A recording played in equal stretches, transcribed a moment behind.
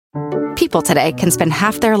People today can spend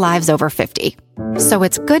half their lives over 50. So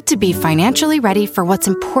it's good to be financially ready for what's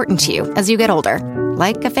important to you as you get older,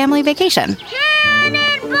 like a family vacation.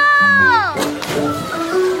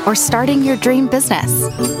 Or starting your dream business.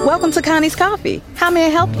 Welcome to Connie's Coffee. How may I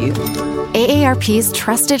help you? AARP's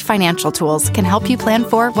trusted financial tools can help you plan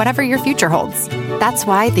for whatever your future holds. That's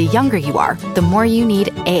why the younger you are, the more you need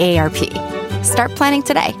AARP. Start planning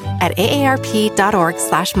today at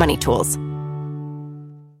aarp.org/moneytools.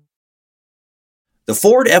 The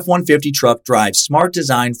Ford F-150 truck drives smart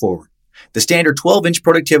design forward. The standard 12-inch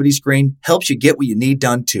productivity screen helps you get what you need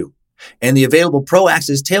done too. And the available Pro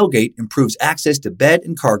Access tailgate improves access to bed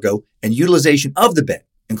and cargo and utilization of the bed,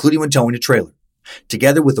 including when towing a trailer.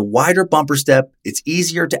 Together with a wider bumper step, it's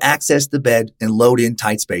easier to access the bed and load in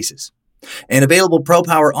tight spaces. And available Pro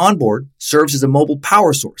Power onboard serves as a mobile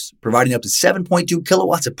power source, providing up to 7.2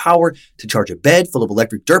 kilowatts of power to charge a bed full of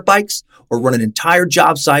electric dirt bikes or run an entire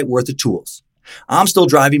job site worth of tools. I'm still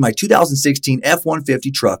driving my 2016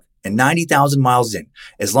 F-150 truck and 90,000 miles in.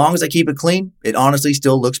 As long as I keep it clean, it honestly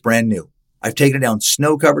still looks brand new. I've taken it down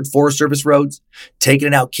snow-covered Forest Service roads, taken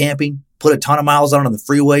it out camping, put a ton of miles on it on the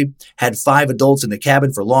freeway, had 5 adults in the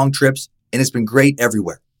cabin for long trips, and it's been great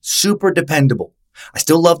everywhere. Super dependable. I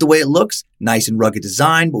still love the way it looks, nice and rugged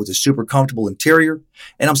design, but with a super comfortable interior.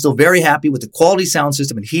 And I'm still very happy with the quality sound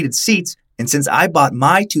system and heated seats. And since I bought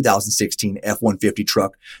my 2016 F-150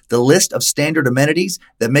 truck, the list of standard amenities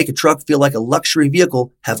that make a truck feel like a luxury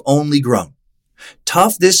vehicle have only grown.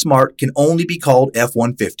 Tough this smart can only be called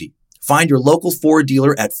F-150. Find your local Ford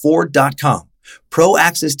dealer at Ford.com. Pro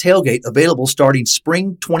Access tailgate available starting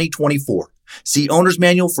spring 2024. See Owner's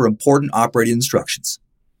Manual for important operating instructions.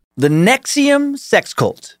 The NXIVM sex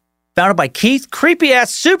cult, founded by Keith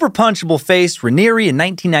creepy-ass super punchable face Raniere in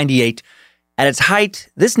 1998. At its height,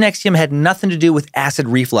 this NXIVM had nothing to do with acid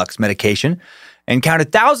reflux medication and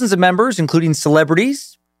counted thousands of members, including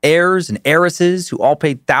celebrities, heirs, and heiresses who all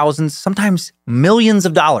paid thousands, sometimes millions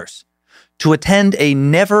of dollars to attend a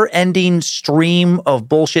never-ending stream of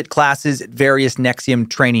bullshit classes at various NXIVM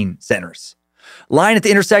training centers. Lying at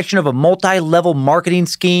the intersection of a multi-level marketing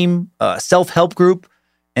scheme, a self-help group,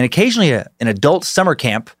 and occasionally an adult summer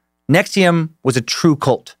camp, NXIVM was a true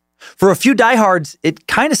cult. For a few diehards, it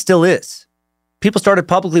kind of still is. People started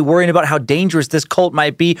publicly worrying about how dangerous this cult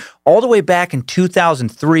might be all the way back in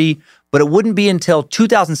 2003, but it wouldn't be until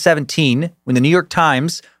 2017 when the New York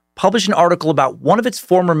Times published an article about one of its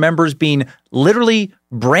former members being literally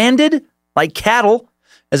branded like cattle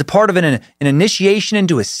as a part of an initiation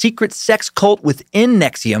into a secret sex cult within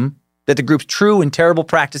NXIVM, that the group's true and terrible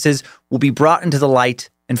practices will be brought into the light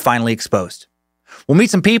and finally exposed. We'll meet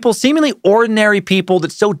some people, seemingly ordinary people,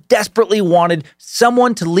 that so desperately wanted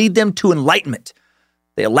someone to lead them to enlightenment.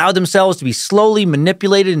 They allowed themselves to be slowly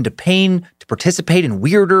manipulated into pain to participate in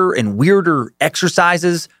weirder and weirder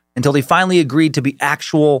exercises until they finally agreed to be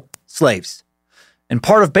actual slaves. And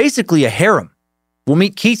part of basically a harem. We'll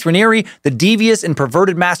meet Keith Raniere, the devious and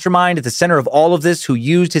perverted mastermind at the center of all of this, who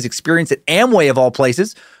used his experience at Amway, of all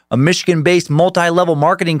places, a Michigan-based multi-level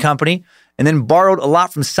marketing company, and then borrowed a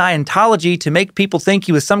lot from Scientology to make people think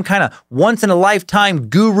he was some kind of once-in-a-lifetime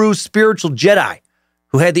guru spiritual Jedi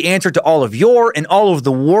who had the answer to all of your and all of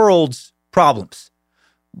the world's problems.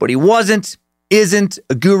 But he wasn't, isn't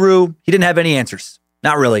a guru. He didn't have any answers.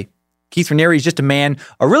 Not really. Keith Raniere is just a man,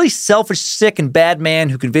 a really selfish, sick, and bad man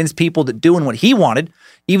who convinced people that doing what he wanted,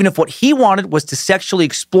 even if what he wanted was to sexually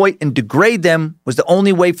exploit and degrade them, was the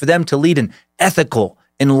only way for them to lead an ethical,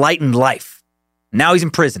 enlightened life. Now he's in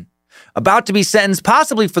prison, about to be sentenced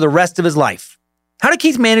possibly for the rest of his life. How did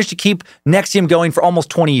Keith manage to keep NXIVM going for almost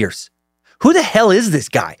 20 years? Who the hell is this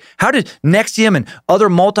guy? How did NXIVM and other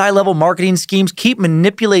multi-level marketing schemes keep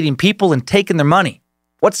manipulating people and taking their money?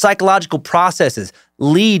 What psychological processes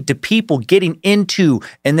lead to people getting into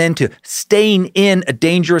and then to staying in a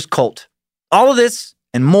dangerous cult? All of this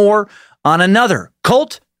and more on another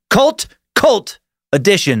cult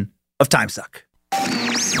edition of Time Suck.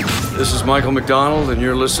 This is Michael McDonald, and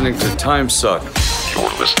you're listening to Time Suck.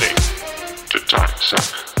 You're listening to Time Suck.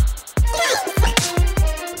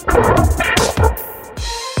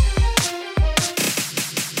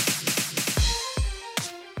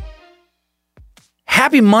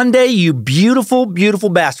 Happy Monday, you beautiful, beautiful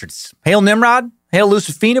bastards. Hail Nimrod, hail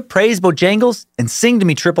Lucifina, praise Bojangles, and sing to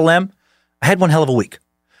me, Triple M. I had one hell of a week.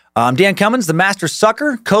 I'm Dan Cummins, the Master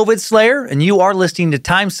Sucker, COVID Slayer, and you are listening to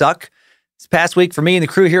Time Suck. This past week for me and the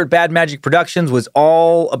crew here at Bad Magic Productions was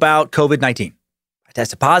all about COVID-19. I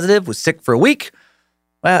tested positive, was sick for a week,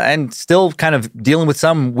 and still kind of dealing with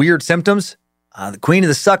some weird symptoms. The queen of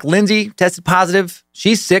the suck, Lindsay, tested positive.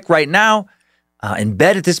 She's sick right now. In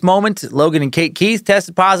bed at this moment, Logan and Kate Keith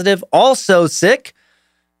tested positive, also sick.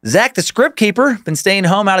 Zach, the script keeper, been staying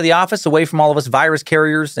home out of the office, away from all of us virus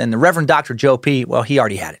carriers. And the Reverend Dr. Joe P., well, he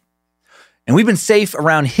already had it. And we've been safe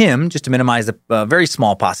around him just to minimize the very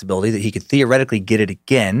small possibility that he could theoretically get it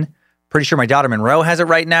again. Pretty sure my daughter Monroe has it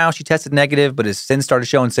right now. She tested negative, but has since started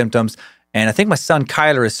showing symptoms. And I think my son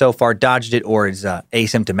Kyler has so far dodged it or is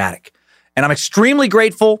asymptomatic. And I'm extremely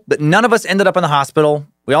grateful that none of us ended up in the hospital.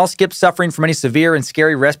 We all skipped suffering from any severe and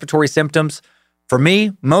scary respiratory symptoms. For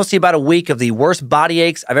me, mostly about a week of the worst body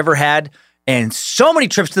aches I've ever had, and so many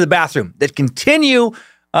trips to the bathroom that continue.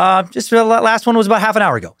 Just the last one was about half an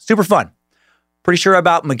hour ago. Super fun. Pretty sure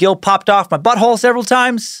about McGill popped off my butthole several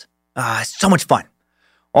times. So much fun.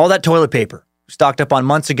 All that toilet paper stocked up on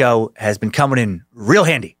months ago has been coming in real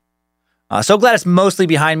handy. So glad it's mostly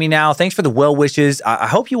behind me now. Thanks for the well wishes. I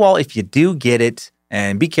hope you all, if you do get it,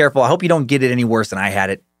 and be careful, I hope you don't get it any worse than I had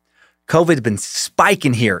it. COVID's been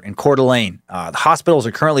spiking here in Coeur d'Alene. The hospitals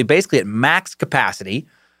are currently basically at max capacity.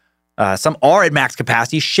 Some are at max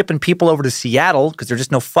capacity, shipping people over to Seattle because there's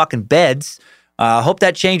just no fucking beds. Hope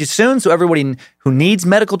that changes soon so everybody who needs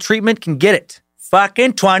medical treatment can get it.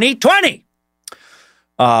 Fucking 2020!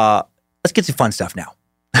 Let's get some fun stuff now.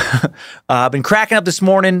 I've been cracking up this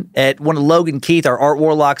morning at one of Logan Keith, our Art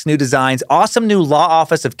Warlock's new designs. Awesome new law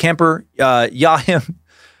office of Kemper, Yahim,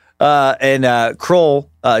 and Kroll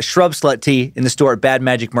Shrub Slut Tea in the store at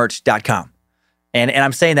badmagicmerch.com. And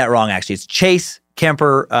I'm saying that wrong, actually. It's Chase,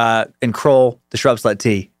 Kemper, and Kroll, the Shrub Slut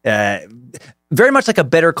Tea. Very much like a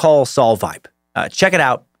Better Call Saul vibe. Check it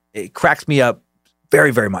out. It cracks me up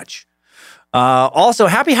very, very much. Also,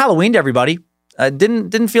 happy Halloween to everybody.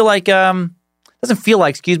 Didn't feel like... Doesn't feel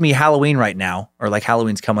like, Halloween right now, or like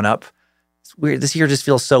Halloween's coming up. It's weird. This year just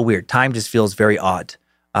feels so weird. Time just feels very odd.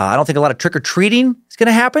 I don't think a lot of trick-or-treating is going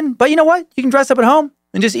to happen, but you know what? You can dress up at home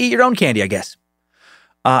and just eat your own candy, I guess.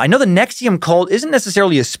 I know the NXIVM cult isn't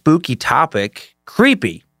necessarily a spooky topic.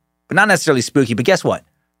 Creepy, but not necessarily spooky. But guess what?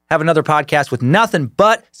 Have another podcast with nothing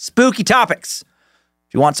but spooky topics.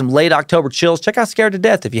 If you want some late October chills, check out Scared to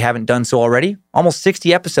Death if you haven't done so already. Almost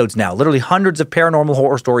 60 episodes now. Literally hundreds of paranormal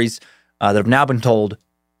horror stories that have now been told.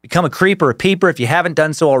 Become a creep or a peeper if you haven't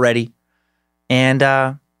done so already. And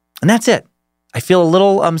that's it. I feel a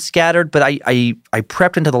little scattered, but I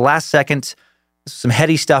prepped into the last second. Some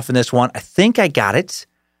heady stuff in this one. I think I got it.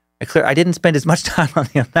 I didn't spend as much time on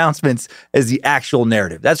the announcements as the actual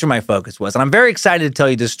narrative. That's where my focus was. And I'm very excited to tell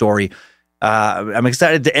you this story. I'm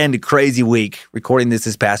excited to end a crazy week recording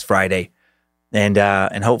this past Friday and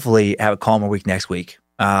hopefully have a calmer week next week.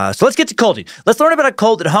 So let's get to culting. Let's learn about a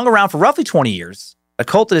cult that hung around for roughly 20 years. A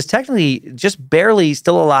cult that is technically just barely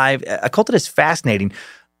still alive. A cult that is fascinating.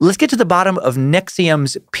 Let's get to the bottom of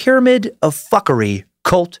NXIVM's pyramid of fuckery.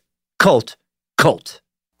 Cult.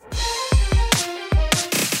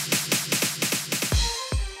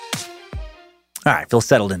 All right, feel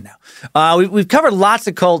settled in now. We've covered lots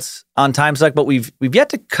of cults on TimeSuck, but we've yet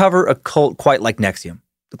to cover a cult quite like NXIVM.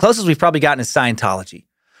 The closest we've probably gotten is Scientology,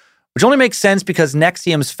 which only makes sense because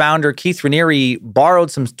NXIVM's founder, Keith Raniere, borrowed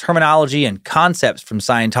some terminology and concepts from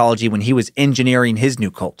Scientology when he was engineering his new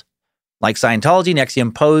cult. Like Scientology,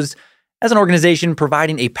 NXIVM posed as an organization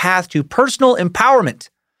providing a path to personal empowerment,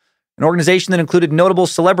 an organization that included notable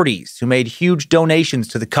celebrities who made huge donations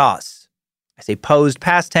to the cause. I say posed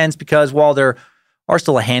past tense because while there are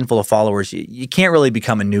still a handful of followers, you can't really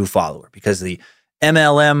become a new follower because the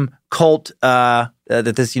MLM cult that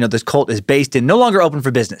this cult is based in no longer open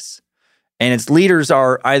for business, and its leaders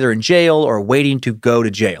are either in jail or waiting to go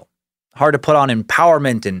to jail. Hard to put on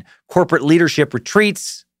empowerment and corporate leadership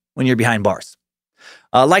retreats when you're behind bars.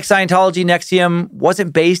 Like Scientology, NXIVM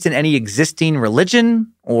wasn't based in any existing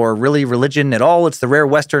religion or really religion at all. It's the rare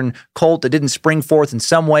Western cult that didn't spring forth in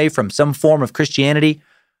some way from some form of Christianity.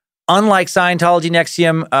 Unlike Scientology,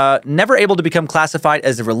 NXIVM never able to become classified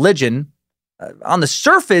as a religion. On the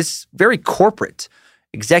surface, very corporate,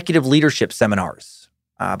 executive leadership seminars.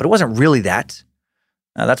 But it wasn't really that.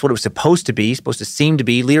 That's what it was supposed to seem to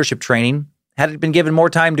be, leadership training. Had it been given more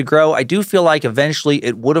time to grow, I do feel like eventually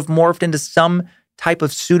it would have morphed into some type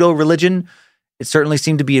of pseudo-religion. It certainly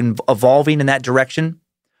seemed to be evolving in that direction.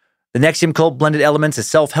 The NXIVM cult blended elements of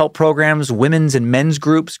self-help programs, women's and men's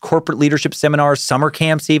groups, corporate leadership seminars, summer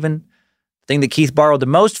camps even. The thing that Keith borrowed the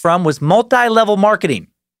most from was multi-level marketing,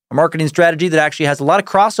 a marketing strategy that actually has a lot of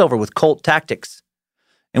crossover with cult tactics.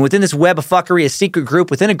 And within this web of fuckery, a secret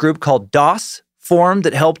group within a group called DOS formed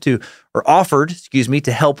that offered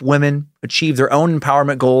to help women achieve their own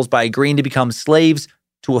empowerment goals by agreeing to become slaves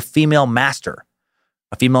to a female master.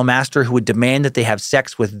 A female master who would demand that they have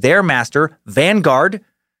sex with their master, Vanguard,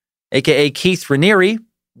 aka Keith Raniere,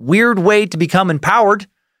 weird way to become empowered.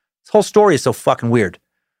 This whole story is so fucking weird.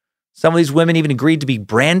 Some of these women even agreed to be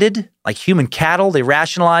branded like human cattle. They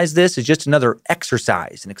rationalized this as just another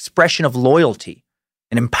exercise, an expression of loyalty,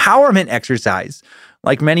 an empowerment exercise,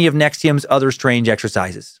 like many of NXIVM's other strange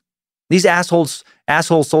exercises. These assholes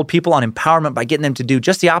sold people on empowerment by getting them to do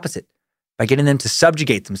just the opposite, by getting them to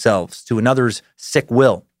subjugate themselves to another's sick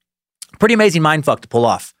will. Pretty amazing mindfuck to pull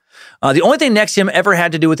off. The only thing NXIVM ever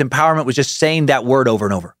had to do with empowerment was just saying that word over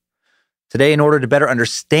and over. Today, in order to better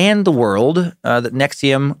understand the world that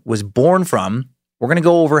NXIVM was born from, we're going to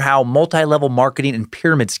go over how multi-level marketing and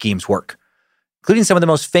pyramid schemes work, including some of the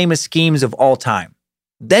most famous schemes of all time.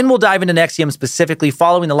 Then we'll dive into NXIVM specifically,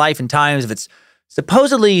 following the life and times of its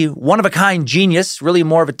supposedly one-of-a-kind genius, really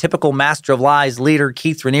more of a typical master of lies leader,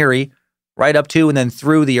 Keith Raniere, right up to and then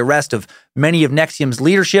through the arrest of many of NXIVM's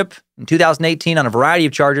leadership in 2018 on a variety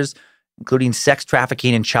of charges, including sex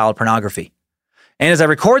trafficking and child pornography. And as I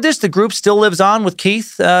record this, the group still lives on with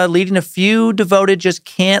Keith, leading a few devoted, just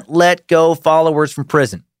can't let go followers from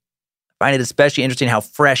prison. I find it especially interesting how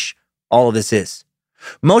fresh all of this is.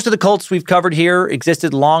 Most of the cults we've covered here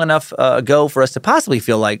existed long enough ago for us to possibly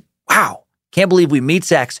feel like, wow, can't believe we meat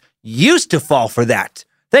sacks used to fall for that.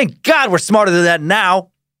 Thank God we're smarter than that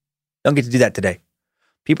now. Don't get to do that today.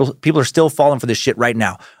 People are still falling for this shit right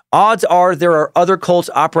now. Odds are there are other cults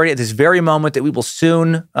operating at this very moment that we will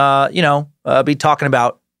soon, be talking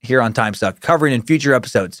about here on Time Suck, covering in future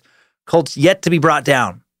episodes. Cults yet to be brought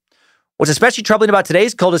down. What's especially troubling about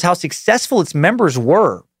today's cult is how successful its members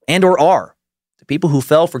were and or are. The people who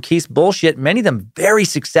fell for Keith's bullshit, many of them very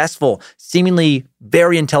successful, seemingly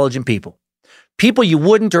very intelligent people. People you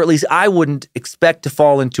wouldn't, or at least I wouldn't, expect to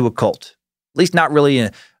fall into a cult. At least not really,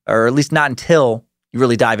 or at least not until you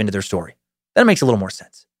really dive into their story. That makes a little more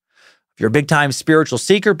sense. If you're a big-time spiritual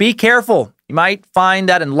seeker, be careful. You might find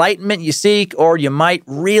that enlightenment you seek, or you might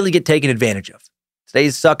really get taken advantage of.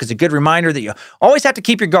 Today's Suck is a good reminder that you always have to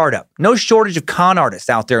keep your guard up. No shortage of con artists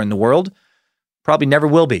out there in the world. Probably never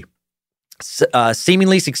will be.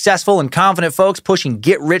 Seemingly successful and confident folks pushing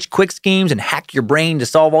get-rich-quick schemes and hack your brain to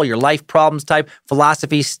solve all your life problems type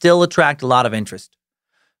philosophies still attract a lot of interest.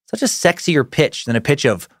 Such a sexier pitch than a pitch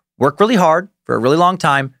of work really hard for a really long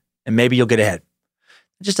time and maybe you'll get ahead.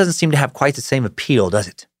 It just doesn't seem to have quite the same appeal, does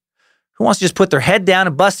it? Who wants to just put their head down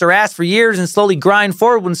and bust their ass for years and slowly grind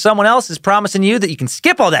forward when someone else is promising you that you can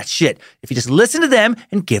skip all that shit if you just listen to them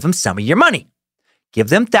and give them some of your money? Give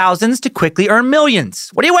them thousands to quickly earn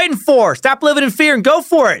millions. What are you waiting for? Stop living in fear and go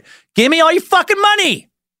for it. Give me all your fucking money.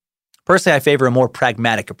 Personally, I favor a more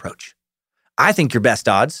pragmatic approach. I think your best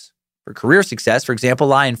odds for career success, for example,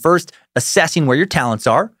 lie in first assessing where your talents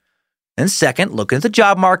are, and second, looking at the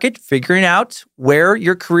job market, figuring out where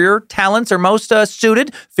your career talents are most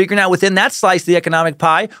suited, figuring out within that slice of the economic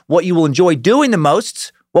pie what you will enjoy doing the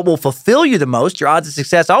most, what will fulfill you the most. Your odds of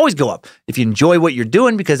success always go up if you enjoy what you're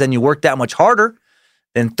doing because then you work that much harder.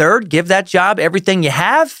 Then third, give that job everything you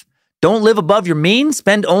have. Don't live above your means.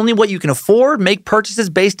 Spend only what you can afford. Make purchases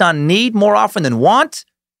based on need more often than want.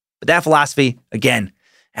 But that philosophy, again,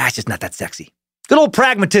 it's just not that sexy. Good old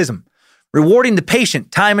pragmatism. Rewarding the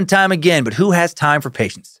patient time and time again, but who has time for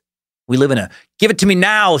patience? We live in a give it to me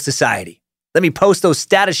now society. Let me post those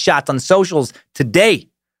status shots on socials today.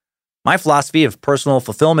 My philosophy of personal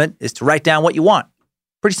fulfillment is to write down what you want.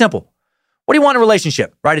 Pretty simple. What do you want in a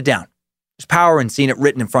relationship? Write it down. There's power in seeing it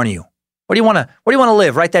written in front of you. What do you want to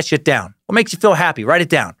live? Write that shit down. What makes you feel happy? Write it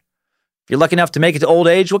down. If you're lucky enough to make it to old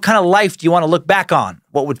age, what kind of life do you want to look back on?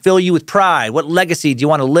 What would fill you with pride? What legacy do you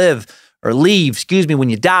want to live or leave, when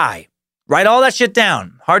you die? Write all that shit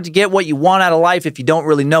down. Hard to get what you want out of life if you don't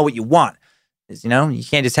really know what you want. You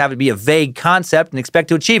can't just have it be a vague concept and expect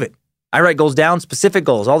to achieve it. I write goals down, specific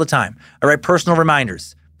goals all the time. I write personal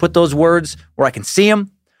reminders. Put those words where I can see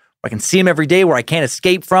them, where I can see them every day, where I can't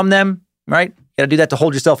escape from them, right? You got to do that to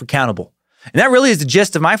hold yourself accountable. And that really is the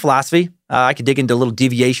gist of my philosophy. I could dig into little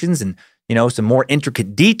deviations and, some more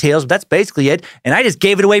intricate details, but that's basically it. And I just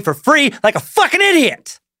gave it away for free like a fucking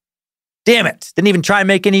idiot. Damn it. Didn't even try and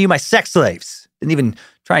make any of you my sex slaves. Didn't even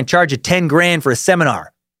try and charge you $10,000 for a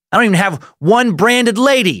seminar. I don't even have one branded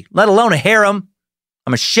lady, let alone a harem.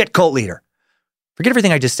 I'm a shit cult leader. Forget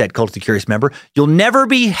everything I just said, Cult of the Curious member. You'll never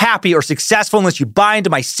be happy or successful unless you buy into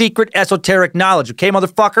my secret esoteric knowledge, okay,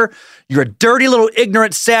 motherfucker? You're a dirty little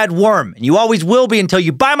ignorant sad worm, and you always will be until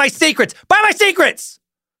you buy my secrets. Buy my secrets!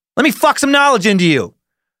 Let me fuck some knowledge into you.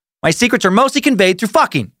 My secrets are mostly conveyed through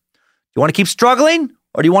fucking. Do you want to keep struggling?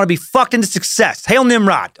 Or do you want to be fucked into success? Hail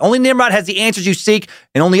Nimrod. Only Nimrod has the answers you seek,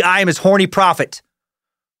 and only I am his horny prophet.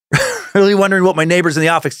 Really wondering what my neighbors in the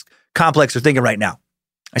office complex are thinking right now.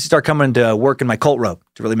 I should start coming to work in my Colt robe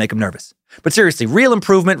to really make them nervous. But seriously, real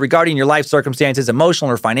improvement regarding your life circumstances, emotional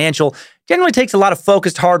or financial, generally takes a lot of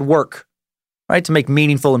focused hard work, right, to make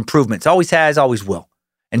meaningful improvements. Always has, always will.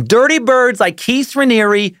 And dirty birds like Keith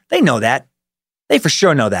Raniere, they know that. They for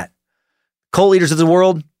sure know that. Colt leaders of the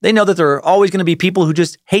world, they know that there are always going to be people who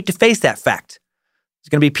just hate to face that fact. There's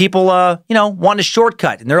going to be people, wanting a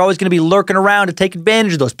shortcut, and they're always going to be lurking around to take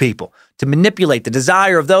advantage of those people, to manipulate the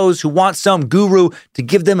desire of those who want some guru to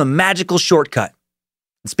give them a magical shortcut.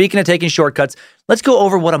 And speaking of taking shortcuts, let's go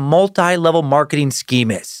over what a multi-level marketing scheme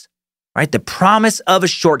is, right? The promise of a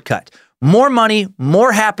shortcut. More money,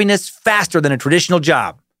 more happiness, faster than a traditional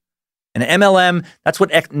job. And MLM, that's what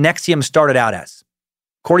NXIVM started out as.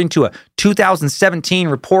 According to a 2017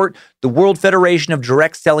 report, the World Federation of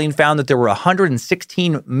Direct Selling found that there were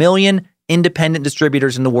 116 million independent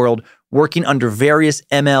distributors in the world working under various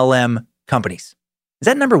MLM companies. Is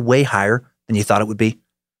that number way higher than you thought it would be?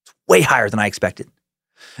 It's way higher than I expected.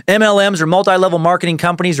 MLMs are multi-level marketing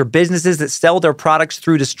companies or businesses that sell their products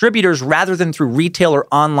through distributors rather than through retail or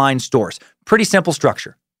online stores. Pretty simple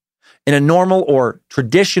structure. In a normal or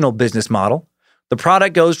traditional business model, the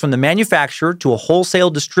product goes from the manufacturer to a wholesale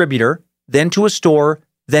distributor, then to a store,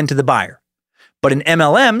 then to the buyer. But in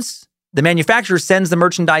MLMs, the manufacturer sends the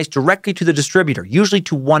merchandise directly to the distributor, usually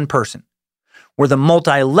to one person. Where the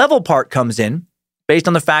multi-level part comes in, based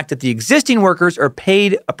on the fact that the existing workers are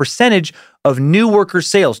paid a percentage of new workers'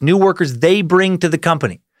 sales, new workers they bring to the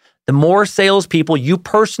company. The more salespeople you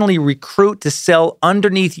personally recruit to sell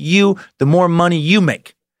underneath you, the more money you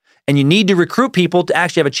make. And you need to recruit people to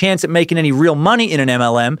actually have a chance at making any real money in an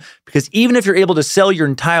MLM, because even if you're able to sell your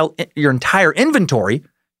entire inventory,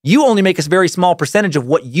 you only make a very small percentage of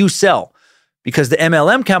what you sell, because the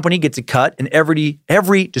MLM company gets a cut and every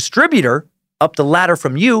distributor up the ladder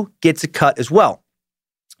from you gets a cut as well.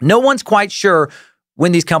 No one's quite sure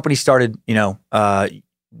when these companies started,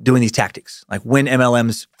 doing these tactics, like when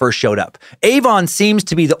MLMs first showed up. Avon seems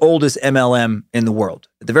to be the oldest MLM in the world.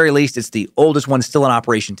 At the very least, it's the oldest one still in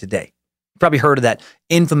operation today. You've probably heard of that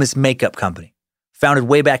infamous makeup company, founded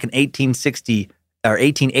way back in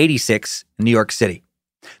 1886 in New York City.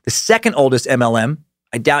 The second oldest MLM,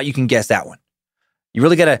 I doubt you can guess that one. You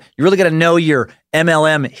really gotta know your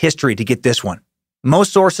MLM history to get this one.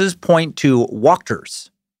 Most sources point to Wachters,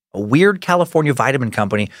 a weird California vitamin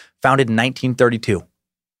company founded in 1932.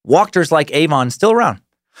 Wachters, like Avon, still around.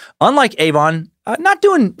 Unlike Avon, not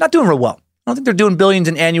doing real well. I don't think they're doing billions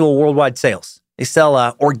in annual worldwide sales. They sell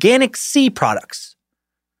organic sea products.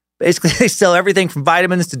 Basically, they sell everything from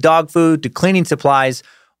vitamins to dog food to cleaning supplies,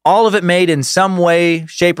 all of it made in some way,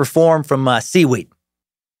 shape, or form from seaweed.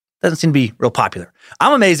 Doesn't seem to be real popular.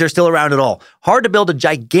 I'm amazed they're still around at all. Hard to build a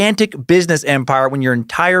gigantic business empire when your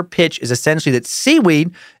entire pitch is essentially that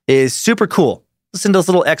seaweed is super cool. Listen to this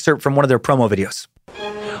little excerpt from one of their promo videos.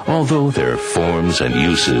 Although their forms and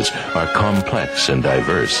uses are complex and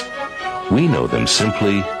diverse, we know them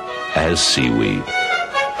simply as seaweed.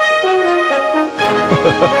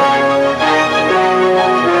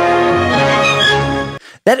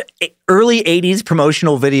 That early 80s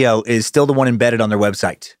promotional video is still the one embedded on their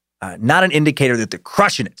website. Not an indicator that they're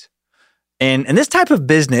crushing it. And this type of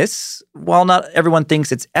business, while not everyone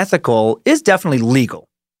thinks it's ethical, is definitely legal.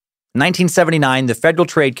 In 1979, the Federal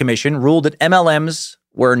Trade Commission ruled that MLMs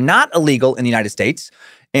were not illegal in the United States.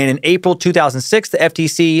 And in April 2006, the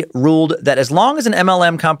FTC ruled that as long as an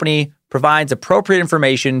MLM company provides appropriate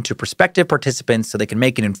information to prospective participants so they can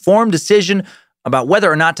make an informed decision about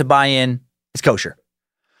whether or not to buy in, it's kosher.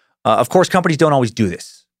 Of course, companies don't always do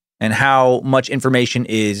this. And how much information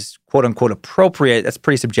is quote unquote appropriate, that's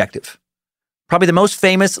pretty subjective. Probably the most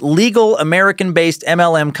famous legal American-based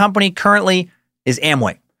MLM company currently is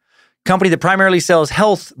Amway. Company that primarily sells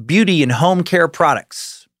health, beauty, and home care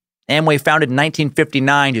products. Amway founded in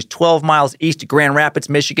 1959, just 12 miles east of Grand Rapids,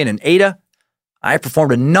 Michigan, in Ada. I have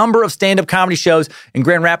performed a number of stand-up comedy shows in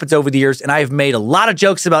Grand Rapids over the years, and I have made a lot of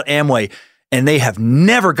jokes about Amway, and they have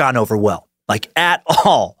never gone over well, like at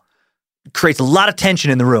all. It creates a lot of tension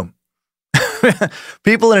in the room.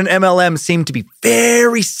 People in an MLM seem to be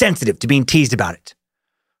very sensitive to being teased about it.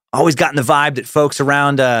 Always gotten the vibe that folks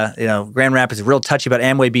around, Grand Rapids are real touchy about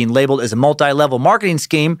Amway being labeled as a multi-level marketing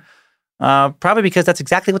scheme, probably because that's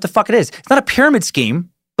exactly what the fuck it is. It's not a pyramid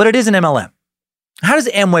scheme, but it is an MLM. How does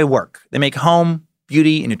Amway work? They make home,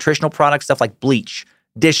 beauty, and nutritional products, stuff like bleach,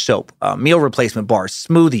 dish soap, meal replacement bars,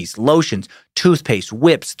 smoothies, lotions, toothpaste,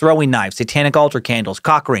 whips, throwing knives, satanic altar candles,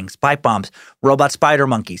 cock rings, pipe bombs, robot spider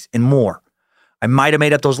monkeys, and more. I might have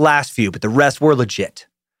made up those last few, but the rest were legit.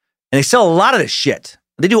 And they sell a lot of this shit.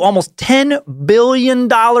 They do almost $10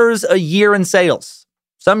 billion a year in sales.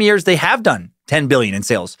 Some years they have done $10 billion in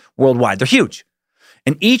sales worldwide. They're huge.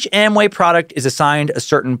 And each Amway product is assigned a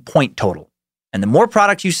certain point total. And the more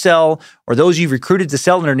products you sell, or those you've recruited to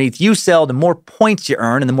sell underneath you sell, the more points you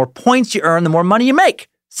earn. And the more points you earn, the more money you make.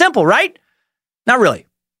 Simple, right? Not really.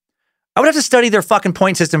 I would have to study their fucking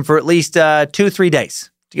point system for at least 2-3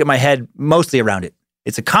 days to get my head mostly around it.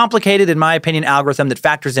 It's a complicated, in my opinion, algorithm that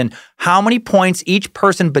factors in how many points each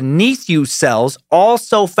person beneath you sells,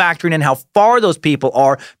 also factoring in how far those people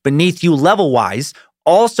are beneath you level-wise,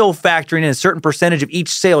 also factoring in a certain percentage of each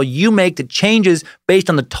sale you make that changes based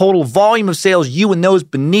on the total volume of sales you and those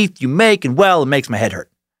beneath you make, and well, it makes my head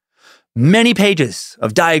hurt. Many pages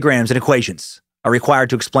of diagrams and equations are required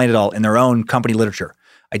to explain it all in their own company literature.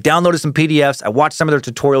 I downloaded some PDFs, I watched some of their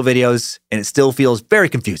tutorial videos, and it still feels very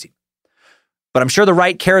confusing. But I'm sure the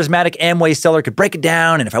right charismatic Amway seller could break it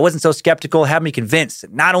down, and if I wasn't so skeptical, have me convinced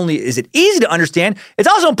that not only is it easy to understand, it's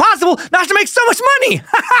also impossible not to make so much money.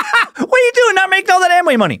 What are you doing not making all that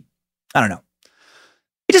Amway money? I don't know.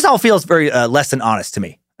 It just all feels very less than honest to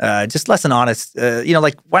me. Just less than honest.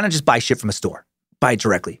 Like, why not just buy shit from a store? Buy it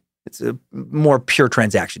directly. It's a more pure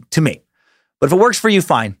transaction to me. But if it works for you,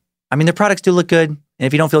 fine. I mean, their products do look good. And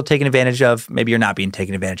if you don't feel taken advantage of, maybe you're not being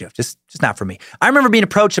taken advantage of. Just not for me. I remember being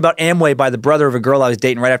approached about Amway by the brother of a girl I was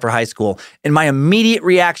dating right after high school. And my immediate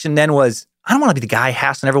reaction then was, I don't want to be the guy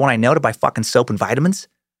hassling everyone I know to buy fucking soap and vitamins.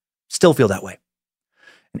 Still feel that way.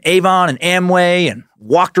 And Avon and Amway and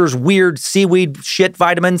Walker's weird seaweed shit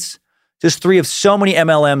vitamins. Just 3 of so many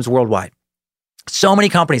MLMs worldwide. So many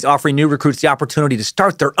companies offering new recruits the opportunity to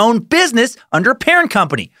start their own business under a parent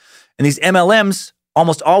company. And these MLMs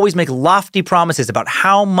almost always make lofty promises about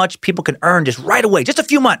how much people can earn just right away, just a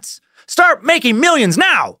few months. Start making millions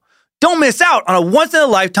now. Don't miss out on a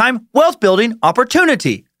once-in-a-lifetime wealth-building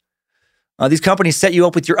opportunity. These companies set you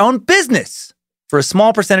up with your own business for a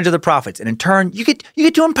small percentage of the profits. And in turn, you get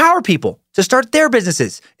to empower people to start their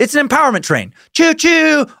businesses. It's an empowerment train.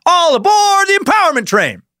 Choo-choo, all aboard the empowerment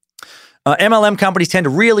train. MLM companies tend to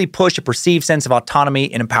really push a perceived sense of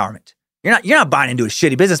autonomy and empowerment. You're not buying into a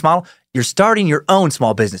shitty business model. You're starting your own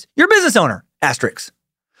small business. You're a business owner, asterisk.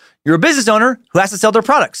 You're a business owner who has to sell their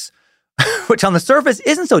products, which on the surface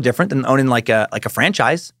isn't so different than owning like a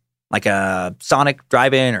franchise, like a Sonic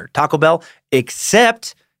Drive-In or Taco Bell,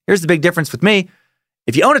 except here's the big difference with me.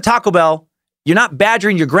 If you own a Taco Bell, you're not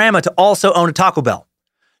badgering your grandma to also own a Taco Bell.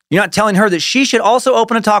 You're not telling her that she should also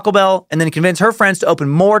open a Taco Bell and then convince her friends to open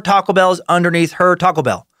more Taco Bells underneath her Taco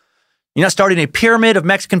Bell. You're not starting a pyramid of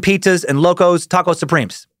Mexican pizzas and Locos Taco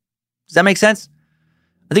Supremes. Does that make sense?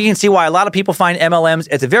 I think you can see why a lot of people find MLMs,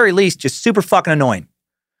 at the very least, just super fucking annoying.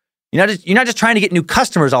 You're not just trying to get new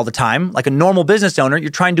customers all the time, like a normal business owner. You're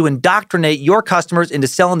trying to indoctrinate your customers into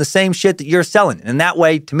selling the same shit that you're selling. And in that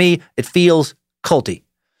way, to me, it feels culty.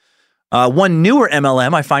 One newer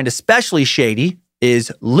MLM I find especially shady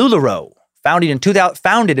is LuLaRoe, founded in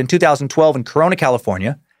 2012 in Corona,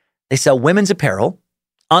 California. They sell women's apparel.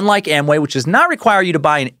 Unlike Amway, which does not require you to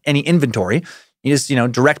buy any inventory, you just,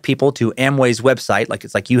 direct people to Amway's website. Like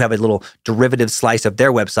it's like you have a little derivative slice of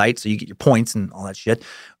their website, so you get your points and all that shit.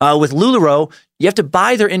 With LuLaRoe, you have to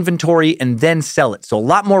buy their inventory and then sell it. So a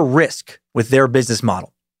lot more risk with their business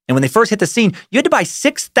model. And when they first hit the scene, you had to buy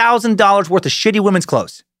 $6,000 worth of shitty women's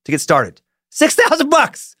clothes to get started.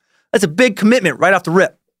 $6,000. That's a big commitment right off the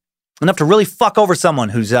rip. Enough to really fuck over someone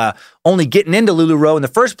who's only getting into LuLaRoe in the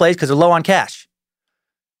first place because they're low on cash.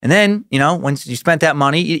 And then, once you spent that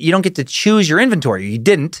money, you don't get to choose your inventory. You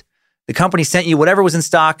didn't. The company sent you whatever was in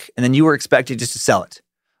stock, and then you were expected just to sell it.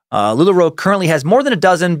 LuLaRoe currently has more than a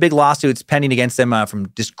dozen big lawsuits pending against them from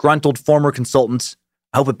disgruntled former consultants.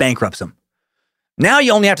 I hope it bankrupts them. Now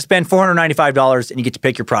you only have to spend $495 and you get to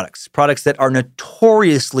pick your products. Products that are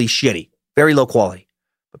notoriously shitty, very low quality.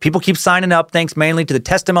 But people keep signing up thanks mainly to the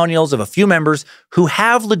testimonials of a few members who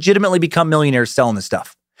have legitimately become millionaires selling this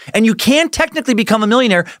stuff. And you can technically become a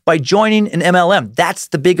millionaire by joining an MLM. That's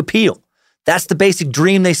the big appeal. That's the basic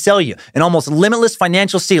dream they sell you, an almost limitless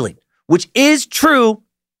financial ceiling, which is true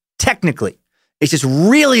technically. It's just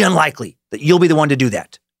really unlikely that you'll be the one to do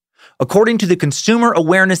that. According to the Consumer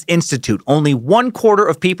Awareness Institute, only 1/4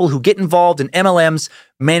 of people who get involved in MLMs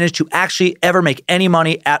manage to actually ever make any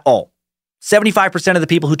money at all. 75% of the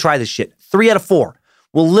people who try this shit, 3 out of 4,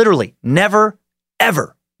 will literally never,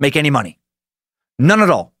 ever make any money. None at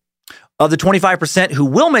all. Of the 25% who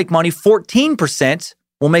will make money, 14%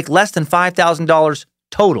 will make less than $5,000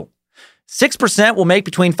 total. 6% will make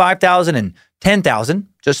between $5,000 and $10,000.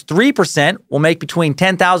 Just 3% will make between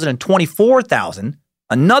 $10,000 and $24,000.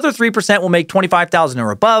 Another 3% will make $25,000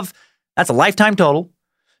 or above. That's a lifetime total.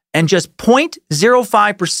 And just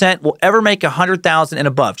 0.05% will ever make $100,000 and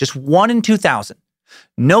above. Just 1 in 2,000.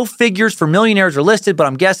 No figures for millionaires are listed, but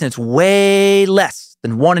I'm guessing it's way less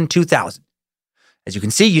than 1 in 2,000. As you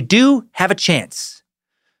can see, you do have a chance.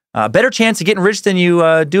 A better chance of getting rich than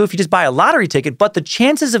you do if you just buy a lottery ticket, but the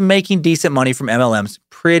chances of making decent money from MLMs,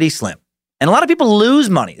 pretty slim. And a lot of people lose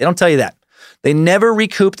money. They don't tell you that. They never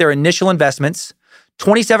recoup their initial investments.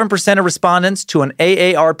 27% of respondents to an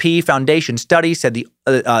AARP Foundation study said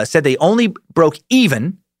they only broke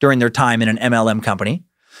even during their time in an MLM company.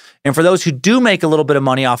 And for those who do make a little bit of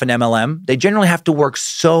money off an MLM, they generally have to work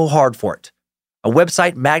so hard for it. A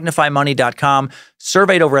website, magnifymoney.com,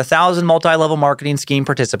 surveyed over 1,000 multi-level marketing scheme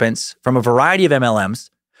participants from a variety of MLMs,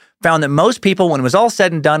 found that most people, when it was all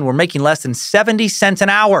said and done, were making less than 70 cents an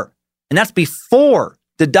hour. And that's before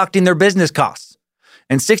deducting their business costs.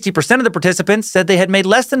 And 60% of the participants said they had made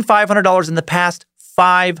less than $500 in the past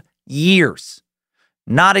 5 years.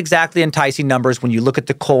 Not exactly enticing numbers when you look at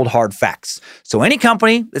the cold, hard facts. So any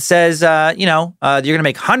company that says, you're going to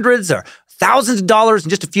make hundreds or thousands of dollars in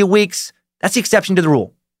just a few weeks, that's the exception to the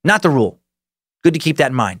rule, not the rule. Good to keep that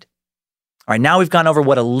in mind. All right, now we've gone over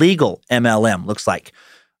what a legal MLM looks like.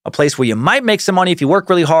 A place where you might make some money if you work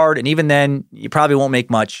really hard, and even then, you probably won't make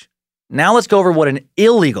much. Now let's go over what an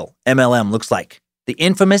illegal MLM looks like. The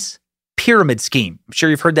infamous pyramid scheme. I'm sure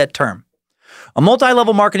you've heard that term. A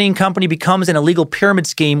multi-level marketing company becomes an illegal pyramid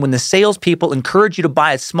scheme when the salespeople encourage you to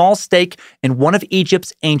buy a small stake in one of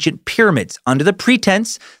Egypt's ancient pyramids under the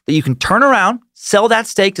pretense that you can turn around, sell that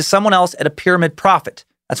stake to someone else at a pyramid profit.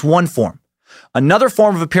 That's one form. Another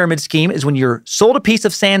form of a pyramid scheme is when you're sold a piece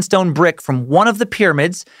of sandstone brick from one of the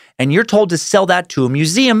pyramids and you're told to sell that to a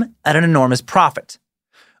museum at an enormous profit.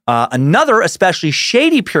 Another especially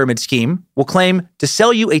shady pyramid scheme will claim to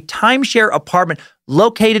sell you a timeshare apartment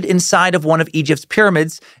located inside of one of Egypt's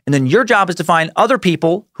pyramids, and then your job is to find other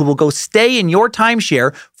people who will go stay in your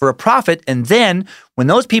timeshare for a profit, and then when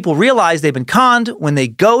those people realize they've been conned, when they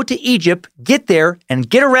go to Egypt, get there, and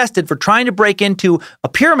get arrested for trying to break into a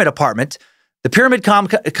pyramid apartment, the pyramid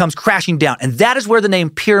comes crashing down, and that is where the name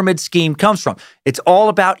pyramid scheme comes from. It's all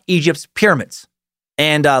about Egypt's pyramids.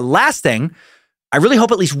 And last thing, I really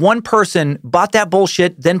hope at least one person bought that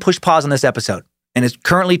bullshit, then pushed pause on this episode, and is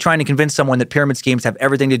currently trying to convince someone that pyramid schemes have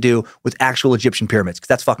everything to do with actual Egyptian pyramids, because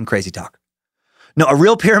that's fucking crazy talk. No, a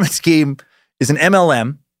real pyramid scheme is an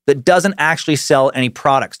MLM that doesn't actually sell any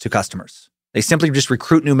products to customers. They simply just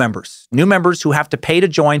recruit new members who have to pay to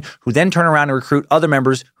join, who then turn around and recruit other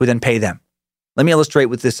members who then pay them. Let me illustrate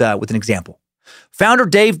with this with an example. Founder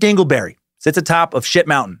Dave Dingleberry sits atop of Shit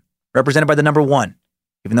Mountain, represented by the number 1.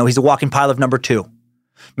 Even though he's a walking pile of number 2.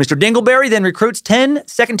 Mr. Dingleberry then recruits 10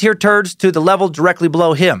 second-tier turds to the level directly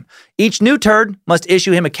below him. Each new turd must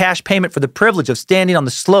issue him a cash payment for the privilege of standing on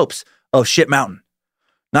the slopes of Shit Mountain.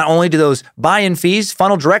 Not only do those buy-in fees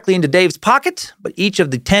funnel directly into Dave's pocket, but each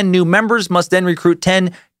of the 10 new members must then recruit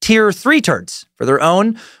 10 Tier 3 turds for their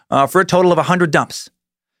own, for a total of 100 dumps.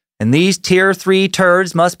 And these Tier 3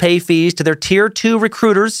 turds must pay fees to their Tier 2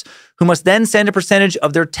 recruiters, who must then send a percentage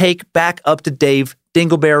of their take back up to Dave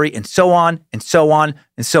Dingleberry, and so on, and so on,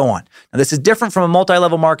 and so on. Now, this is different from a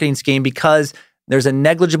multi-level marketing scheme because there's a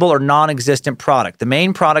negligible or non-existent product. The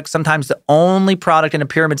main product, sometimes the only product in a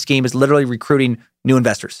pyramid scheme, is literally recruiting new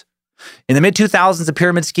investors. In the mid-2000s, the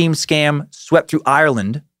pyramid scheme scam swept through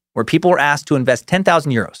Ireland, where people were asked to invest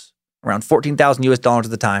 10,000 euros, around 14,000 US dollars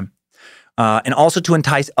at the time, and also to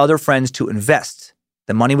entice other friends to invest.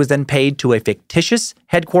 The money was then paid to a fictitious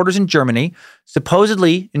headquarters in Germany,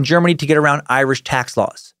 supposedly in Germany to get around Irish tax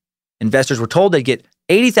laws. Investors were told they'd get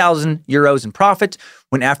 80,000 euros in profit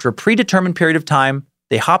when, after a predetermined period of time,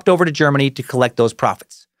 they hopped over to Germany to collect those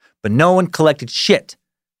profits. But no one collected shit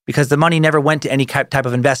because the money never went to any type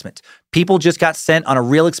of investment. People just got sent on a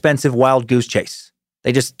real expensive wild goose chase.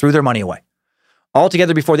 They just threw their money away.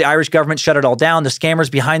 Altogether, before the Irish government shut it all down, the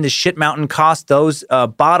scammers behind this shit mountain cost those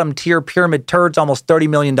bottom-tier pyramid turds almost $30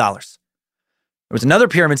 million. There was another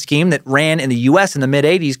pyramid scheme that ran in the U.S. in the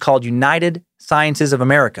mid-'80s called United Sciences of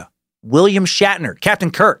America. William Shatner,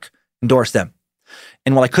 Captain Kirk, endorsed them.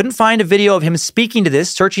 And while I couldn't find a video of him speaking to this,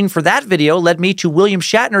 searching for that video led me to William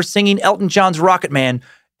Shatner singing Elton John's Rocket Man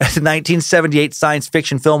at the 1978 Science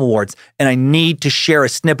Fiction Film Awards. And I need to share a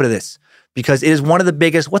snippet of this, because it is one of the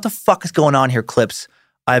biggest, what the fuck is going on here clips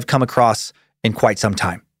I've come across in quite some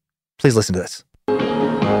time. Please listen to this.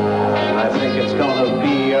 I think it's gonna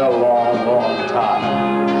be a long, long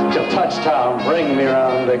time till touchdown bring me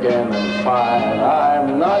round again and find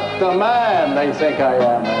I'm not the man they think I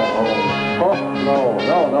am at home. Oh, no,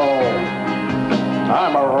 no, no.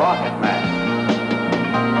 I'm a rocket man.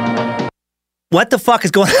 What the fuck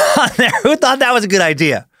is going on there? Who thought that was a good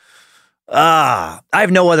idea? I have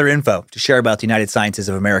no other info to share about the United Sciences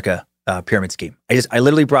of America pyramid scheme. I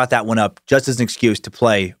literally brought that one up just as an excuse to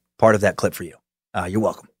play part of that clip for you. You're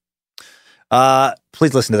welcome.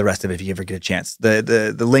 Please listen to the rest of it if you ever get a chance.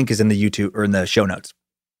 The link is in the YouTube or in the show notes.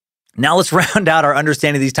 Now let's round out our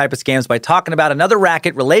understanding of these type of scams by talking about another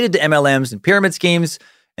racket related to MLMs and pyramid schemes,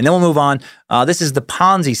 and then we'll move on. This is the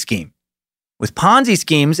Ponzi scheme. With Ponzi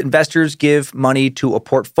schemes, investors give money to a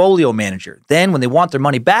portfolio manager. Then when they want their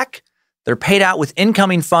money back, they're paid out with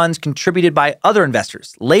incoming funds contributed by other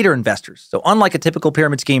investors, later investors. So unlike a typical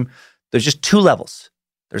pyramid scheme, there's just two levels.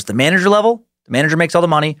 There's the manager level. The manager makes all the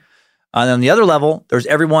money. And on the other level, there's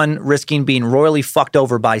everyone risking being royally fucked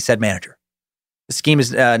over by said manager. The scheme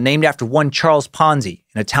is named after one Charles Ponzi,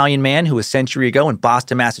 an Italian man who a century ago in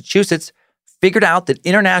Boston, Massachusetts, figured out that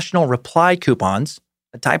international reply coupons,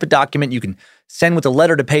 a type of document you can send with a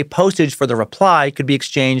letter to pay postage for the reply, could be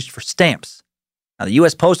exchanged for stamps. Now, the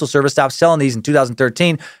U.S. Postal Service stopped selling these in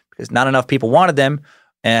 2013 because not enough people wanted them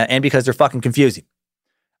and because they're fucking confusing.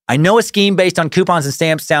 I know a scheme based on coupons and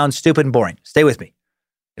stamps sounds stupid and boring. Stay with me.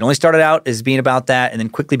 It only started out as being about that and then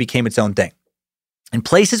quickly became its own thing. In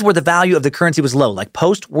places where the value of the currency was low, like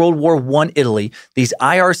post-World War I Italy, these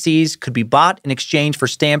IRCs could be bought in exchange for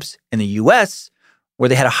stamps in the U.S. where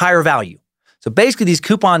they had a higher value. So basically, these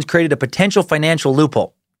coupons created a potential financial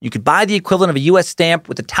loophole. You could buy the equivalent of a U.S. stamp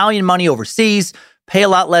with Italian money overseas, pay a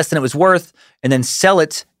lot less than it was worth, and then sell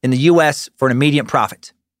it in the U.S. for an immediate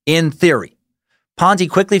profit. In theory. Ponzi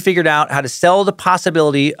quickly figured out how to sell the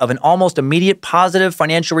possibility of an almost immediate positive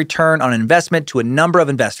financial return on an investment to a number of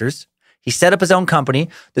investors. He set up his own company,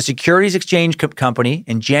 the Securities Exchange Company,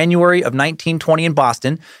 in January of 1920 in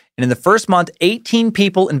Boston. And in the first month, 18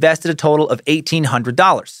 people invested a total of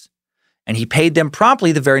 $1,800. And he paid them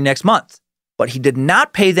promptly the very next month. But he did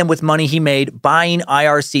not pay them with money he made buying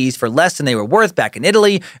IRCs for less than they were worth back in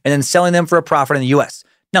Italy and then selling them for a profit in the U.S.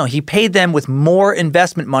 No, he paid them with more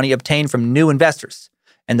investment money obtained from new investors.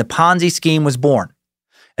 And the Ponzi scheme was born.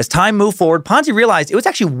 As time moved forward, Ponzi realized it was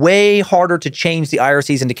actually way harder to change the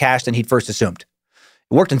IRCs into cash than he'd first assumed.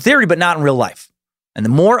 It worked in theory, but not in real life. And the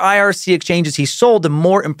more IRC exchanges he sold, the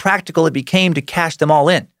more impractical it became to cash them all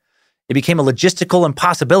in. It became a logistical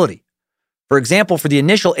impossibility. For example, for the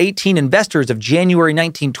initial 18 investors of January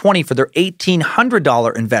 1920 for their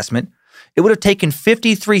 $1,800 investment, it would have taken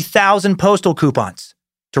 53,000 postal coupons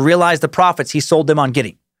to realize the profits he sold them on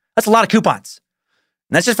getting. That's a lot of coupons.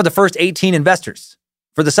 And that's just for the first 18 investors.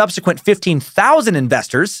 For the subsequent 15,000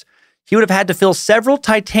 investors, he would have had to fill several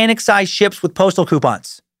Titanic-sized ships with postal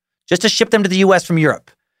coupons just to ship them to the U.S. from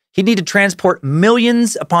Europe. He'd need to transport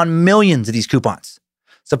millions upon millions of these coupons.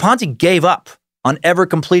 So Ponzi gave up on ever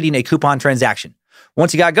completing a coupon transaction.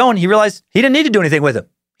 Once he got going, he realized he didn't need to do anything with them.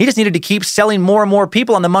 He just needed to keep selling more and more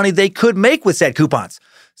people on the money they could make with said coupons.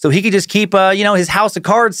 So he could just keep, his house of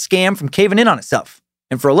cards scam from caving in on itself.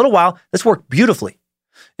 And for a little while, this worked beautifully.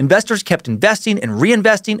 Investors kept investing and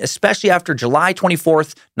reinvesting, especially after July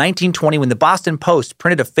 24th, 1920, when the Boston Post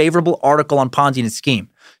printed a favorable article on Ponzi and his scheme.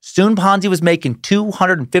 Soon Ponzi was making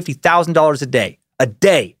 $250,000 a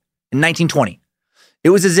day in 1920. It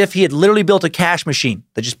was as if he had literally built a cash machine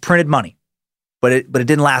that just printed money, but it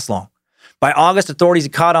didn't last long. By August, authorities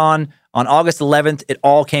had caught on. On August 11th, it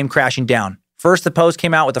all came crashing down. First, the Post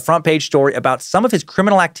came out with a front page story about some of his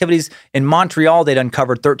criminal activities in Montreal they'd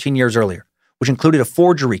uncovered 13 years earlier, which included a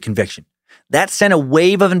forgery conviction. That sent a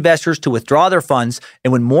wave of investors to withdraw their funds,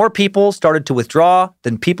 and when more people started to withdraw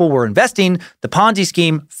than people were investing, the Ponzi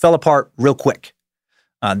scheme fell apart real quick.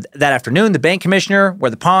 That afternoon, the bank commissioner,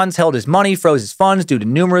 where the Ponzi held his money, froze his funds due to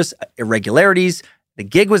numerous irregularities. The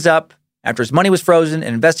gig was up. After his money was frozen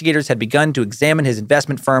and investigators had begun to examine his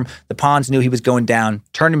investment firm, the Ponzi knew he was going down,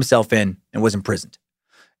 turned himself in, and was imprisoned.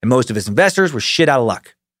 And most of his investors were shit out of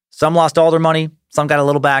luck. Some lost all their money, some got a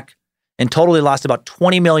little back. In total, they lost about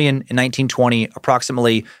 $20 million in 1920,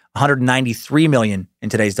 approximately $193 million in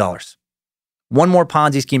today's dollars. One more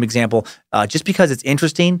Ponzi scheme example, just because it's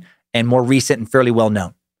interesting and more recent and fairly well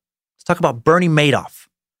known. Let's talk about Bernie Madoff.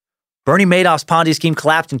 Bernie Madoff's Ponzi scheme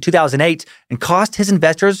collapsed in 2008 and cost his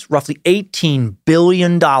investors roughly $18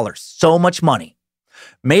 billion. So much money.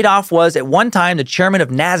 Madoff was at one time the chairman of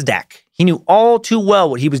NASDAQ. He knew all too well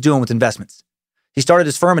what he was doing with investments. He started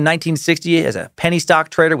his firm in 1960 as a penny stock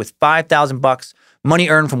trader with $5,000, money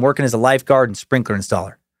earned from working as a lifeguard and sprinkler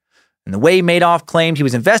installer. And the way Madoff claimed he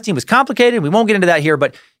was investing was complicated. We won't get into that here,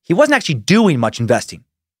 but he wasn't actually doing much investing.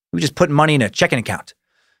 He was just putting money in a checking account.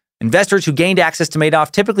 Investors who gained access to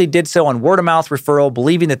Madoff typically did so on word-of-mouth referral,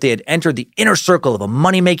 believing that they had entered the inner circle of a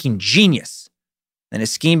money-making genius. Then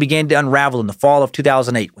his scheme began to unravel in the fall of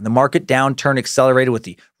 2008 when the market downturn accelerated with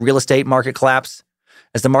the real estate market collapse.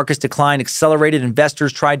 As the market's decline accelerated,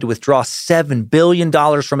 investors tried to withdraw $7 billion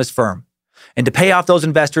from his firm. And to pay off those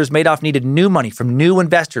investors, Madoff needed new money from new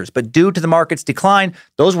investors. But due to the market's decline,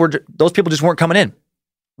 those people just weren't coming in.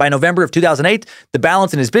 By November of 2008, the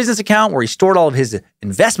balance in his business account, where he stored all of his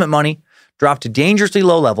investment money, dropped to dangerously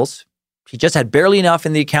low levels. He just had barely enough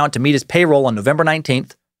in the account to meet his payroll on November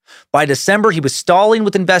 19th. By December, he was stalling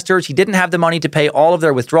with investors. He didn't have the money to pay all of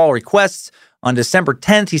their withdrawal requests. On December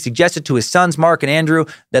 10th, he suggested to his sons, Mark and Andrew,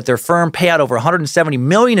 that their firm pay out over $170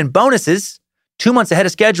 million in bonuses, 2 months ahead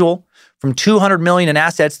of schedule, from $200 million in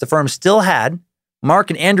assets the firm still had.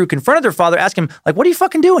 Mark and Andrew confronted their father, asking him, what are you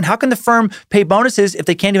fucking doing? How can the firm pay bonuses if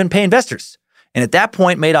they can't even pay investors? And at that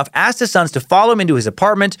point, Madoff asked his sons to follow him into his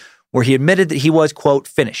apartment, where he admitted that he was, quote,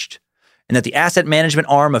 finished, and that the asset management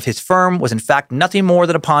arm of his firm was in fact nothing more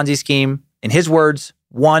than a Ponzi scheme. In his words,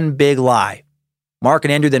 one big lie. Mark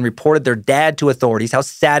and Andrew then reported their dad to authorities. How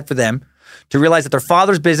sad for them to realize that their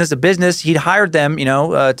father's business, a business he'd hired them,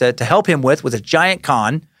 to help him with, was a giant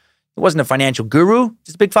con. It wasn't a financial guru,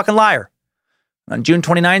 just a big fucking liar. On June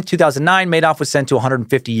 29th, 2009, Madoff was sent to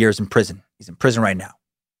 150 years in prison. He's in prison right now.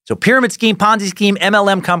 So pyramid scheme, Ponzi scheme,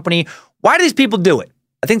 MLM company. Why do these people do it?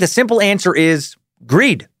 I think the simple answer is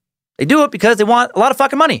greed. They do it because they want a lot of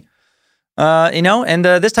fucking money.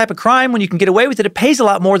 This type of crime, when you can get away with it, it pays a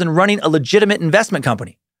lot more than running a legitimate investment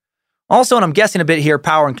company. Also, and I'm guessing a bit here,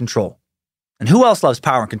 power and control. And who else loves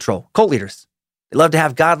power and control? Cult leaders. They love to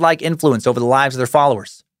have godlike influence over the lives of their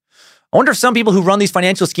followers. I wonder if some people who run these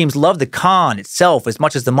financial schemes love the con itself as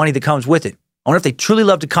much as the money that comes with it. I wonder if they truly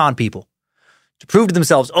love to con people, to prove to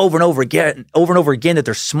themselves over and over again that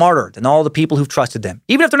they're smarter than all the people who've trusted them,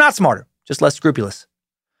 even if they're not smarter, just less scrupulous.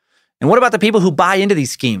 And what about the people who buy into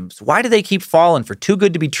these schemes? Why do they keep falling for too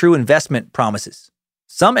good to be true investment promises?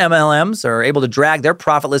 Some MLMs are able to drag their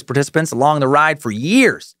profitless participants along the ride for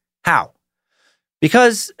years. How?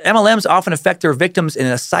 Because MLMs often affect their victims in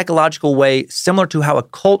a psychological way similar to how a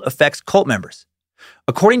cult affects cult members.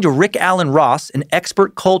 According to Rick Allen Ross, an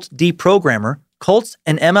expert cult deprogrammer, cults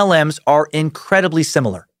and MLMs are incredibly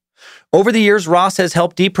similar. Over the years, Ross has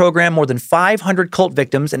helped deprogram more than 500 cult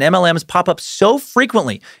victims, and MLMs pop up so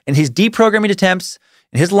frequently in his deprogramming attempts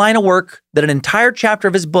in his line of work that an entire chapter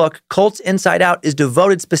of his book, Cults Inside Out, is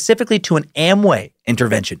devoted specifically to an Amway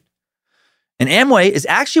intervention. And Amway is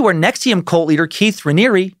actually where NXIVM cult leader Keith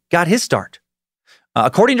Raniere got his start.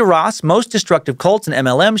 According to Ross, most destructive cults and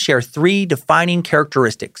MLMs share three defining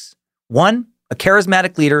characteristics. 1, a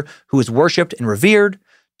charismatic leader who is worshipped and revered.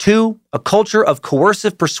 2, a culture of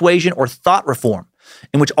coercive persuasion or thought reform,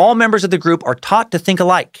 in which all members of the group are taught to think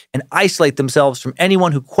alike and isolate themselves from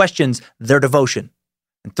anyone who questions their devotion.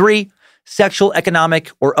 And 3, sexual,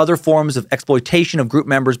 economic, or other forms of exploitation of group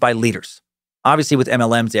members by leaders. Obviously, with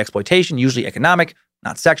MLMs, the exploitation, usually economic,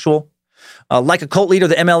 not sexual. Like a cult leader,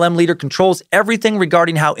 the MLM leader controls everything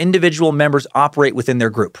regarding how individual members operate within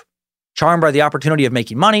their group. Charmed by the opportunity of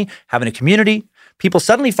making money, having a community, people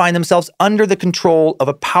suddenly find themselves under the control of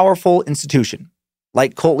a powerful institution.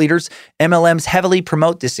 Like cult leaders, MLMs heavily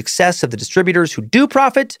promote the success of the distributors who do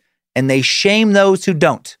profit, and they shame those who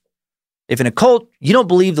don't. If in a cult, you don't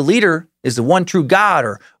believe the leader is the one true God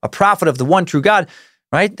or a prophet of the one true God,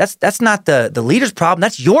 right? That's not the leader's problem.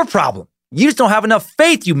 That's your problem. You just don't have enough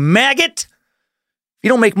faith, you maggot. If you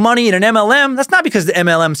don't make money in an MLM, that's not because the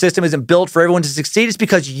MLM system isn't built for everyone to succeed. It's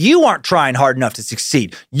because you aren't trying hard enough to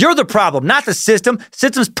succeed. You're the problem, not the system.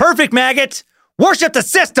 System's perfect, maggot. Worship the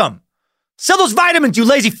system. Sell those vitamins, you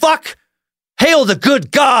lazy fuck. Hail the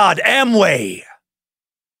good God, Amway.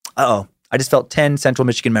 Uh-oh. I just felt 10 Central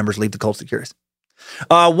Michigan members leave the Cult Securities.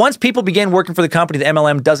 Once people begin working for the company, the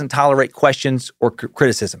MLM doesn't tolerate questions or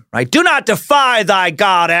criticism, right? Do not defy thy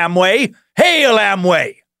God, Amway. Hail,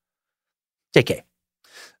 Amway. JK.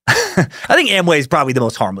 I think Amway is probably the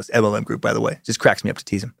most harmless MLM group, by the way. Just cracks me up to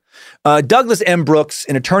tease him. Douglas M. Brooks,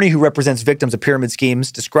 an attorney who represents victims of pyramid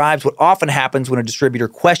schemes, describes what often happens when a distributor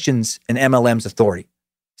questions an MLM's authority.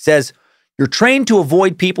 He says, you're trained to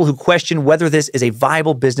avoid people who question whether this is a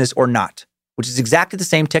viable business or not, which is exactly the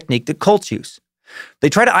same technique that cults use. They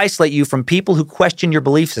try to isolate you from people who question your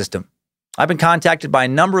belief system. I've been contacted by a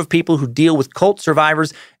number of people who deal with cult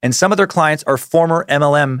survivors, and some of their clients are former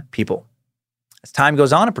MLM people. As time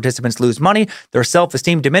goes on and participants lose money, their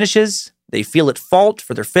self-esteem diminishes. They feel at fault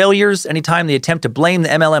for their failures. Anytime they attempt to blame the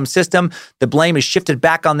MLM system, the blame is shifted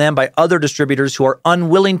back on them by other distributors who are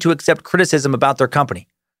unwilling to accept criticism about their company.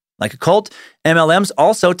 Like a cult, MLMs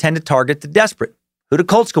also tend to target the desperate. Who do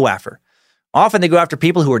cults go after? Often they go after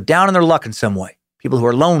people who are down on their luck in some way. People who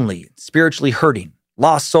are lonely, spiritually hurting,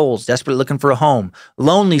 lost souls desperately looking for a home,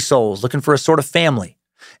 lonely souls looking for a sort of family.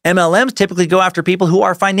 MLMs typically go after people who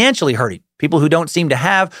are financially hurting, people who don't seem to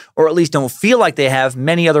have, or at least don't feel like they have,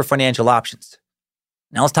 many other financial options.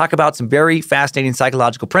 Now let's talk about some very fascinating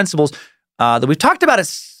psychological principles that we've talked about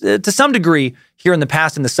to some degree here in the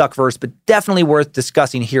past in the Suckverse, but definitely worth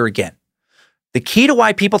discussing here again. The key to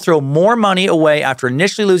why people throw more money away after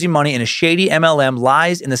initially losing money in a shady MLM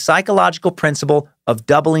lies in the psychological principle of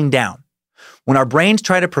doubling down. When our brains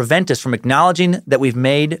try to prevent us from acknowledging that we've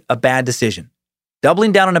made a bad decision.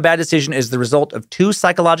 Doubling down on a bad decision is the result of two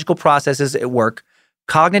psychological processes at work: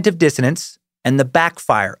 cognitive dissonance and the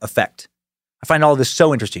backfire effect. I find all of this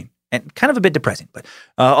so interesting and kind of a bit depressing, but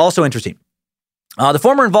also interesting. The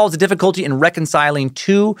former involves the difficulty in reconciling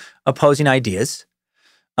two opposing ideas.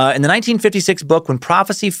 In the 1956 book, When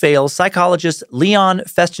Prophecy Fails, psychologist Leon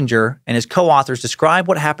Festinger and his co-authors describe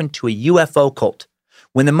what happened to a UFO cult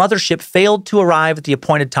when the mothership failed to arrive at the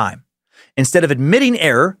appointed time. Instead of admitting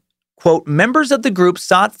error, quote, members of the group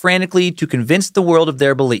sought frantically to convince the world of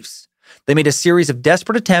their beliefs. They made a series of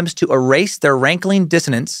desperate attempts to erase their rankling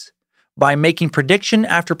dissonance by making prediction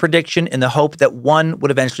after prediction in the hope that one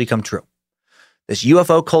would eventually come true. This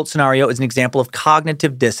UFO cult scenario is an example of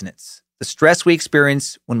cognitive dissonance, the stress we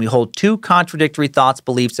experience when we hold two contradictory thoughts,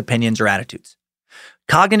 beliefs, opinions, or attitudes.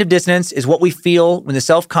 Cognitive dissonance is what we feel when the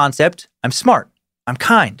self-concept, I'm smart, I'm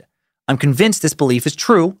kind, I'm convinced this belief is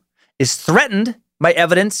true, is threatened by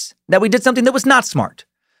evidence that we did something that was not smart,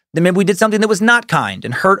 that maybe we did something that was not kind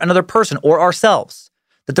and hurt another person or ourselves,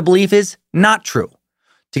 that the belief is not true.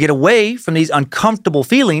 To get away from these uncomfortable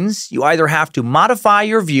feelings, you either have to modify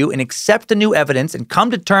your view and accept the new evidence and come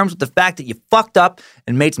to terms with the fact that you fucked up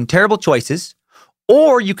and made some terrible choices,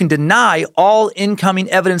 or you can deny all incoming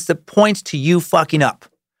evidence that points to you fucking up.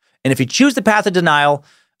 And if you choose the path of denial,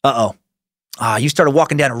 you started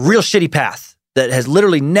walking down a real shitty path that has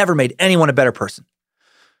literally never made anyone a better person.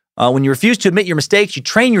 When you refuse to admit your mistakes, you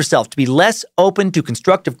train yourself to be less open to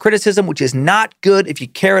constructive criticism, which is not good if you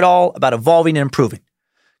care at all about evolving and improving.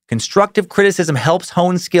 Constructive criticism helps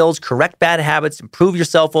hone skills, correct bad habits, improve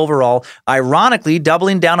yourself overall. Ironically,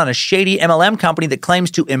 doubling down on a shady MLM company that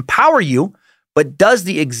claims to empower you, but does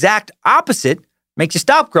the exact opposite, makes you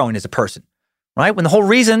stop growing as a person, right? When the whole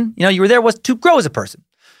reason, you were there was to grow as a person.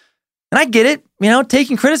 And I get it,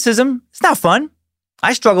 taking criticism, it's not fun.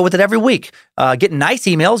 I struggle with it every week. Getting nice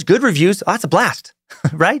emails, good reviews, that's a blast,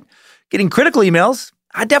 right? Getting critical emails,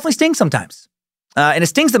 I definitely sting sometimes. And it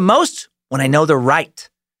stings the most when I know they're right.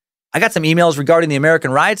 I got some emails regarding the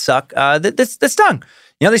American Ride Suck that stung.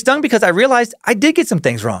 They stung because I realized I did get some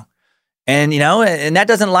things wrong. And, and that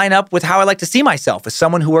doesn't line up with how I like to see myself as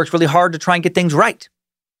someone who works really hard to try and get things right.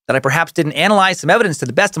 That I perhaps didn't analyze some evidence to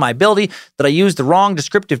the best of my ability, that I used the wrong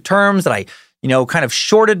descriptive terms, that I, kind of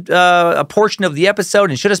shorted a portion of the episode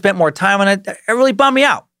and should have spent more time on it. It really bummed me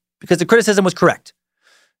out because the criticism was correct.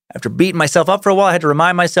 After beating myself up for a while, I had to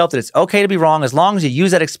remind myself that it's okay to be wrong as long as you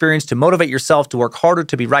use that experience to motivate yourself to work harder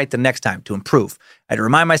to be right the next time, to improve. I had to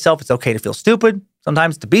remind myself it's okay to feel stupid,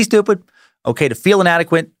 sometimes to be stupid, okay to feel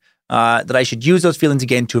inadequate, that I should use those feelings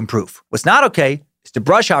again to improve. What's not okay is to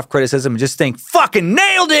brush off criticism and just think, fucking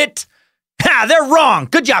nailed it! Ha, they're wrong!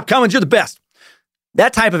 Good job, Cummins, you're the best!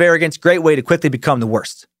 That type of arrogance, great way to quickly become the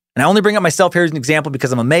worst. And I only bring up myself here as an example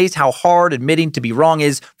because I'm amazed how hard admitting to be wrong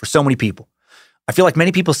is for so many people. I feel like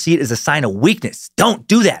many people see it as a sign of weakness. Don't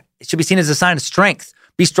do that. It should be seen as a sign of strength.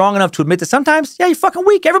 Be strong enough to admit that sometimes, you're fucking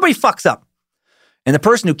weak. Everybody fucks up. And the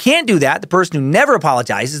person who can't do that, the person who never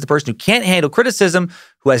apologizes, the person who can't handle criticism,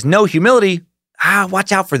 who has no humility,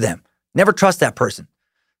 watch out for them. Never trust that person.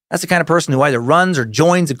 That's the kind of person who either runs or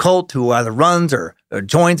joins a cult, who either runs or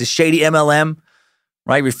joins a shady MLM,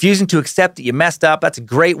 right? Refusing to accept that you messed up. That's a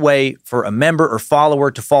great way for a member or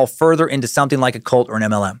follower to fall further into something like a cult or an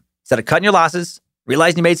MLM. Instead of cutting your losses,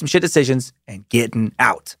 realizing you made some shit decisions, and getting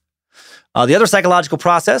out. The other psychological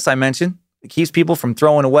process I mentioned that keeps people from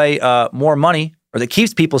throwing away more money, or that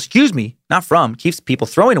keeps people, keeps people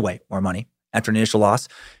throwing away more money after an initial loss,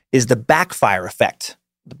 is the backfire effect.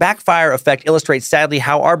 The backfire effect illustrates, sadly,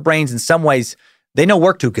 how our brains, in some ways, they know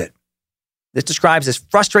work too good. This describes this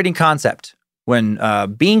frustrating concept when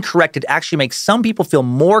being corrected actually makes some people feel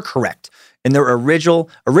more correct in their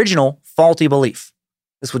original faulty belief.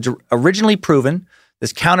 This was originally proven,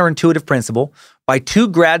 this counterintuitive principle, by two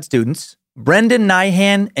grad students, Brendan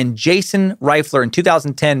Nyhan and Jason Reifler, in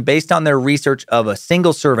 2010, based on their research of a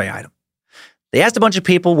single survey item. They asked a bunch of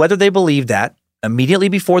people whether they believed that, immediately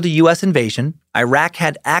before the U.S. invasion, Iraq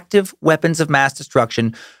had active weapons of mass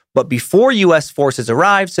destruction, but before U.S. forces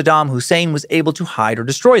arrived, Saddam Hussein was able to hide or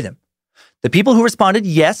destroy them. The people who responded,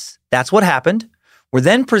 yes, that's what happened, were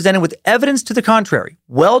then presented with evidence to the contrary,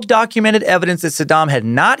 well-documented evidence that Saddam had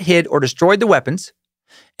not hid or destroyed the weapons,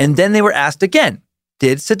 And then they were asked again,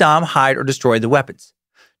 did Saddam hide or destroy the weapons?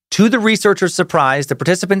 To the researchers' surprise, the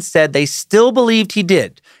participants said they still believed he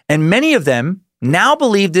did. And many of them now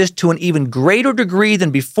believe this to an even greater degree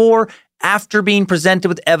than before after being presented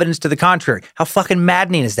with evidence to the contrary. How fucking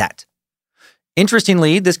maddening is that?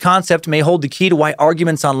 Interestingly, this concept may hold the key to why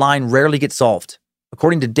arguments online rarely get solved.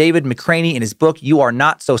 According to David McCraney in his book, You Are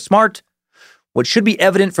Not So Smart, what should be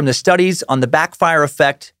evident from the studies on the backfire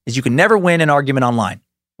effect is you can never win an argument online.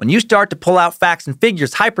 When you start to pull out facts and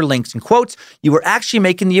figures, hyperlinks, and quotes, you are actually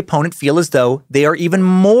making the opponent feel as though they are even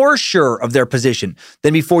more sure of their position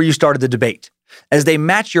than before you started the debate. As they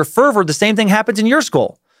match your fervor, the same thing happens in your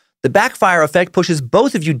skull. The backfire effect pushes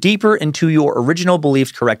both of you deeper into your original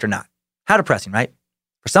beliefs, correct or not. How depressing, right?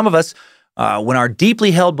 For some of us, when our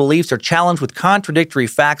deeply held beliefs are challenged with contradictory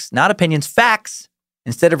facts, not opinions, facts,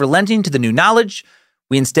 instead of relenting to the new knowledge,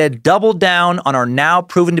 we instead double down on our now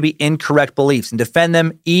proven to be incorrect beliefs and defend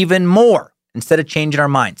them even more instead of changing our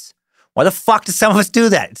minds. Why the fuck do some of us do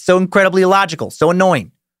that? It's so incredibly illogical, so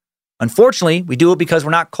annoying. Unfortunately, we do it because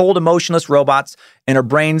we're not cold, emotionless robots and our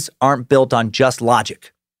brains aren't built on just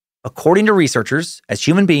logic. According to researchers, as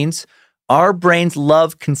human beings, our brains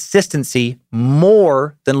love consistency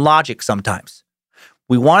more than logic sometimes.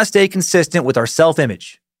 We want to stay consistent with our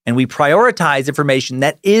self-image, and we prioritize information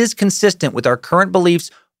that is consistent with our current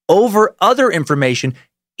beliefs over other information,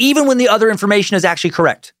 even when the other information is actually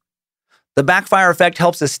correct. The backfire effect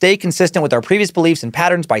helps us stay consistent with our previous beliefs and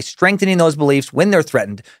patterns by strengthening those beliefs when they're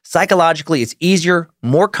threatened. Psychologically, it's easier,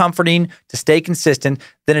 more comforting to stay consistent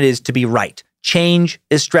than it is to be right. Change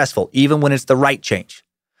is stressful, even when it's the right change.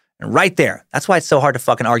 And right there, that's why it's so hard to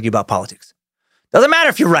fucking argue about politics. Doesn't matter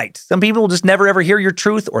if you're right. Some people will just never ever hear your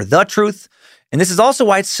truth or the truth. And this is also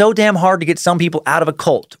why it's so damn hard to get some people out of a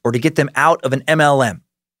cult or to get them out of an MLM,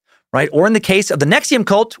 right? Or in the case of the NXIVM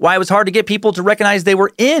cult, why it was hard to get people to recognize they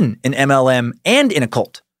were in an MLM and in a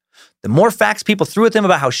cult. The more facts people threw at them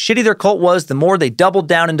about how shitty their cult was, the more they doubled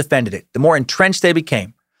down and defended it, the more entrenched they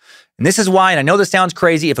became. And this is why, and I know this sounds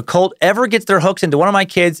crazy, if a cult ever gets their hooks into one of my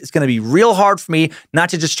kids, it's going to be real hard for me not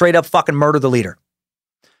to just straight up fucking murder the leader.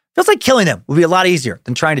 Feels like killing them would be a lot easier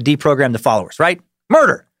than trying to deprogram the followers, right?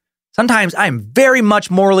 Murder. Sometimes I am very much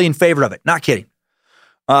morally in favor of it. Not kidding.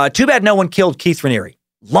 Too bad no one killed Keith Raniere.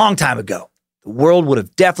 Long time ago. The world would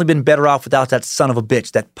have definitely been better off without that son of a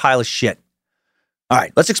bitch, that pile of shit. All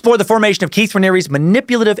right, let's explore the formation of Keith Raniere's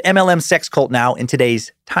manipulative MLM sex cult now in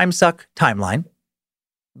today's TimeSuck timeline.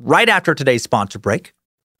 Right after today's sponsor break.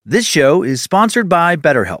 This show is sponsored by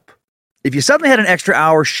BetterHelp. If you suddenly had an extra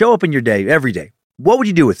hour show up in your day every day, what would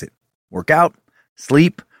you do with it? Work out,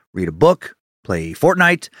 sleep, read a book, play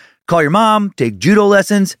Fortnite, call your mom, take judo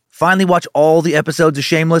lessons, finally watch all the episodes of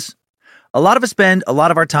Shameless? A lot of us spend a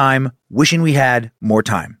lot of our time wishing we had more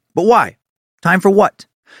time. But why? Time for what?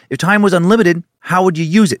 If time was unlimited, how would you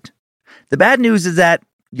use it? The bad news is that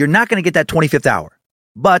you're not going to get that 25th hour.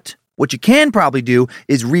 But what you can probably do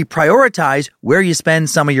is reprioritize where you spend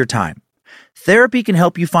some of your time. Therapy can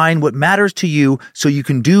help you find what matters to you so you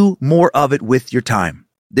can do more of it with your time.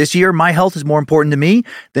 This year, my health is more important to me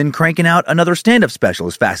than cranking out another stand-up special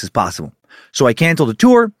as fast as possible. So I canceled a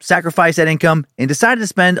tour, sacrificed that income, and decided to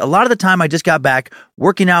spend a lot of the time I just got back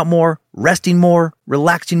working out more, resting more,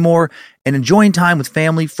 relaxing more, and enjoying time with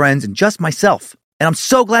family, friends, and just myself. And I'm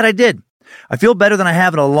so glad I did. I feel better than I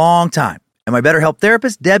have in a long time. And my BetterHelp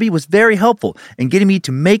therapist, Debbie, was very helpful in getting me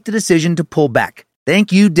to make the decision to pull back.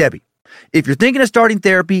 Thank you, Debbie. If you're thinking of starting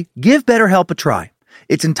therapy, give BetterHelp a try.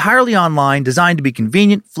 It's entirely online, designed to be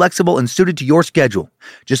convenient, flexible, and suited to your schedule.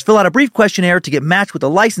 Just fill out a brief questionnaire to get matched with a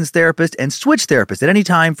licensed therapist and switch therapists at any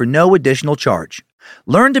time for no additional charge.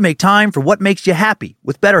 Learn to make time for what makes you happy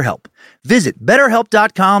with BetterHelp. Visit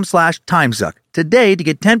BetterHelp.com/timesuck today to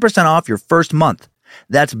get 10% off your first month.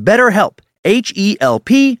 That's BetterHelp,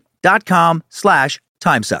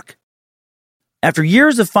 HELP.com/timesuck. After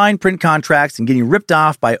years of fine print contracts and getting ripped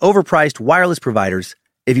off by overpriced wireless providers,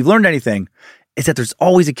 if you've learned anything, it's that there's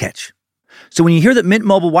always a catch. So when you hear that Mint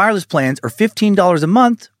Mobile wireless plans are $15 a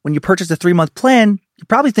month when you purchase a 3-month plan, you're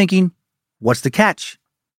probably thinking, what's the catch?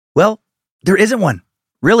 Well, there isn't one.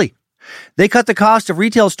 Really. They cut the cost of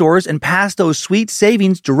retail stores and pass those sweet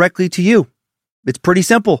savings directly to you. It's pretty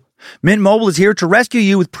simple. Mint Mobile is here to rescue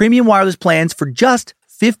you with premium wireless plans for just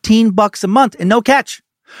 $15 a month and no catch.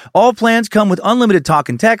 All plans come with unlimited talk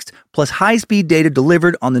and text, plus high-speed data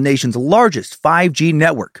delivered on the nation's largest 5G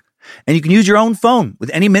network. And you can use your own phone with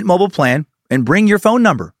any Mint Mobile plan and bring your phone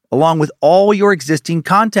number along with all your existing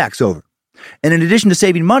contacts over. And in addition to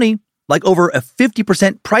saving money, like over a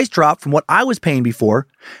 50% price drop from what I was paying before,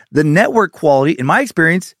 the network quality, in my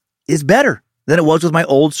experience, is better than it was with my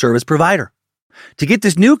old service provider. To get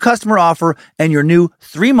this new customer offer and your new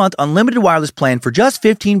 3-month unlimited wireless plan for just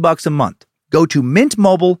 $15 a month, go to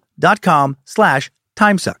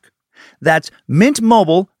mintmobile.com/timesuck. That's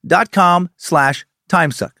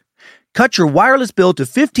mintmobile.com/timesuck. Cut your wireless bill to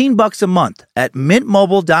 $15 a month at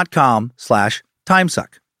mintmobile.com/timesuck.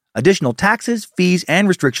 Additional taxes, fees, and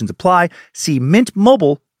restrictions apply. See Mint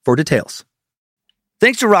Mobile for details.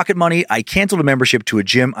 Thanks to Rocket Money, I canceled a membership to a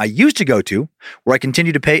gym I used to go to, where I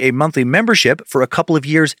continued to pay a monthly membership for a couple of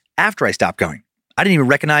years after I stopped going. I didn't even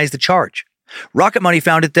recognize the charge. Rocket Money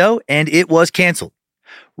found it, though, and it was canceled.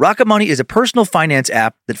 Rocket Money is a personal finance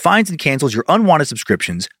app that finds and cancels your unwanted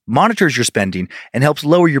subscriptions, monitors your spending, and helps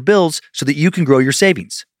lower your bills so that you can grow your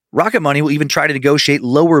savings. Rocket Money will even try to negotiate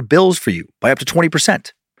lower bills for you by up to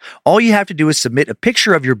 20%. All you have to do is submit a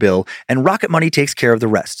picture of your bill, and Rocket Money takes care of the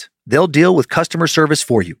rest. They'll deal with customer service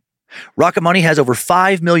for you. Rocket Money has over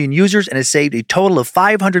 5 million users and has saved a total of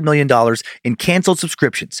 $500 million in canceled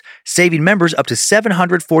subscriptions, saving members up to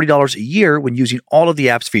 $740 a year when using all of the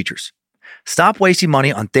app's features. Stop wasting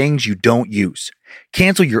money on things you don't use.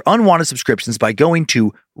 Cancel your unwanted subscriptions by going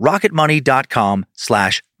to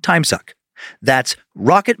rocketmoney.com/timesuck. That's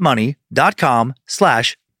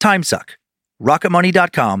rocketmoney.com/timesuck.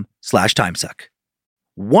 rocketmoney.com/timesuck.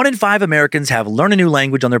 1 in 5 Americans have learn a new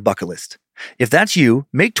language on their bucket list. If that's you,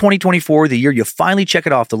 make 2024 the year you finally check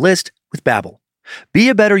it off the list with Babbel. Be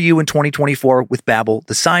a better you in 2024 with Babbel,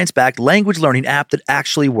 the science-backed language learning app that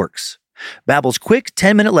actually works. Babbel's quick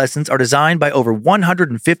 10-minute lessons are designed by over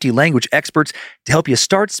 150 language experts to help you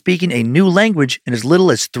start speaking a new language in as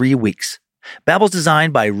little as 3 weeks. Babbel's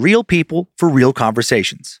designed by real people for real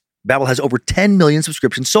conversations. Babbel has over 10 million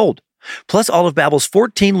subscriptions sold. Plus, all of Babbel's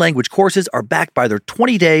 14 language courses are backed by their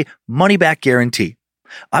 20-day money-back guarantee.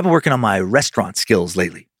 I've been working on my restaurant skills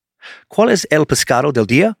lately. ¿Cuál es el pescado del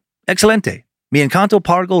día? Excelente. Mi encanto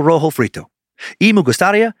pargo rojo frito. Y me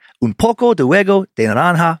gustaría un poco de jugo de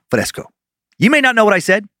naranja fresco. You may not know what I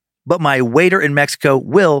said, but my waiter in Mexico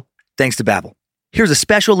will, thanks to Babbel. Here's a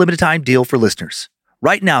special limited-time deal for listeners.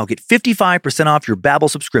 Right now, get 55% off your Babbel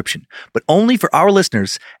subscription, but only for our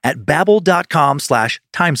listeners at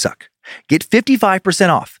babbel.com/timesuck. Get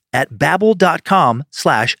 55% off at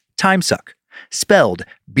babbel.com/timesuck. Spelled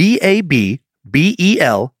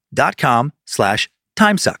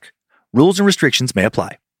BABBEL.com/timesuck. Rules and restrictions may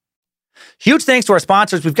apply. Huge thanks to our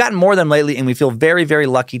sponsors. We've gotten more of them lately, and we feel very, very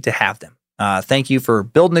lucky to have them. Thank you for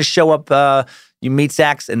building this show up, you meat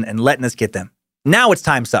sacks, and letting us get them. Now it's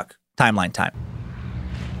Timesuck. Timeline time.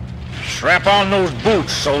 Strap on those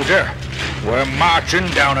boots, soldier. We're marching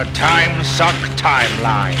down a Timesuck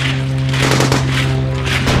timeline.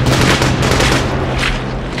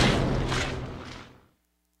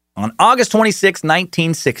 On August 26,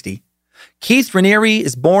 1960, Keith Raniere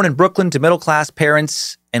is born in Brooklyn to middle-class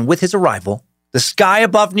parents, and with his arrival, the sky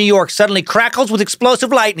above New York suddenly crackles with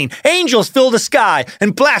explosive lightning. Angels fill the sky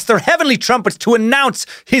and blast their heavenly trumpets to announce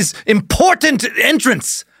his important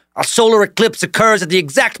entrance. A solar eclipse occurs at the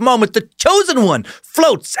exact moment the chosen one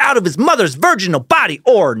floats out of his mother's virginal body,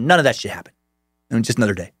 or none of that shit happened. And just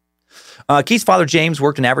another day. Keith's father, James,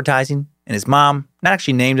 worked in advertising, and his mom, not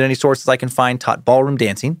actually named in any sources I can find, taught ballroom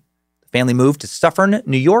dancing. The family moved to Suffern,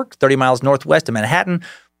 New York, 30 miles northwest of Manhattan,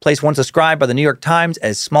 place once described by the New York Times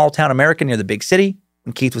as small-town America near the big city,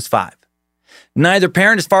 when Keith was 5. Neither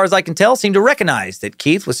parent, as far as I can tell, seemed to recognize that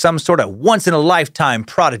Keith was some sort of once-in-a-lifetime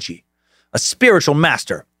prodigy, a spiritual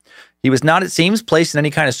master. He was not, it seems, placed in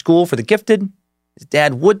any kind of school for the gifted. His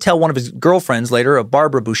dad would tell one of his girlfriends later, a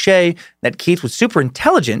Barbara Boucher, that Keith was super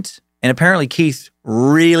intelligent, and apparently Keith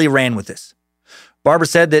really ran with this. Barbara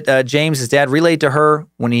said that James, his dad, relayed to her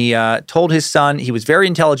when he told his son he was very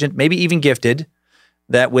intelligent, maybe even gifted,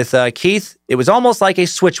 that with Keith, it was almost like a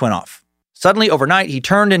switch went off. Suddenly, overnight, he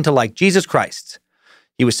turned into like Jesus Christ.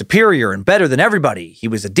 He was superior and better than everybody. He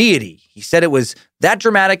was a deity. He said it was that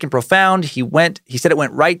dramatic and profound. He said it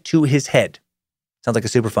went right to his head. Sounds like a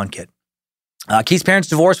super fun kid. Keith's parents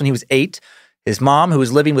divorced when he was 8. His mom, who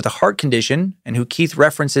was living with a heart condition and who Keith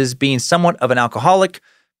references being somewhat of an alcoholic,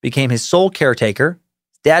 became his sole caretaker.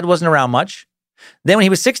 His dad wasn't around much. Then when he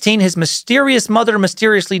was 16, his mysterious mother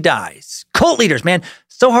mysteriously dies. Cult leaders, man,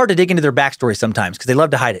 so hard to dig into their backstory sometimes because they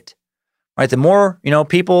love to hide it. Right? The more,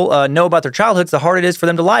 people know about their childhoods, the harder it is for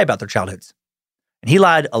them to lie about their childhoods. And he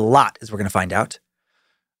lied a lot, as we're going to find out.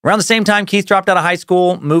 Around the same time, Keith dropped out of high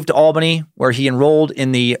school, moved to Albany, where he enrolled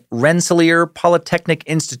in the Rensselaer Polytechnic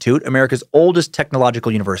Institute, America's oldest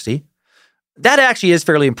technological university. That actually is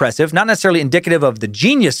fairly impressive, not necessarily indicative of the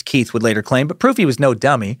genius Keith would later claim, but proof he was no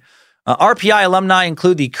dummy. RPI alumni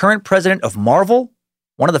include the current president of Marvel,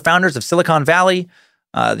 one of the founders of Silicon Valley,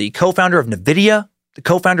 the co-founder of NVIDIA, the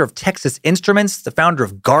co-founder of Texas Instruments, the founder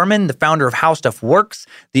of Garmin, the founder of How Stuff Works,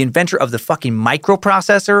 the inventor of the fucking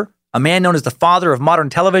microprocessor, a man known as the father of modern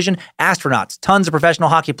television, astronauts, tons of professional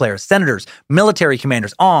hockey players, senators, military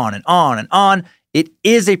commanders, on and on and on. It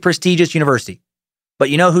is a prestigious university. But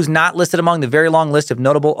you know who's not listed among the very long list of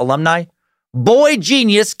notable alumni? Boy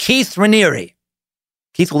genius Keith Raniere.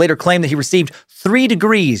 Keith will later claim that he received 3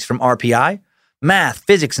 degrees from RPI, math,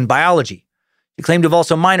 physics, and biology. He claimed to have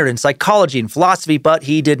also minored in psychology and philosophy, but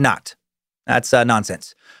he did not. That's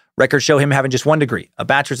nonsense. Records show him having just 1 degree, a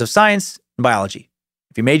bachelor's of science in biology.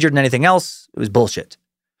 If he majored in anything else, it was bullshit.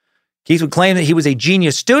 Keith would claim that he was a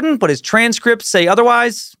genius student, but his transcripts say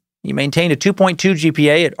otherwise. He maintained a 2.2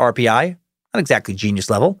 GPA at RPI, not exactly genius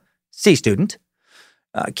level, C student.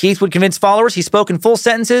 Keith would convince followers he spoke in full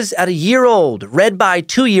sentences at a year old, read by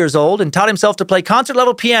 2 years old, and taught himself to play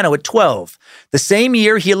concert-level piano at 12. The same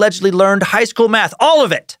year, he allegedly learned high school math, all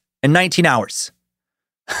of it, in 19 hours.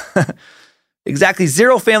 Exactly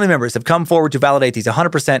 0 family members have come forward to validate these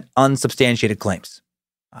 100% unsubstantiated claims.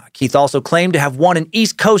 Keith also claimed to have won an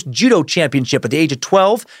East Coast judo championship at the age of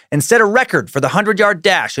 12 and set a record for the 100-yard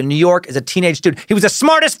dash in New York as a teenage student. He was the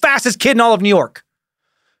smartest, fastest kid in all of New York.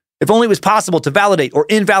 If only it was possible to validate or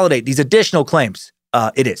invalidate these additional claims,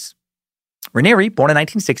 it is. Raniere, born in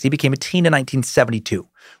 1960, became a teen in 1972,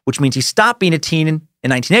 which means he stopped being a teen in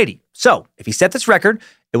 1980. So, if he set this record,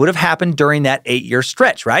 it would have happened during that 8-year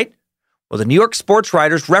stretch, right? Well, the New York Sports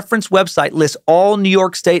Writers reference website lists all New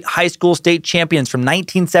York State high school state champions from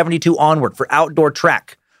 1972 onward for outdoor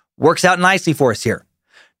track. Works out nicely for us here.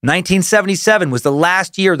 1977 was the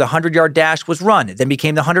last year the 100-yard dash was run. It then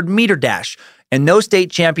became the 100-meter dash. And those state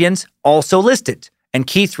champions also listed. And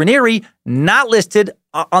Keith Raniere not listed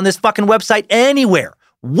on this fucking website anywhere.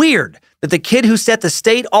 Weird that the kid who set the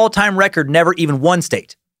state all-time record never even won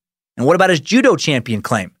state. And what about his judo champion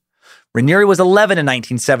claim? Raniere was 11 in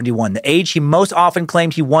 1971, the age he most often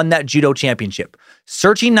claimed he won that judo championship.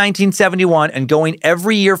 Searching 1971 and going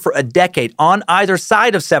every year for a decade on either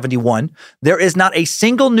side of 71, there is not a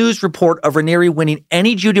single news report of Raniere winning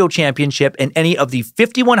any judo championship in any of the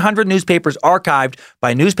 5,100 newspapers archived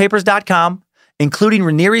by newspapers.com, including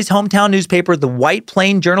Raniere's hometown newspaper, the White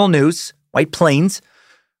Plains Journal-News, White Plains,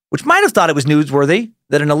 which might have thought it was newsworthy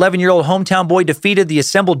that an 11-year-old hometown boy defeated the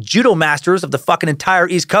assembled judo masters of the fucking entire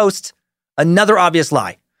East Coast. Another obvious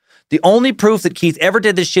lie. The only proof that Keith ever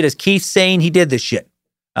did this shit is Keith saying he did this shit.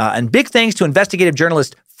 And big thanks to investigative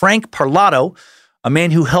journalist Frank Parlato, a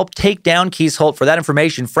man who helped take down Keith Holt for that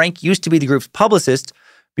information. Frank used to be the group's publicist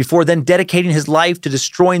before then dedicating his life to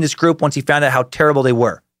destroying this group once he found out how terrible they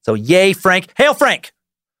were. So yay, Frank. Hail, Frank!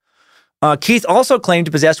 Keith also claimed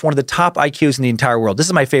to possess one of the top IQs in the entire world. This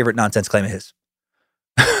is my favorite nonsense claim of his.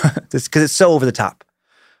 Because it's so over the top.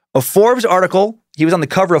 A Forbes article, he was on the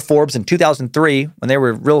cover of Forbes in 2003 when they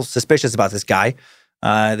were real suspicious about this guy.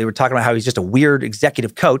 They were talking about how he's just a weird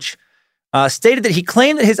executive coach. Stated that he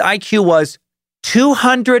claimed that his IQ was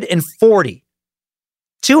 240.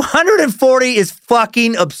 240 is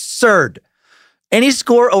fucking absurd. Any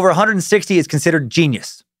score over 160 is considered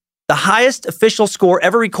genius. The highest official score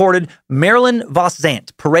ever recorded, Marilyn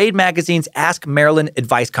Vossant, Parade Magazine's Ask Marilyn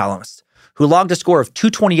advice columnist, who logged a score of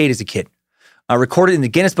 228 as a kid, recorded in the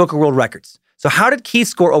Guinness Book of World Records. So how did Keith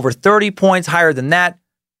score over 30 points higher than that?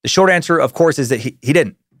 The short answer, of course, is that he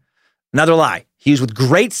didn't. Another lie. He used with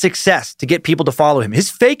great success to get people to follow him. His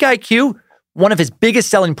fake IQ, one of his biggest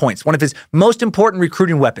selling points, one of his most important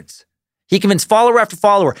recruiting weapons. He convinced follower after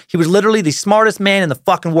follower he was literally the smartest man in the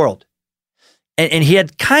fucking world. And he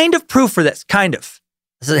had kind of proof for this, kind of.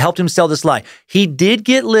 This helped him sell this lie. He did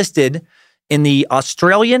get listed in the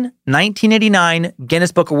Australian 1989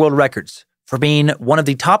 Guinness Book of World Records for being one of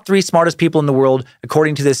the top 3 smartest people in the world,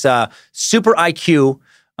 according to this super IQ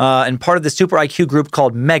and part of the super IQ group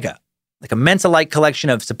called MEGA, like a Mensa-like collection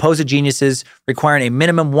of supposed geniuses requiring a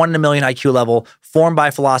minimum 1 in a million IQ level formed by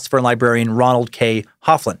philosopher and librarian Ronald K.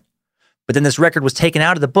 Hoffman. But then this record was taken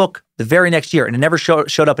out of the book the very next year, and it never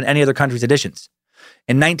showed up in any other country's editions.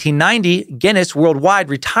 In 1990, Guinness worldwide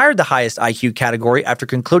retired the highest IQ category after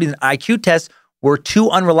concluding that IQ tests were too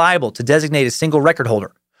unreliable to designate a single record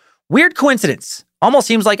holder. Weird coincidence. Almost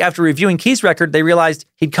seems like after reviewing Keith's record, they realized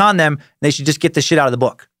he'd conned them and they should just get this shit out of the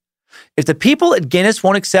book. If the people at Guinness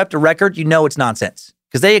won't accept a record, you know it's nonsense,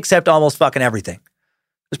 because they accept almost fucking everything.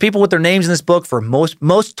 There's people with their names in this book for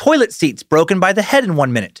most toilet seats broken by the head in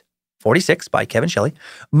 1 minute. 46 by Kevin Shelley.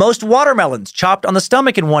 Most watermelons chopped on the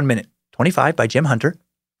stomach in 1 minute. 25 by Jim Hunter.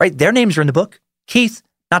 Right, their names are in the book. Keith,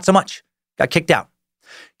 not so much. Got kicked out.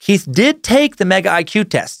 Keith did take the Mega IQ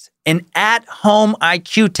test, an at-home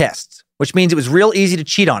IQ test, which means it was real easy to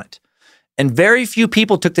cheat on it. And very few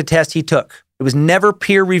people took the test he took. It was never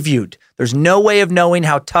peer-reviewed. There's no way of knowing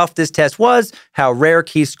how tough this test was, how rare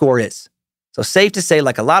Keith's score is. So safe to say,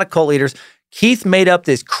 like a lot of cult leaders, Keith made up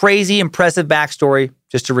this crazy, impressive backstory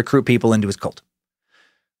just to recruit people into his cult.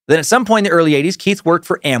 Then at some point in the early 80s, Keith worked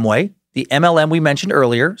for Amway, the MLM we mentioned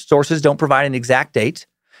earlier. Sources don't provide an exact date.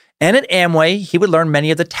 And at Amway, he would learn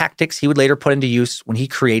many of the tactics he would later put into use when he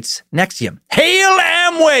creates NXIVM. Hail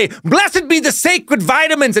Amway! Blessed be the sacred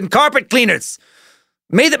vitamins and carpet cleaners!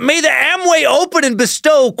 May the Amway open and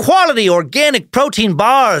bestow quality organic protein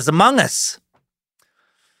bars among us.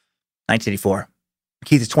 1984.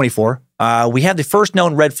 Keith is 24. We have the first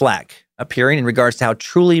known red flag appearing in regards to how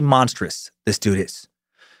truly monstrous this dude is.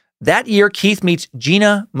 That year, Keith meets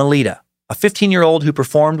Gina Melita, a 15-year-old who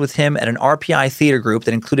performed with him at an RPI theater group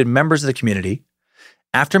that included members of the community.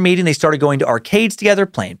 After meeting, they started going to arcades together,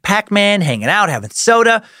 playing Pac-Man, hanging out, having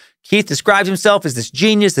soda. Keith describes himself as this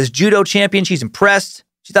genius, this judo champion. She's impressed.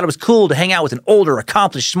 She thought it was cool to hang out with an older,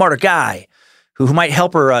 accomplished, smarter guy who might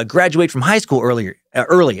help her graduate from high school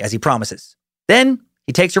early, as he promises. Then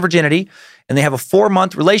he takes her virginity, and they have a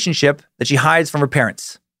 4-month relationship that she hides from her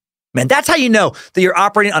parents. Man, that's how you know that you're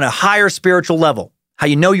operating on a higher spiritual level. How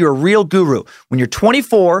you know you're a real guru. When you're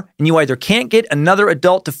 24 and you either can't get another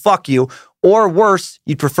adult to fuck you, or worse,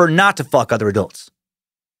 you'd prefer not to fuck other adults.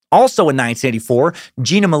 Also in 1984,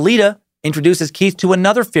 Gina Melita introduces Keith to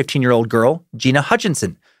another 15-year-old girl, Gina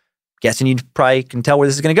Hutchinson. Guessing you probably can tell where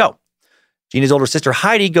this is going to go. Gina's older sister,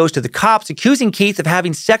 Heidi, goes to the cops, accusing Keith of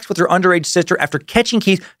having sex with her underage sister after catching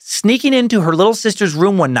Keith sneaking into her little sister's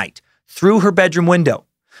room one night through her bedroom window.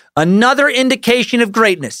 Another indication of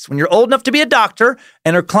greatness when you're old enough to be a doctor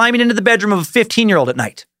and are climbing into the bedroom of a 15-year-old at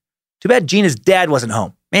night. Too bad Gina's dad wasn't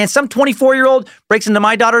home. Man, some 24-year-old breaks into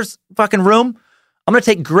my daughter's fucking room. I'm going to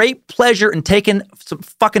take great pleasure in taking some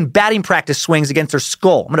fucking batting practice swings against their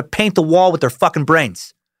skull. I'm going to paint the wall with their fucking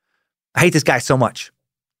brains. I hate this guy so much.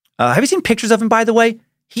 Have you seen pictures of him, by the way?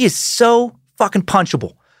 He is so fucking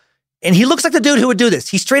punchable. And he looks like the dude who would do this.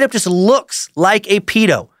 He straight up just looks like a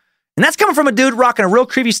pedo. And that's coming from a dude rocking a real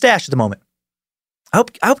creepy stash at the moment. I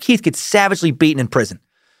hope Keith gets savagely beaten in prison.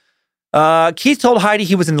 Keith told Heidi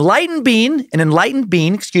he was an enlightened being, and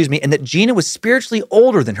that Gina was spiritually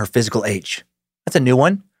older than her physical age. That's a new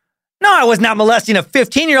one. No, I was not molesting a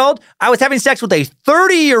 15-year-old. I was having sex with a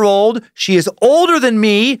 30-year-old. She is older than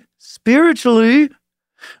me, spiritually.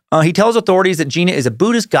 He tells authorities that Gina is a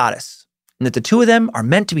Buddhist goddess, and that the two of them are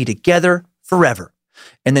meant to be together forever.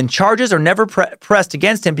 And then charges are never pressed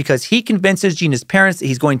against him because he convinces Gina's parents that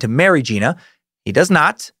he's going to marry Gina. He does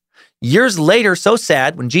not. Years later, so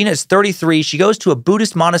sad, when Gina is 33, she goes to a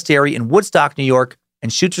Buddhist monastery in Woodstock, New York,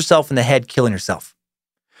 and shoots herself in the head, killing herself.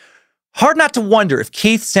 Hard not to wonder if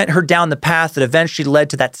Keith sent her down the path that eventually led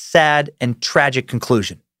to that sad and tragic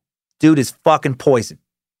conclusion. Dude is fucking poison.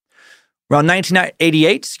 Around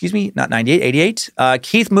 88,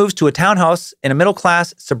 Keith moves to a townhouse in a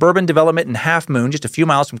middle-class suburban development in Half Moon, just a few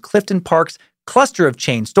miles from Clifton Park's cluster of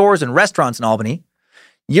chain stores and restaurants in Albany.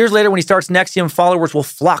 Years later, when he starts NXIVM, followers will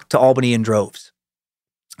flock to Albany in droves.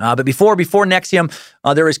 But before NXIVM,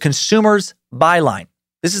 there is Consumers Byline.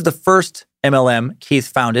 This is the first MLM Keith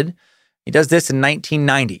founded. He does this in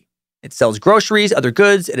 1990. It sells groceries, other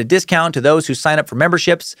goods at a discount to those who sign up for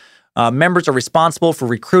memberships. Members are responsible for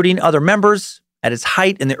recruiting other members. At its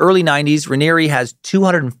height in the early 90s, Raniere has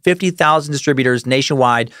 250,000 distributors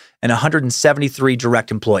nationwide and 173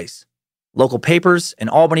 direct employees. Local papers in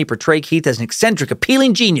Albany portray Keith as an eccentric,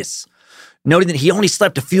 appealing genius, noting that he only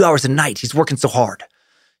slept a few hours a night. He's working so hard.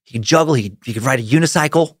 He could juggle. He could ride a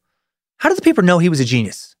unicycle. How did the paper know he was a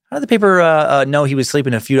genius? How did the paper know he was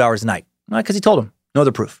sleeping a few hours a night? Because he told them. No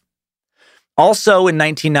other proof. Also in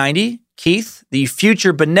 1990, Keith, the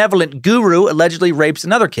future benevolent guru, allegedly rapes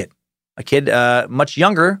another kid, a kid much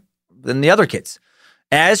younger than the other kids.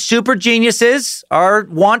 As super geniuses are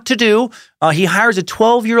wont to do, he hires a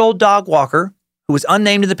 12-year-old dog walker who was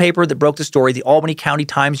unnamed in the paper that broke the story, the Albany County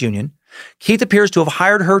Times-Union. Keith appears to have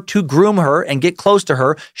hired her to groom her and get close to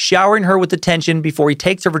her, showering her with attention before he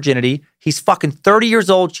takes her virginity. He's fucking 30 years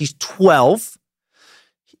old. She's 12.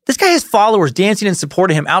 This guy has followers dancing in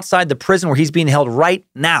support of him outside the prison where he's being held right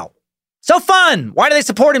now. So fun! Why do they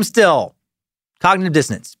support him still? Cognitive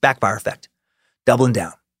dissonance, backfire effect, doubling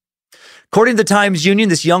down. According to the Times-Union,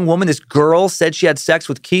 this young woman, this girl, said she had sex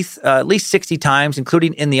with Keith at least 60 times,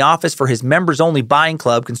 including in the office for his members-only buying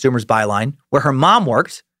club, Consumers Byline, where her mom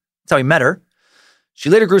worked. That's how he met her. She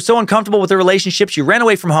later grew so uncomfortable with their relationship, she ran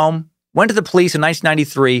away from home, went to the police in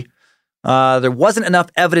 1993. There wasn't enough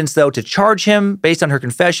evidence, though, to charge him based on her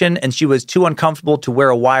confession, and she was too uncomfortable to wear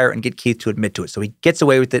a wire and get Keith to admit to it. So he gets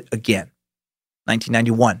away with it again.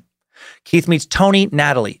 1991. Keith meets Tony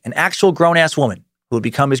Natalie, an actual grown-ass woman who would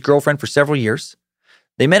become his girlfriend for several years.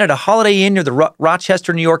 They met at a Holiday Inn near the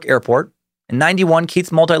Rochester, New York airport. In 91,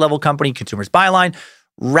 Keith's multi-level company, Consumers Byline,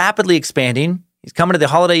 rapidly expanding. He's coming to the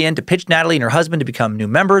Holiday Inn to pitch Natalie and her husband to become new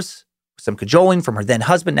members. With some cajoling from her then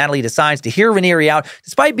husband, Natalie decides to hear Raniere out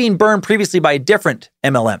despite being burned previously by a different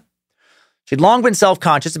MLM. She'd long been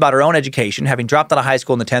self-conscious about her own education, having dropped out of high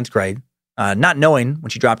school in the 10th grade, not knowing when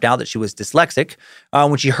she dropped out that she was dyslexic.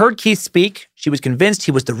 When she heard Keith speak, she was convinced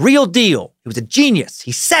he was the real deal. He was a genius.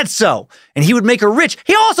 He said so, and he would make her rich.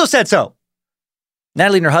 He also said so.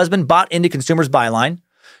 Natalie and her husband bought into Consumers Byline.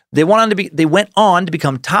 They went on to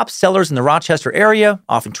become top sellers in the Rochester area,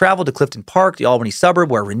 often traveled to Clifton Park, the Albany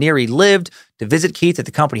suburb where Raniere lived, to visit Keith at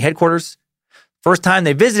the company headquarters. First time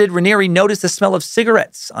they visited, Raniere noticed the smell of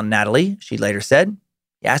cigarettes on Natalie, she later said.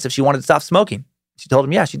 He asked if she wanted to stop smoking. She told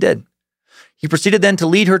him, yeah, she did. He proceeded then to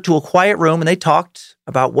lead her to a quiet room, and they talked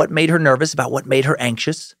about what made her nervous, about what made her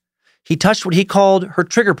anxious. He touched what he called her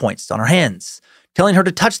trigger points on her hands, telling her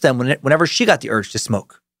to touch them whenever she got the urge to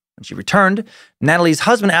smoke. When she returned, Natalie's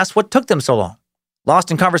husband asked what took them so long.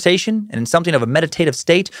 Lost in conversation and in something of a meditative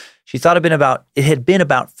state, she thought it had been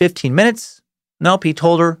about 15 minutes. Nope, he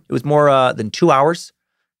told her it was more than 2 hours,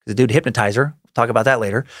 because the dude hypnotized her. We'll talk about that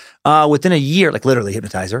later. Within a year, like literally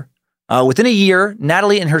hypnotize her. Within a year,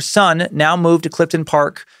 Natalie and her son now moved to Clifton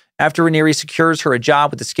Park after Raniere secures her a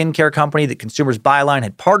job with the skincare company that Consumers Byline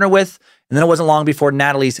had partnered with. And then it wasn't long before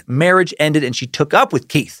Natalie's marriage ended and she took up with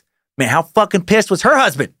Keith. Man, how fucking pissed was her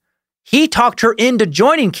husband? He talked her into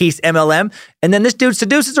joining Keith's MLM, and then this dude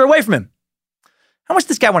seduces her away from him. How much does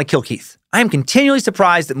this guy want to kill Keith? I am continually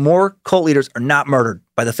surprised that more cult leaders are not murdered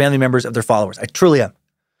by the family members of their followers. I truly am.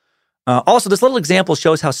 Also, this little example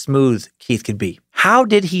shows how smooth Keith could be. How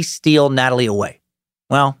did he steal Natalie away?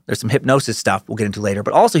 Well, there's some hypnosis stuff we'll get into later,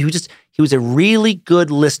 but also he was a really good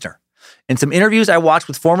listener. In some interviews I watched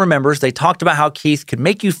with former members, they talked about how Keith could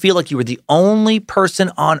make you feel like you were the only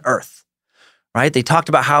person on earth, right? They talked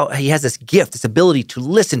about how he has this gift, this ability to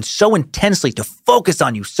listen so intensely, to focus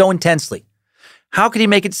on you so intensely. How could he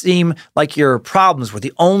make it seem like your problems were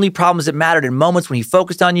the only problems that mattered in moments when he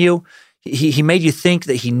focused on you? He made you think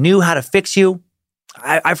that he knew how to fix you.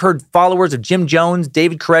 I've heard followers of Jim Jones,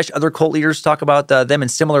 David Koresh, other cult leaders talk about them in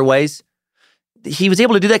similar ways. He was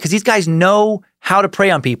able to do that because these guys know how to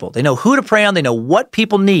prey on people. They know who to prey on. They know what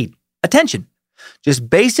people need. Attention. Just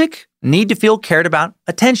basic need to feel cared about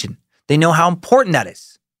attention. They know how important that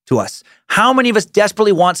is to us. How many of us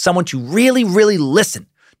desperately want someone to really, really listen,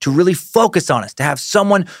 to really focus on us, to have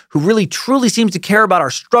someone who really, truly seems to care about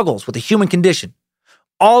our struggles with the human condition?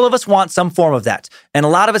 All of us want some form of that. And a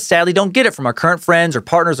lot of us sadly don't get it from our current friends or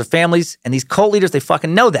partners or families. And these cult leaders, they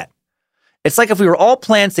fucking know that. It's like if we were all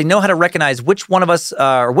plants, they know how to recognize which of us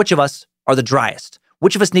are the driest,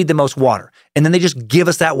 which of us need the most water. And then they just give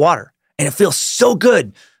us that water. And it feels so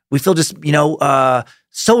good. We feel just,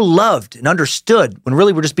 so loved and understood when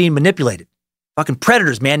really we're just being manipulated. Fucking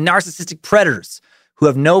predators, man. Narcissistic predators who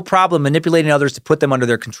have no problem manipulating others to put them under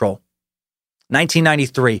their control.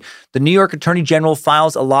 1993, the New York Attorney General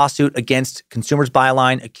files a lawsuit against Consumers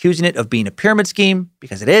Byline, accusing it of being a pyramid scheme,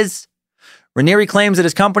 because it is. Raniere claims that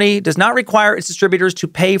his company does not require its distributors to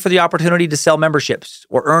pay for the opportunity to sell memberships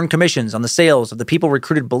or earn commissions on the sales of the people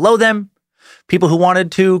recruited below them. People who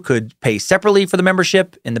wanted to could pay separately for the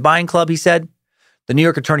membership in the buying club, he said. The New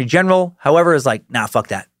York Attorney General, however, is like, nah, fuck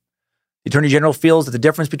that. The Attorney General feels that the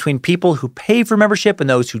difference between people who pay for membership and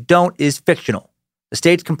those who don't is fictional. The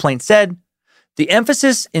state's complaint said, the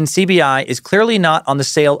emphasis in CBI is clearly not on the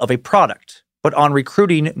sale of a product, but on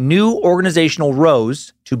recruiting new organizational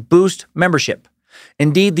rows to boost membership.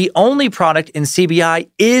 Indeed, the only product in CBI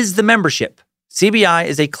is the membership. CBI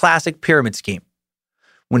is a classic pyramid scheme.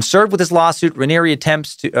 When served with this lawsuit, Raniere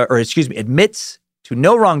admits to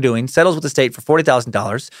no wrongdoing, settles with the state for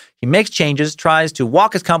 $40,000. He makes changes, tries to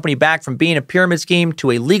walk his company back from being a pyramid scheme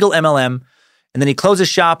to a legal MLM, and then he closes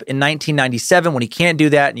shop in 1997 when he can't do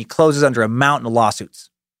that, and he closes under a mountain of lawsuits.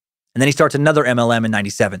 And then he starts another MLM in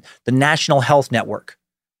 97, the National Health Network,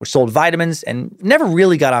 which sold vitamins and never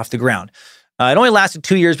really got off the ground. It only lasted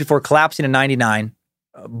 2 years before collapsing in 99.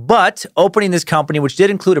 But opening this company, which did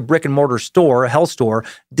include a brick and mortar store, a health store,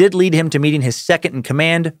 did lead him to meeting his second in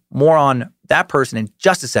command. More on that person in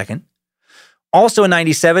just a second. Also in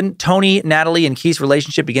 97, Tony, Natalie, and Keith's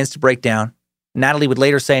relationship begins to break down. Natalie would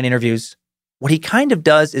later say in interviews, what he kind of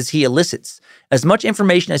does is he elicits as much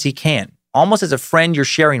information as he can, almost as a friend you're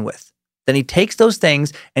sharing with. Then he takes those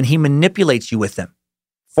things and he manipulates you with them.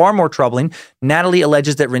 Far more troubling, Natalie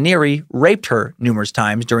alleges that Raniere raped her numerous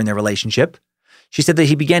times during their relationship. She said that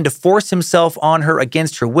he began to force himself on her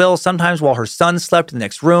against her will, sometimes while her son slept in the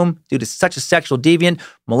next room due to such a sexual deviant,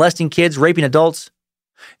 molesting kids, raping adults.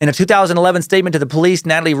 In a 2011 statement to the police,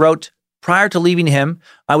 Natalie wrote, "Prior to leaving him,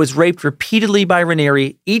 I was raped repeatedly by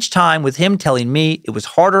Raniere, each time with him telling me it was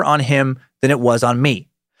harder on him than it was on me,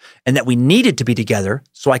 and that we needed to be together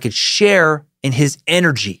so I could share in his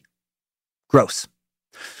energy." Gross.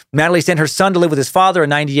 Natalie sent her son to live with his father in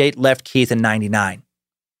 98, left Keith in 99.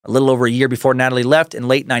 A little over a year before Natalie left, in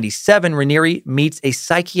late 97, Raniere meets a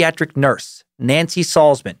psychiatric nurse, Nancy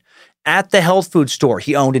Salzman, at the health food store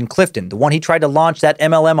he owned in Clifton, the one he tried to launch that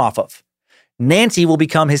MLM off of. Nancy will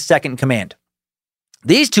become his second in command.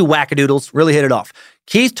 These two wackadoodles really hit it off.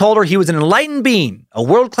 Keith told her he was an enlightened being, a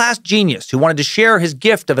world-class genius who wanted to share his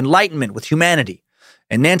gift of enlightenment with humanity.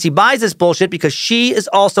 And Nancy buys this bullshit because she is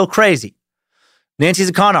also crazy. Nancy's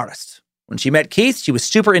a con artist. When she met Keith, she was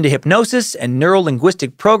super into hypnosis and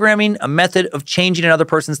neuro-linguistic programming, a method of changing another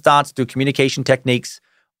person's thoughts through communication techniques.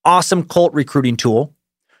 Awesome cult recruiting tool.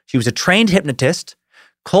 She was a trained hypnotist.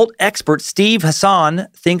 Cult expert Steve Hassan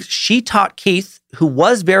thinks she taught Keith, who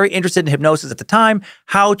was very interested in hypnosis at the time,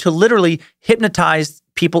 how to literally hypnotize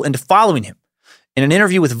people into following him. In an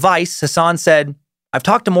interview with Vice, Hassan said, "I've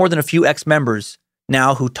talked to more than a few ex-members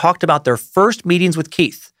now who talked about their first meetings with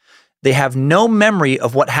Keith. They have no memory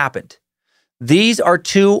of what happened. These are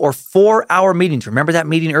 2 or 4 hour meetings." Remember that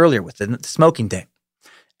meeting earlier with the smoking thing.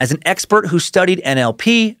 "As an expert who studied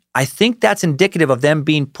NLP, I think that's indicative of them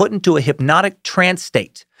being put into a hypnotic trance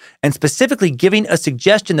state and specifically giving a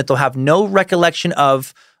suggestion that they'll have no recollection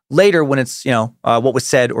of later when it's, what was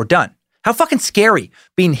said or done." How fucking scary,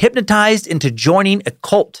 being hypnotized into joining a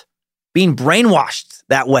cult, being brainwashed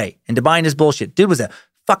that way into buying his bullshit. Dude was a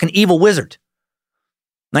fucking evil wizard.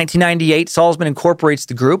 1998, Salzman incorporates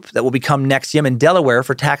the group that will become NXIVM in Delaware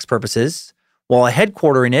for tax purposes, while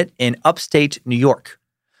headquartering it in upstate New York.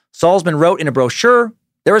 Salzman wrote in a brochure,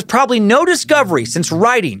 "There is probably no discovery since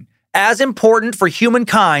writing as important for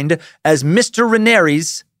humankind as Mr.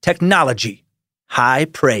 Raniere's technology. High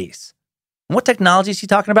praise." And what technology is he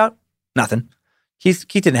talking about? Nothing. Keith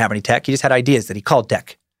didn't have any tech. He just had ideas that he called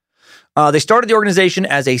tech. They started the organization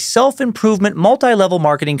as a self-improvement, multi-level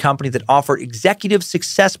marketing company that offered executive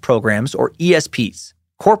success programs, or ESPs,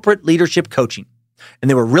 corporate leadership coaching.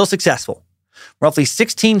 And they were real successful. Roughly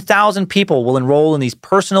 16,000 people will enroll in these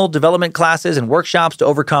personal development classes and workshops to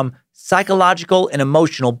overcome psychological and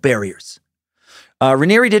emotional barriers.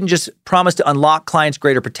 Raniere didn't just promise to unlock clients'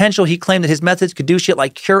 greater potential. He claimed that his methods could do shit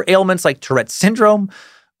like cure ailments like Tourette's syndrome,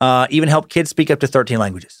 even help kids speak up to 13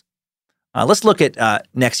 languages. Let's look at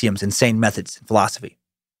NXIVM's insane methods and philosophy.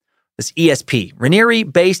 This ESP. Raniere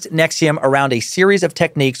based NXIVM around a series of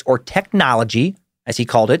techniques, or technology, as he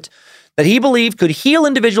called it, that he believed could heal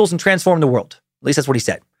individuals and transform the world. At least that's what he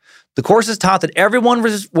said. The courses taught that everyone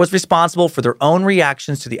was responsible for their own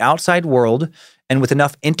reactions to the outside world, and with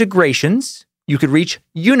enough integrations, you could reach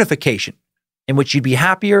unification, in which you'd be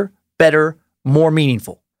happier, better, more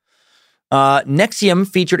meaningful. NXIVM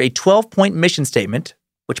featured a 12-point mission statement,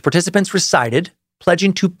 which participants recited,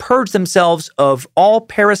 pledging to purge themselves of all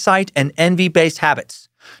parasite and envy-based habits,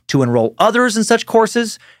 to enroll others in such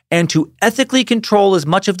courses, and to ethically control as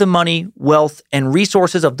much of the money, wealth, and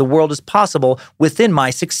resources of the world as possible within my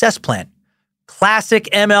success plan. Classic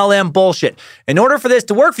MLM bullshit. In order for this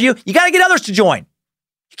to work for you, you got to get others to join.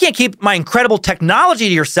 You can't keep my incredible technology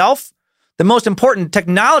to yourself. The most important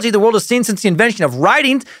technology the world has seen since the invention of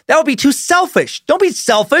writing. That would be too selfish. Don't be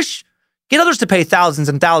selfish. Get others to pay thousands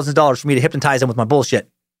and thousands of dollars for me to hypnotize them with my bullshit.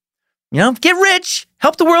 Get rich.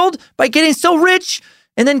 Help the world by getting so rich,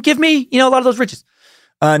 and then give me, a lot of those riches.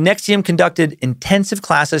 NXIVM conducted intensive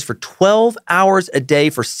classes for 12 hours a day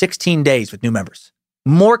for 16 days with new members.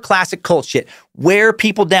 More classic cult shit. Wear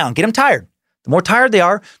people down. Get them tired. The more tired they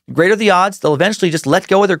are, the greater the odds they'll eventually just let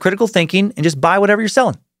go of their critical thinking and just buy whatever you're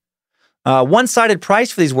selling. One-sided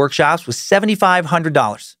price for these workshops was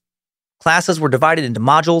 $7,500. Classes were divided into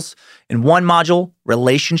modules. In one module,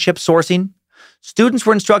 relationship sourcing, students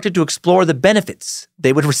were instructed to explore the benefits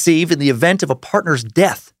they would receive in the event of a partner's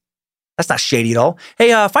death. That's not shady at all. Hey,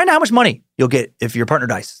 find out how much money you'll get if your partner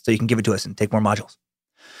dies so you can give it to us and take more modules.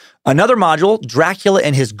 Another module, Dracula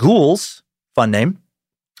and His Ghouls, fun name,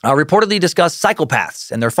 reportedly discussed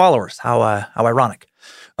psychopaths and their followers. How ironic.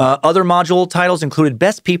 Other module titles included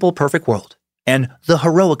Best People, Perfect World and The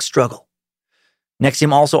Heroic Struggle.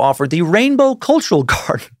 NXIVM also offered the Rainbow Cultural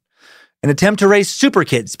Garden, an attempt to raise super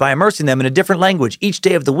kids by immersing them in a different language each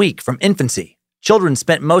day of the week from infancy. Children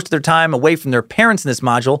spent most of their time away from their parents in this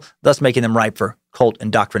module, thus making them ripe for cult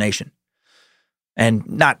indoctrination. And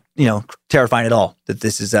not, terrifying at all that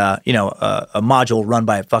this is, a module run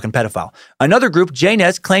by a fucking pedophile. Another group,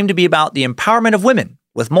 JNES, claimed to be about the empowerment of women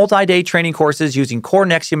with multi-day training courses using core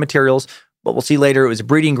NXIVM materials. But we'll see later it was a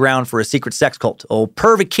breeding ground for a secret sex cult. Old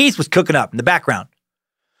Pervy Keith was cooking up in the background.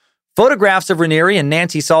 Photographs of Raniere and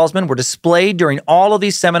Nancy Salzman were displayed during all of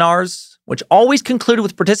these seminars, which always concluded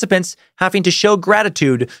with participants having to show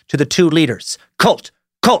gratitude to the two leaders. Cult,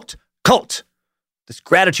 cult, cult. This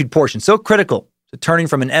gratitude portion, so critical to turning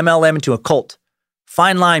from an MLM into a cult.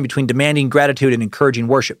 Fine line between demanding gratitude and encouraging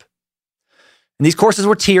worship. And these courses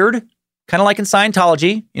were tiered, kind of like in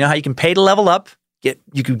Scientology. You know how you can pay to level up,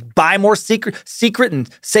 you could buy more secret and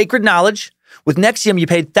sacred knowledge. With NXIVM, you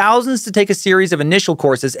paid thousands to take a series of initial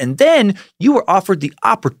courses, and then you were offered the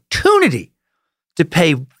opportunity to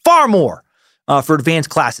pay far more for advanced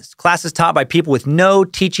classes taught by people with no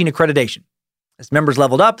teaching accreditation. As members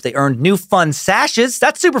leveled up, they earned new fun sashes.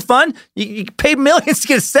 That's super fun. You paid millions to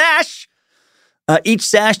get a sash. Each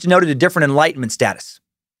sash denoted a different enlightenment status.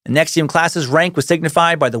 The NXIVM classes' rank was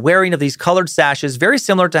signified by the wearing of these colored sashes, very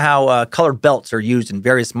similar to how colored belts are used in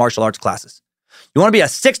various martial arts classes. You want to be a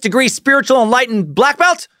 6-degree spiritual enlightened black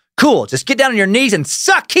belt? Cool. Just get down on your knees and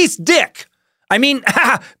suck Keith's dick. I mean,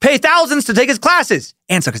 pay thousands to take his classes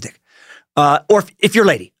and suck his dick. Or if you're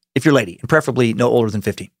lady, and preferably no older than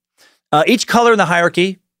 15. Each color in the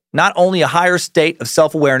hierarchy, not only a higher state of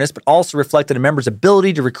self-awareness, but also reflected a member's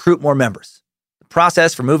ability to recruit more members. The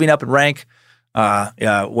process for moving up in rank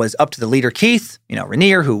was up to the leader, Keith.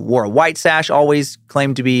 Raniere, who wore a white sash, always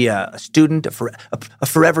claimed to be a student, a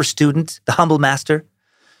forever student, the humble master.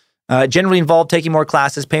 Generally involved taking more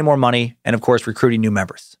classes, paying more money, and of course, recruiting new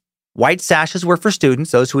members. White sashes were for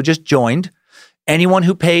students, those who had just joined. Anyone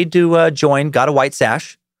who paid to join got a white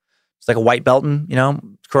sash. It's like a white belt in,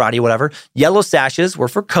 karate, whatever. Yellow sashes were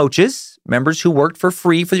for coaches, members who worked for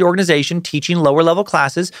free for the organization, teaching lower level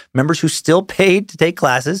classes, members who still paid to take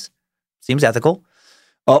classes. Seems ethical.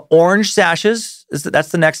 Orange sashes, that's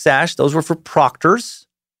the next sash. Those were for proctors.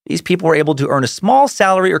 These people were able to earn a small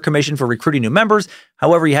salary or commission for recruiting new members.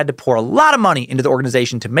 However, you had to pour a lot of money into the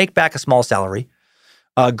organization to make back a small salary.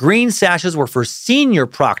 Green sashes were for senior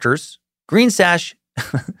proctors. Green sash,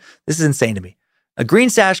 this is insane to me. A green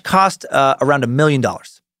sash cost around $1 million.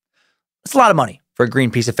 That's a lot of money for a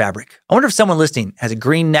green piece of fabric. I wonder if someone listening has a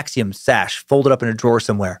green NXIVM sash folded up in a drawer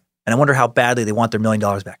somewhere, and I wonder how badly they want their $1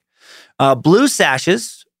 million back. Blue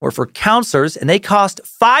sashes were for counselors, and they cost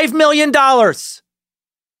 $5 million.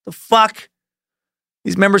 The fuck?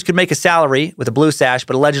 These members could make a salary with a blue sash,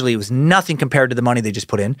 but allegedly it was nothing compared to the money they just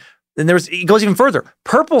put in. Then it goes even further.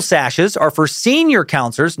 Purple sashes are for senior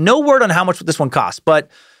counselors. No word on how much this one costs, but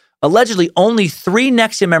allegedly only 3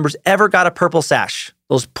 NXIVM members ever got a purple sash.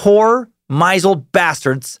 Those poor, misled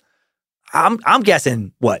bastards. I'm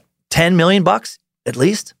guessing, what, $10 million at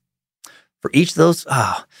least for each of those?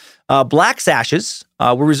 Black sashes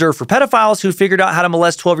were reserved for pedophiles who figured out how to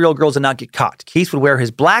molest 12-year-old girls and not get caught. Keith would wear his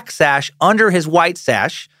black sash under his white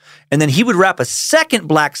sash, and then he would wrap a second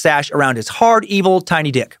black sash around his hard, evil,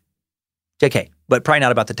 tiny dick. JK, but probably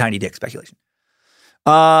not about the tiny dick speculation.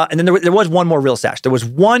 And then there was one more real sash. There was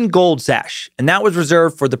one gold sash, and that was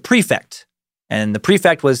reserved for the prefect. And the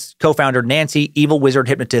prefect was co-founder Nancy, evil wizard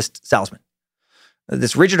hypnotist Salzman.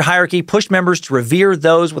 This rigid hierarchy pushed members to revere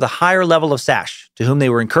those with a higher level of sash, to whom they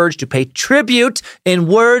were encouraged to pay tribute in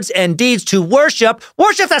words and deeds to worship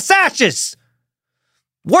the sashes!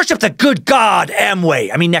 Worship the good God,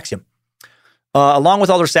 NXIVM. Along with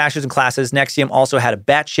all their sashes and classes, NXIVM also had a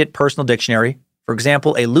batshit personal dictionary. For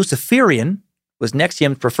example, a Luciferian was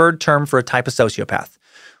NXIVM's preferred term for a type of sociopath,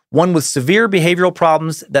 one with severe behavioral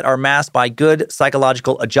problems that are masked by good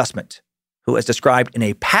psychological adjustment, who, as described in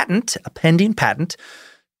a pending patent,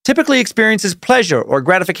 typically experiences pleasure or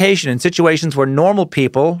gratification in situations where normal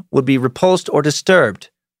people would be repulsed or disturbed.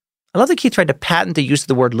 I love that Keith tried to patent the use of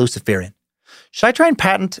the word Luciferian. Should I try and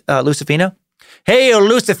patent Lucifina? Hey,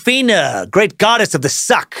 Lucifina, great goddess of the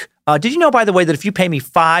suck. Did you know, by the way, that if you pay me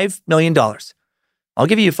 $5 million, I'll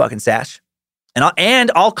give you a fucking sash,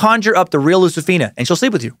 and I'll conjure up the real Lucifina, and she'll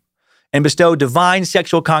sleep with you, and bestow divine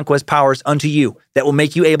sexual conquest powers unto you that will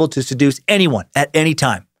make you able to seduce anyone at any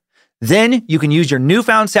time. Then you can use your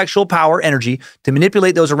newfound sexual power energy to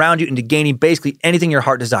manipulate those around you into gaining basically anything your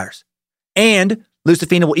heart desires. And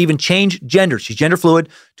Lucifina will even change gender. She's gender fluid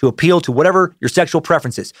to appeal to whatever your sexual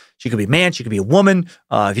preference is. She could be a man. She could be a woman.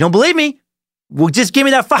 If you don't believe me, well, just give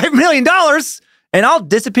me that $5 million and I'll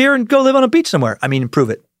disappear and go live on a beach somewhere. Prove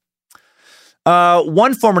it.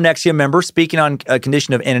 One former NXIVM member, speaking on a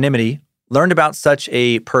condition of anonymity, learned about such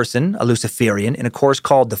a person, a Luciferian, in a course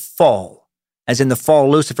called The Fall. as in the fall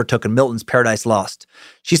Lucifer took in Milton's Paradise Lost.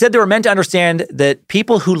 She said they were meant to understand that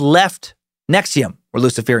people who left NXIVM were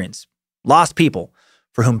Luciferians, lost people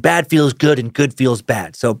for whom bad feels good and good feels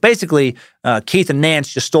bad. So basically, Keith and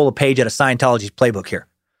Nance just stole a page out of Scientology's playbook here.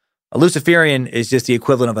 A Luciferian is just the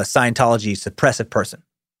equivalent of a Scientology suppressive person.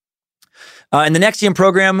 In the NXIVM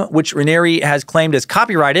program, which Raniere has claimed as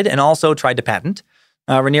copyrighted and also tried to patent,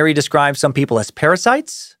 Raniere describes some people as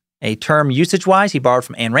parasites, a term usage-wise he borrowed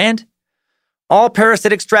from Ayn Rand. All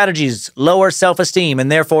parasitic strategies lower self-esteem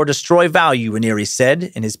and therefore destroy value, Raniere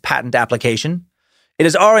said in his patent application. It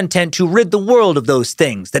is our intent to rid the world of those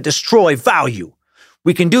things that destroy value.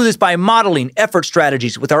 We can do this by modeling effort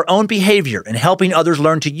strategies with our own behavior and helping others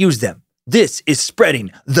learn to use them. This is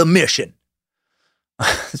spreading the mission.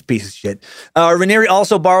 This piece of shit. Raniere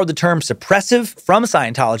also borrowed the term suppressive from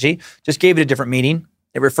Scientology, just gave it a different meaning.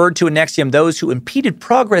 It referred to in NXIVM those who impeded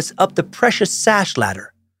progress up the precious sash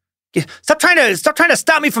ladder. Stop trying to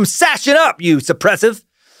stop me from sashing up, you suppressive.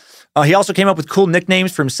 He also came up with cool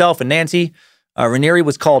nicknames for himself and Nancy. Raniere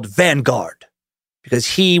was called Vanguard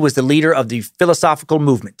because he was the leader of the philosophical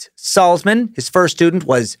movement. Salzman, his first student,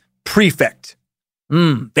 was Prefect.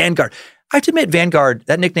 Vanguard. I have to admit, Vanguard,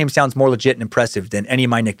 that nickname sounds more legit and impressive than any of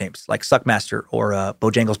my nicknames, like Suckmaster or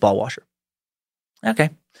Bojangles Ball Washer.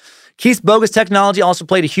 Okay. Keith's bogus technology also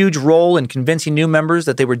played a huge role in convincing new members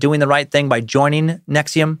that they were doing the right thing by joining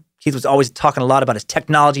NXIVM. Keith was always talking a lot about his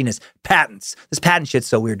technology and his patents. This patent shit's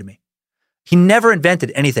so weird to me. He never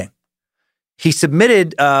invented anything. He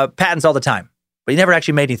submitted patents all the time, but he never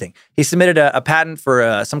actually made anything. He submitted a patent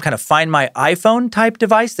for some kind of Find My iPhone type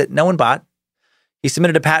device that no one bought. He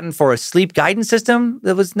submitted a patent for a sleep guidance system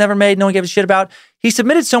that was never made, no one gave a shit about. He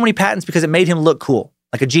submitted so many patents because it made him look cool,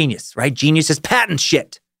 like a genius, right? Genius is patent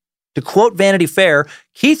shit. To quote Vanity Fair,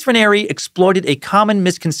 Keith Raniere exploited a common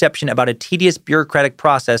misconception about a tedious bureaucratic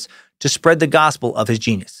process to spread the gospel of his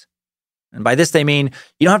genius. And by this they mean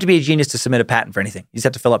you don't have to be a genius to submit a patent for anything. You just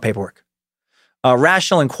have to fill out paperwork.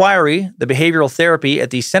 Rational inquiry, the behavioral therapy at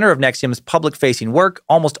the center of NXIVM's public-facing work,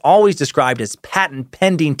 almost always described as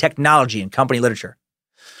patent-pending technology in company literature.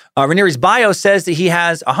 Raniere's bio says that he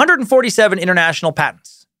has 147 international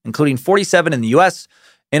patents, including 47 in the U.S.,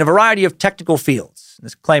 in a variety of technical fields.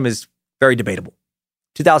 This claim is very debatable.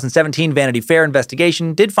 2017 Vanity Fair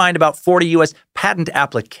investigation did find about 40 U.S. patent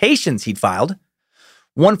applications he'd filed.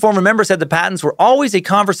 One former member said the patents were always a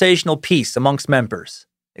conversational piece amongst members.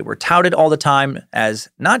 They were touted all the time as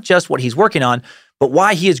not just what he's working on, but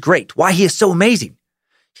why he is great, why he is so amazing.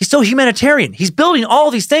 He's so humanitarian. He's building all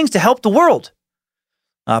these things to help the world.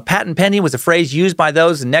 Patent pending was a phrase used by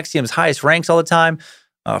those in NXIVM's highest ranks all the time.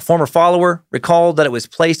 A former follower recalled that it was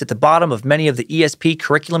placed at the bottom of many of the ESP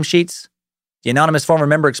curriculum sheets. The anonymous former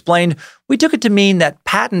member explained, "We took it to mean that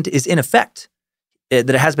patent is in effect, that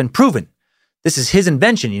it has been proven. This is his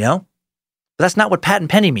invention, you know? But that's not what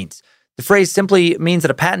patent pending means. The phrase simply means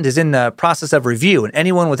that a patent is in the process of review, and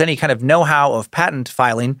anyone with any kind of know-how of patent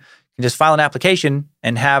filing can just file an application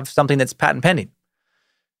and have something that's patent pending."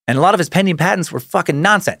 And a lot of his pending patents were fucking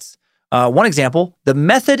nonsense. One example, the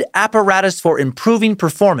method apparatus for improving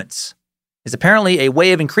performance is apparently a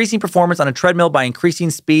way of increasing performance on a treadmill by increasing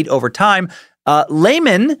speed over time.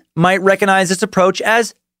 Laymen might recognize this approach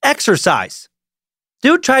as exercise.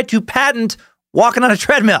 Dude tried to patent walking on a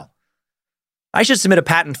treadmill. I should submit a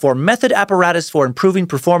patent for method apparatus for improving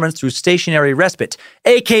performance through stationary respite,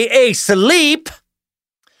 aka sleep.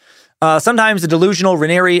 Sometimes the delusional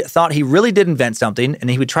Raniere thought he really did invent something, and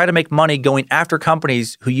he would try to make money going after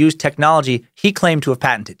companies who used technology he claimed to have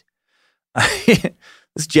patented.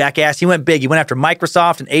 This jackass, he went big. He went after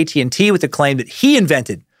Microsoft and AT&T with the claim that he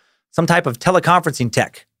invented some type of teleconferencing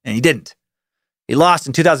tech, and he didn't. He lost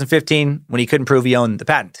in 2015 when he couldn't prove he owned the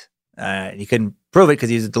patent. He couldn't prove it because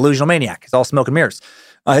he's a delusional maniac. It's all smoke and mirrors.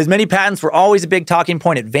 His many patents were always a big talking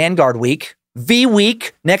point at Vanguard Week.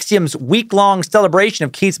 V-Week, NXIVM's week-long celebration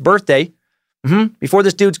of Keith's birthday. Before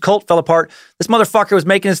this dude's cult fell apart, this motherfucker was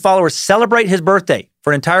making his followers celebrate his birthday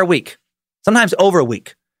for an entire week, sometimes over a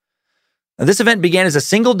week. Now, this event began as a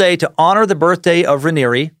single day to honor the birthday of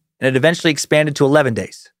Raniere, and it eventually expanded to 11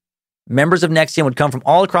 days. Members of NXIVM would come from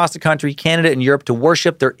all across the country, Canada, and Europe to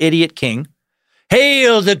worship their idiot king.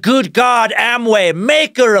 Hail the good God Amway,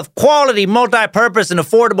 maker of quality, multi-purpose, and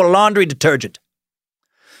affordable laundry detergent.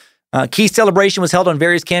 Keith's celebration was held on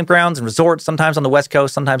various campgrounds and resorts, sometimes on the West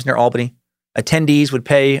Coast, sometimes near Albany. Attendees would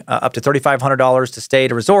pay up to $3,500 to stay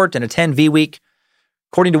at a resort and attend V-Week.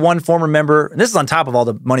 According to one former member, and this is on top of all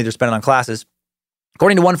the money they're spending on classes,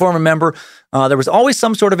 according to one former member, there was always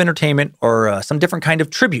some sort of entertainment or some different kind of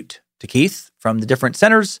tribute to Keith from the different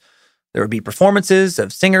centers. There would be performances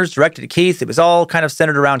of singers directed at Keith. It was all kind of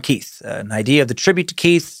centered around Keith. An idea of the tribute to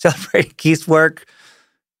Keith, celebrating Keith's work.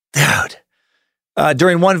 Dude.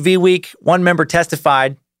 During one V-Week, one member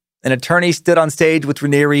testified. An attorney stood on stage with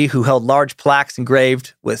Raniere, who held large plaques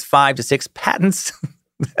engraved with 5 to 6 patents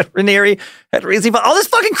that Raniere had received. All this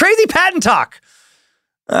fucking crazy patent talk.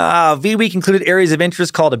 V-Week included areas of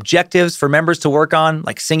interest called objectives for members to work on,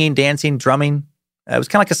 like singing, dancing, drumming. It was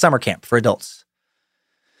kind of like a summer camp for adults.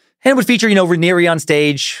 And it would feature, Raniere on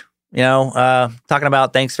stage, talking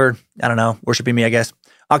about thanks for, worshiping me, I guess.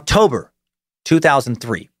 October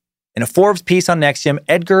 2003. In a Forbes piece on NXIVM,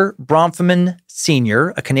 Edgar Bronfman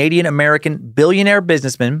Sr., a Canadian-American billionaire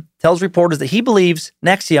businessman, tells reporters that he believes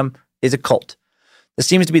NXIVM is a cult. This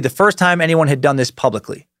seems to be the first time anyone had done this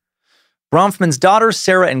publicly. Bronfman's daughters,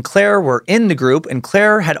 Sarah and Claire, were in the group, and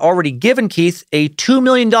Claire had already given Keith a $2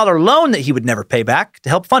 million loan that he would never pay back to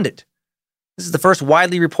help fund it. This is the first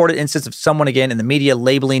widely reported instance of someone again in the media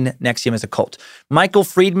labeling NXIVM as a cult. Michael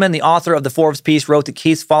Friedman, the author of the Forbes piece, wrote that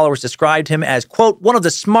Keith's followers described him as, quote, one of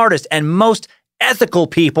the smartest and most ethical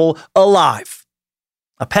people alive.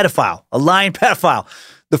 A pedophile, a lying pedophile.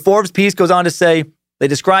 The Forbes piece goes on to say, they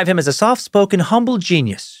describe him as a soft-spoken, humble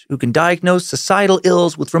genius who can diagnose societal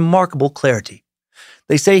ills with remarkable clarity.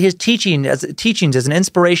 They say his teachings as an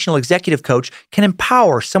inspirational executive coach can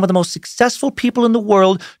empower some of the most successful people in the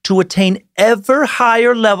world to attain ever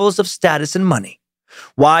higher levels of status and money.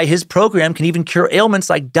 Why his program can even cure ailments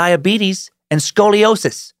like diabetes and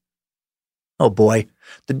scoliosis. Oh boy,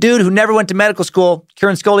 the dude who never went to medical school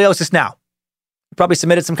curing scoliosis now. He probably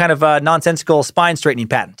submitted some kind of nonsensical spine straightening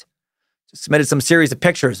patent. Submitted some series of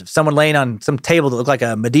pictures of someone laying on some table that looked like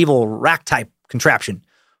a medieval rack type contraption,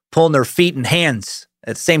 pulling their feet and hands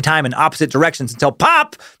at the same time in opposite directions until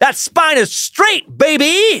pop, that spine is straight,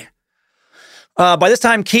 baby! By this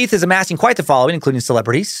time, Keith is amassing quite the following, including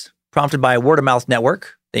celebrities, prompted by a word-of-mouth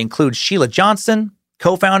network. They include Sheila Johnson,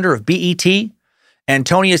 co-founder of BET,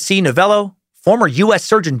 Antonia C. Novello, former U.S.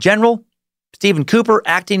 Surgeon General, Stephen Cooper,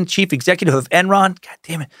 acting chief executive of Enron, god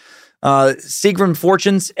damn it, Seagram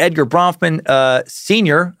Fortunes, Edgar Bronfman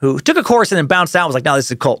Sr., who took a course and then bounced out and was like, no, this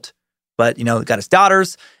is a cult. But, got his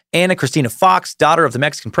daughters, Anna Christina Fox, daughter of the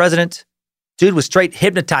Mexican president. Dude was straight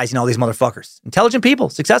hypnotizing all these motherfuckers. Intelligent people,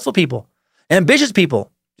 successful people, ambitious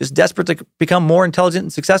people, just desperate to become more intelligent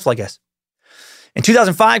and successful, I guess. In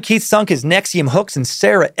 2005, Keith sunk his NXIVM hooks in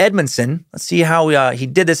Sarah Edmondson. Let's see how he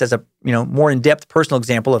did this as a more in-depth personal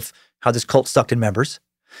example of how this cult sucked in members.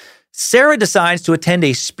 Sarah decides to attend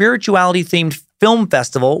a spirituality-themed film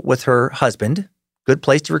festival with her husband. Good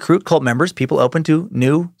place to recruit cult members, people open to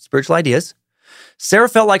new spiritual ideas. Sarah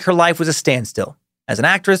felt like her life was a standstill. As an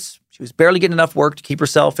actress, she was barely getting enough work to keep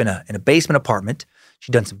herself in a basement apartment.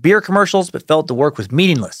 She'd done some beer commercials, but felt the work was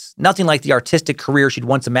meaningless. Nothing like the artistic career she'd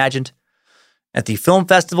once imagined. At the film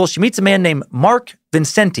festival, she meets a man named Mark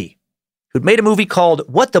Vincenti, who'd made a movie called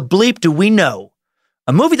What the Bleep Do We Know?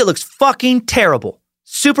 A movie that looks fucking terrible.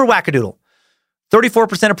 Super wackadoodle.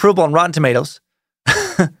 34% approval on Rotten Tomatoes.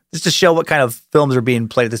 Just to show what kind of films are being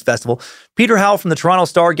played at this festival. Peter Howell from the Toronto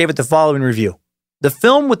Star gave it the following review. The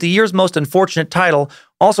film with the year's most unfortunate title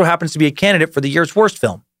also happens to be a candidate for the year's worst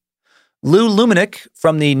film. Lou Lumenick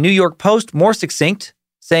from the New York Post, more succinct,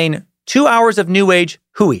 saying, 2 hours of new age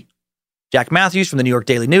hooey. Jack Matthews from the New York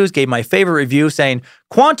Daily News gave my favorite review saying,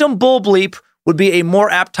 Quantum Bull Bleep would be a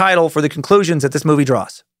more apt title for the conclusions that this movie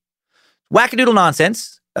draws. Wackadoodle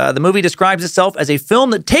nonsense. The movie describes itself as a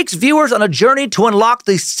film that takes viewers on a journey to unlock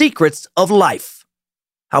the secrets of life.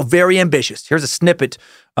 How very ambitious. Here's a snippet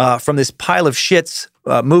from this pile of shits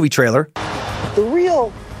movie trailer. The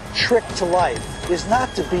real trick to life is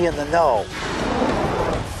not to be in the know,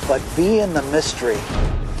 but be in the mystery.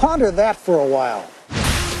 Ponder that for a while.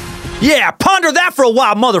 Yeah, ponder that for a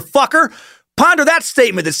while, motherfucker. Ponder that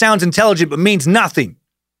statement that sounds intelligent but means nothing.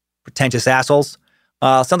 Pretentious assholes.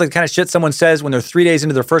 Sounds like the kind of shit someone says when they're 3 days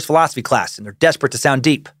into their first philosophy class and they're desperate to sound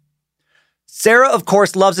deep. Sarah, of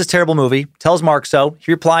course, loves this terrible movie, tells Mark so.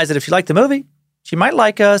 He replies that if she liked the movie, she might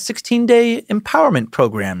like a 16-day empowerment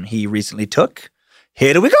program he recently took.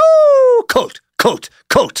 Here we go! Quote.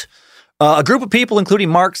 A group of people, including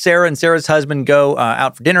Mark, Sarah, and Sarah's husband, go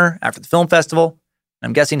out for dinner after the film festival.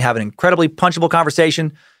 I'm guessing have an incredibly punchable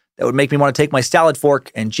conversation that would make me want to take my salad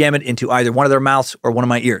fork and jam it into either one of their mouths or one of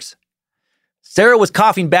my ears. Sarah was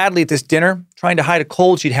coughing badly at this dinner, trying to hide a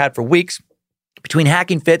cold she'd had for weeks. Between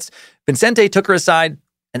hacking fits, Vincente took her aside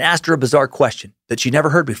and asked her a bizarre question that she'd never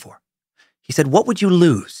heard before. He said, what would you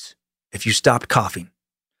lose if you stopped coughing?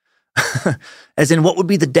 As in, what would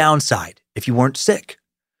be the downside if you weren't sick?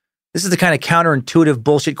 This is the kind of counterintuitive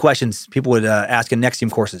bullshit questions people would ask in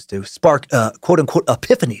NXIVM courses to spark, quote-unquote,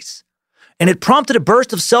 epiphanies. and it prompted a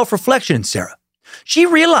burst of self-reflection in Sarah. She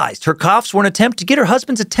realized her coughs were an attempt to get her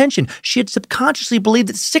husband's attention. She had subconsciously believed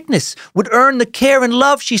that sickness would earn the care and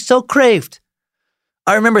love she so craved.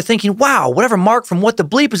 I remember thinking, wow, whatever Mark from What the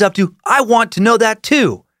Bleep is up to, I want to know that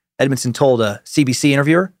too, Edmondson told a CBC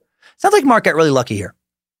interviewer. Sounds like Mark got really lucky here.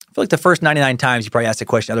 I feel like the first 99 times you probably asked a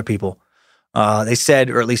question to other people, they said,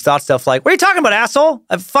 or at least thought stuff like, what are you talking about, asshole?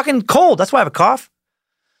 I have a fucking cold. That's why I have a cough.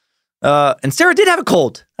 And Sarah did have a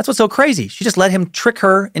cold. That's what's so crazy. She just let him trick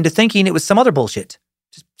her into thinking it was some other bullshit.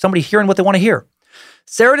 Just somebody hearing what they want to hear.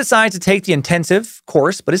 Sarah decides to take the intensive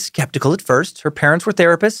course, but is skeptical at first. Her parents were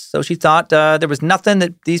therapists, so she thought there was nothing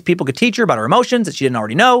that these people could teach her about her emotions that she didn't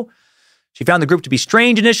already know. She found the group to be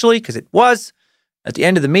strange initially, because it was. At the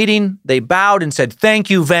end of the meeting, they bowed and said, "Thank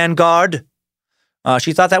you, Vanguard."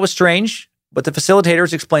 She thought that was strange, but the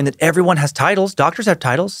facilitators explained that everyone has titles. Doctors have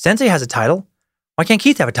titles. Sensei has a title. Why can't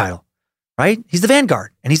Keith have a title? Right? He's the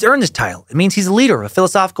Vanguard, and he's earned this title. It means he's a leader of a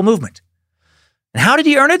philosophical movement. And how did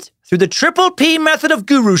he earn it? Through the triple P method of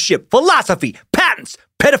guruship, philosophy, patents,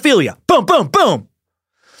 pedophilia. Boom, boom, boom.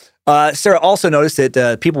 Sarah also noticed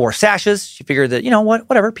that people wore sashes. She figured that,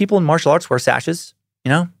 whatever, people in martial arts wear sashes.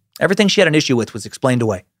 Everything she had an issue with was explained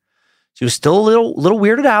away. She was still a little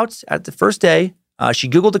weirded out at the first day. She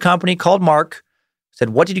Googled the company, called Mark, said,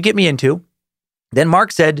 "What did you get me into?" Then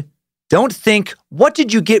Mark said, "Don't think, what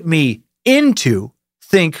did you get me into?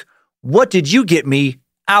 Think, what did you get me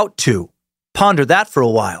out to?" Ponder that for a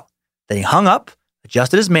while. Then he hung up,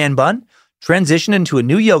 adjusted his man bun, transitioned into a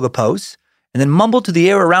new yoga pose, and then mumbled to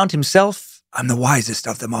the air around himself, "I'm the wisest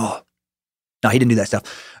of them all." No, he didn't do that stuff.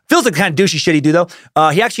 Feels like the kind of douchey shit he'd do, though.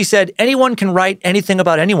 He actually said, anyone can write anything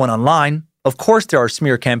about anyone online. Of course there are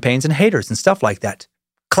smear campaigns and haters and stuff like that.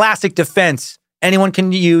 Classic defense. Anyone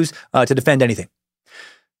can use to defend anything.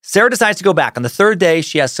 Sarah decides to go back. On the third day,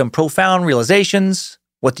 she has some profound realizations,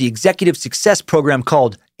 what the Executive Success Program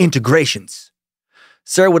called integrations.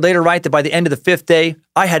 Sarah would later write that by the end of the fifth day,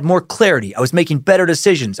 I had more clarity. I was making better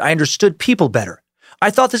decisions. I understood people better. I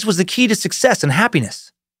thought this was the key to success and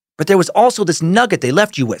happiness. But there was also this nugget they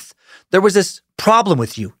left you with. There was this problem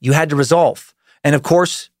with you had to resolve. And of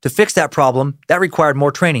course, to fix that problem, that required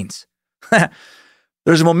more trainings.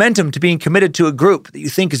 There's a momentum to being committed to a group that you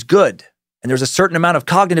think is good. And there's a certain amount of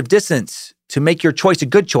cognitive dissonance to make your choice a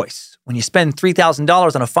good choice. When you spend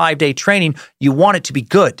 $3,000 on a 5-day training, you want it to be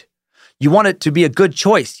good. You want it to be a good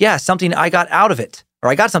choice. Yeah, something I got out of it, or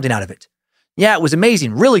I got something out of it. Yeah, it was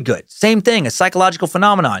amazing, really good. Same thing, a psychological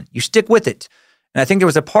phenomenon. You stick with it. And I think there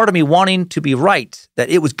was a part of me wanting to be right, that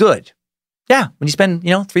it was good. Yeah, when you spend,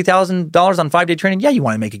 $3,000 on 5-day training, yeah, you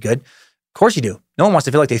want to make it good. Of course you do. No one wants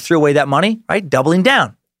to feel like they threw away that money, right? Doubling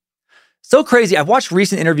down. So crazy. I've watched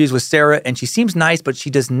recent interviews with Sarah, and she seems nice, but she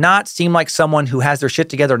does not seem like someone who has their shit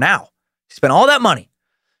together now. She spent all that money,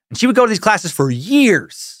 and she would go to these classes for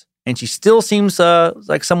years, and she still seems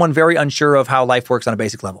like someone very unsure of how life works on a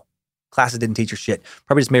basic level. Classes didn't teach her shit.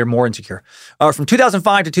 Probably just made her more insecure. From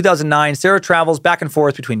 2005 to 2009, Sarah travels back and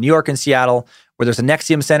forth between New York and Seattle, where there's a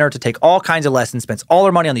NXIVM center to take all kinds of lessons, spends all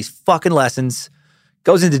her money on these fucking lessons,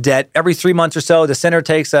 goes into debt. Every 3 months or so, the center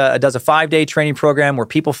does a 5-day training program where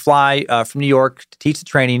people fly from New York to teach the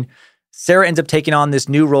training. Sarah ends up taking on this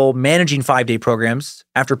new role, managing 5-day programs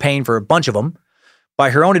after paying for a bunch of them. By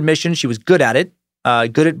her own admission, she was good at it,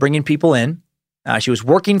 good at bringing people in. She was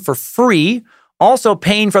working for free, also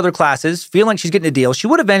paying for other classes, feeling like she's getting a deal. She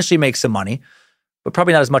would eventually make some money, but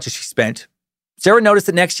probably not as much as she spent. Sarah noticed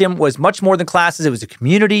that NXIVM was much more than classes. It was a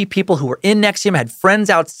community. People who were in NXIVM had friends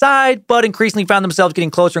outside, but increasingly found themselves getting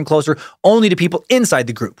closer and closer only to people inside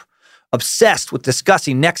the group, obsessed with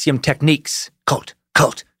discussing NXIVM techniques. Cult.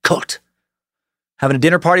 Having a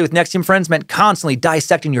dinner party with NXIVM friends meant constantly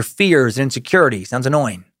dissecting your fears and insecurities. Sounds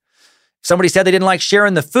annoying. If somebody said they didn't like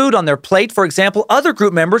sharing the food on their plate, for example, other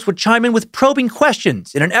group members would chime in with probing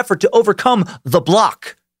questions in an effort to overcome the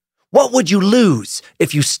block. What would you lose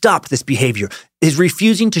if you stopped this behavior? Is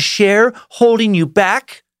refusing to share holding you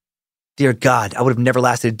back? Dear God, I would have never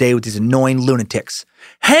lasted a day with these annoying lunatics.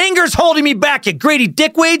 Hanger's holding me back, you greedy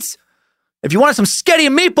dickweeds! If you wanted some sketty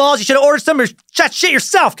and meatballs, you should have ordered some or shit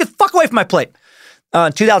yourself. Get the fuck away from my plate.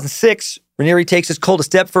 In 2006, Raniere takes his cult a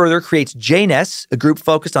step further, creates JNES, a group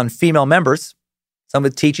focused on female members. Some of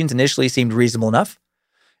the teachings initially seemed reasonable enough.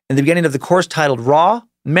 In the beginning of the course titled Raw,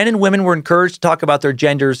 men and women were encouraged to talk about their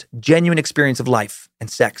gender's genuine experience of life and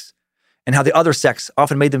sex, and how the other sex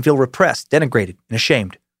often made them feel repressed, denigrated, and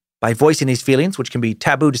ashamed. By voicing these feelings, which can be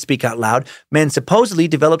taboo to speak out loud, men supposedly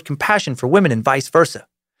developed compassion for women and vice versa.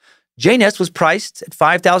 JNES was priced at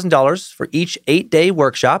 $5,000 for each 8-day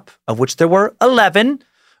workshop, of which there were 11,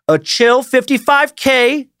 a chill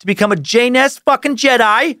 $55K to become a JNES fucking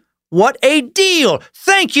Jedi. What a deal!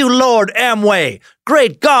 Thank you, Lord Amway!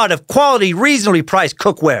 Great God of quality, reasonably priced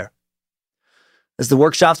cookware. As the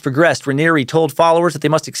workshops progressed, Raniere told followers that they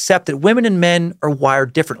must accept that women and men are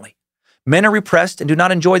wired differently. Men are repressed and do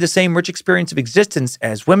not enjoy the same rich experience of existence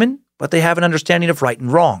as women, but they have an understanding of right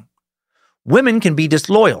and wrong. Women can be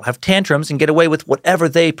disloyal, have tantrums, and get away with whatever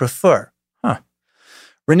they prefer.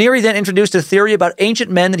 Raniere then introduced a theory about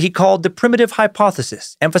ancient men that he called the primitive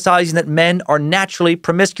hypothesis, emphasizing that men are naturally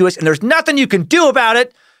promiscuous and there's nothing you can do about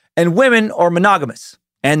it, and women are monogamous.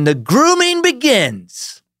 And the grooming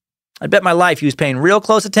begins. I bet my life he was paying real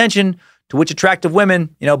close attention to which attractive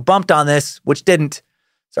women, bumped on this, which didn't.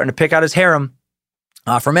 Starting to pick out his harem.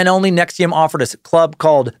 For men only, NXIVM offered a club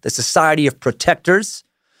called the Society of Protectors.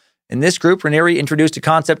 In this group, Raniere introduced a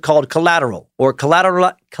concept called collateral, or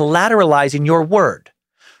collateralizing your word,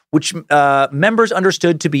 which members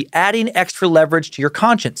understood to be adding extra leverage to your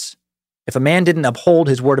conscience. If a man didn't uphold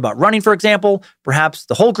his word about running, for example, perhaps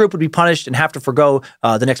the whole group would be punished and have to forgo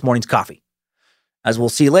the next morning's coffee. As we'll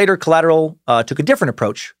see later, collateral took a different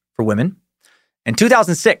approach for women. In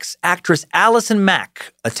 2006, actress Allison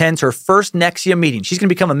Mack attends her first NXIVM meeting. She's going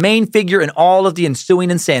to become a main figure in all of the ensuing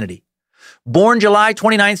insanity. Born July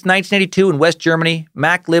 29th, 1982 in West Germany,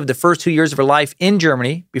 Mack lived the first 2 years of her life in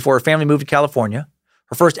Germany before her family moved to California.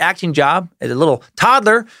 Her first acting job as a little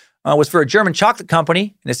toddler was for a German chocolate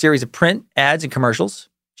company in a series of print, ads, and commercials.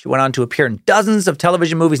 She went on to appear in dozens of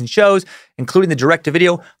television movies and shows, including the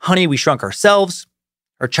direct-to-video Honey, We Shrunk Ourselves.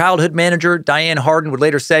 Her childhood manager, Diane Harden, would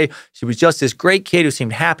later say she was just this great kid who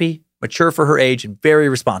seemed happy, mature for her age, and very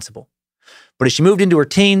responsible. But as she moved into her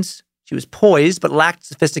teens, she was poised but lacked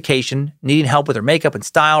sophistication, needing help with her makeup and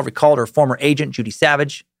style, recalled her former agent, Judy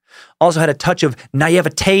Savage. Also had a touch of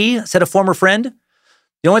naivete, said a former friend.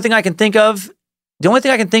 The only thing I can think of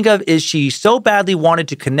is she so badly wanted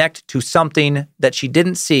to connect to something that she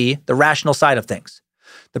didn't see the rational side of things.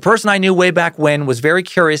 The person I knew way back when was very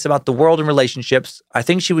curious about the world and relationships. I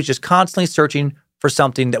think she was just constantly searching for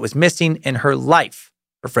something that was missing in her life,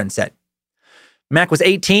 her friend said. Mack was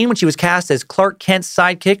 18 when she was cast as Clark Kent's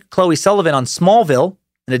sidekick, Chloe Sullivan, on Smallville,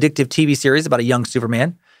 an addictive TV series about a young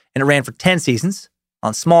Superman, and it ran for 10 seasons.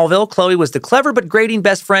 On Smallville, Chloe was the clever but grating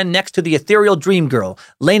best friend next to the ethereal dream girl,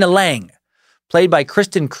 Lena Lang, played by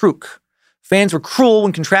Kristen Kruk. Fans were cruel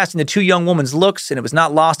when contrasting the two young women's looks, and it was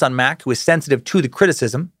not lost on Mack, who was sensitive to the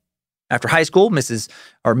criticism. After high school, Ms.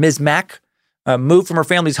 Mack moved from her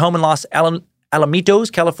family's home in Los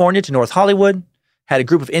Alamitos, California, to North Hollywood, had a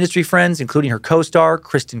group of industry friends, including her co-star,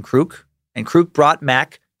 Kristen Kruk, and Kruk brought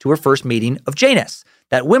Mack to her first meeting of JNS,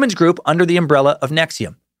 that women's group under the umbrella of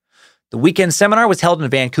NXIVM. The weekend seminar was held in a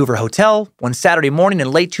Vancouver hotel. One Saturday morning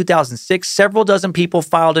in late 2006, several dozen people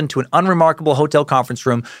filed into an unremarkable hotel conference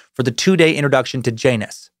room for the 2-day introduction to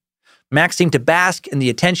JNS. Mack seemed to bask in the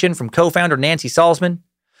attention from co-founder Nancy Salzman.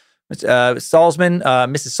 Mrs.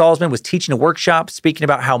 Salzman was teaching a workshop speaking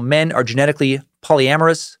about how men are genetically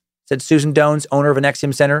polyamorous, said Susan Dones, owner of an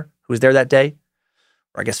NXIVM center, who was there that day,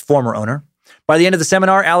 or I guess former owner. By the end of the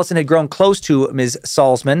seminar, Allison had grown close to Ms.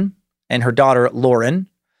 Salzman and her daughter, Lauren.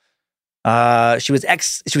 She was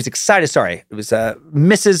excited. Sorry, it was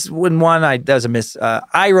Mrs. One. That was a miss.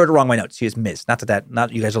 I wrote it wrong in my notes. She is Ms.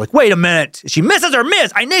 Not you guys are like, wait a minute. Is she Mrs. or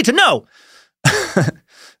Ms.? I need to know.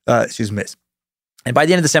 She was Ms. And by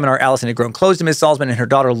the end of the seminar, Allison had grown close to Ms. Salzman and her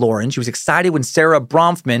daughter, Lauren. She was excited when Sarah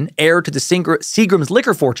Bronfman, heir to the Seagram's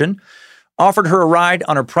liquor fortune, offered her a ride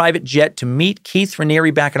on her private jet to meet Keith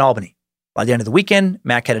Raniere back in Albany. By the end of the weekend,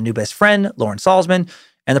 Mack had a new best friend, Lauren Salzman,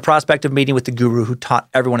 and the prospect of meeting with the guru who taught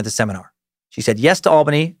everyone at the seminar. She said yes to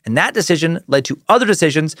Albany, and that decision led to other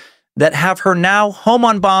decisions that have her now home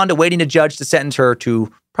on bond, awaiting a judge to sentence her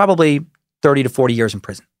to probably 30 to 40 years in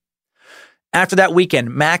prison. After that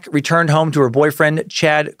weekend, Mack returned home to her boyfriend,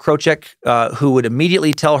 Chad Krochek, who would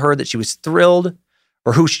immediately tell her that she was thrilled,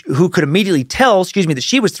 or who could immediately tell, that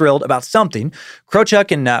she was thrilled about something.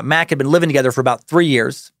 Krochek and Mack had been living together for about 3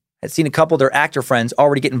 years, had seen a couple of their actor friends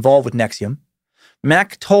already get involved with NXIVM.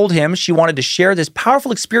 Mack told him she wanted to share this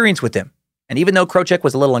powerful experience with him. And even though Krochek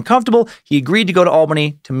was a little uncomfortable, he agreed to go to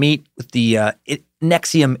Albany to meet with the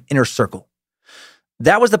NXIVM inner circle.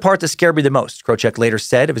 That was the part that scared me the most, Krochek later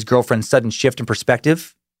said of his girlfriend's sudden shift in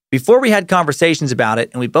perspective. Before we had conversations about it,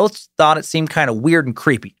 and we both thought it seemed kind of weird and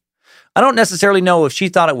creepy. I don't necessarily know if she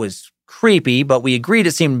thought it was creepy, but we agreed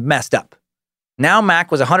it seemed messed up. Now Mack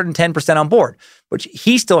was 110% on board, but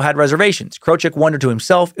he still had reservations. Krochek wondered to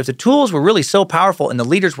himself, if the tools were really so powerful and the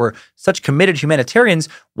leaders were such committed humanitarians,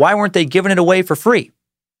 why weren't they giving it away for free?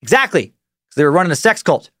 Exactly, because they were running a sex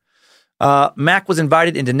cult. Mack was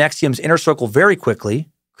invited into NXIVM's inner circle very quickly.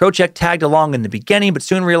 Krocek tagged along in the beginning, but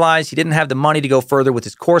soon realized he didn't have the money to go further with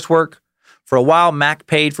his coursework. For a while, Mac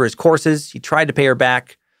paid for his courses. He tried to pay her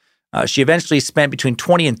back. She eventually spent between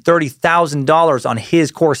 $20,000 and $30,000 on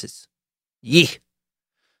his courses. Yee.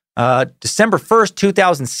 December 1st,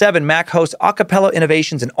 2007, Mac hosts Acapella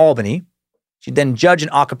Innovations in Albany. She'd then judge an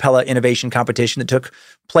acapella innovation competition that took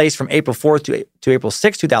place from April 4th to April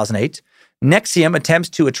 6th, 2008. NXIVM attempts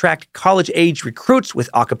to attract college-age recruits with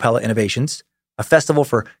Acapella Innovations, a festival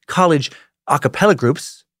for college acapella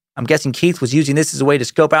groups. I'm guessing Keith was using this as a way to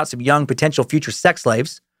scope out some young potential future sex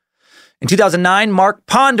slaves. In 2009, Mark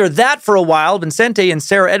pondered that for a while. Vincente and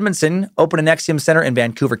Sarah Edmondson opened an NXIVM center in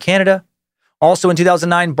Vancouver, Canada. Also in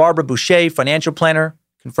 2009, Barbara Boucher, financial planner,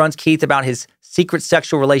 confronts Keith about his secret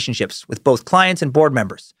sexual relationships with both clients and board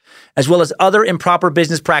members, as well as other improper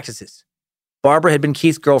business practices. Barbara had been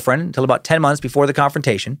Keith's girlfriend until about 10 months before the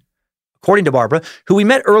confrontation. According to Barbara, who we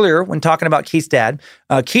met earlier when talking about Keith's dad,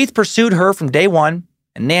 Keith pursued her from day one,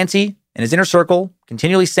 and Nancy and his inner circle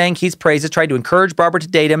continually sang Keith's praises, tried to encourage Barbara to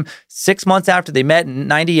date him. 6 months after they met in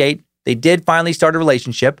 98, they did finally start a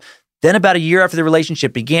relationship. Then about a year after the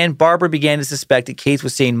relationship began, Barbara began to suspect that Keith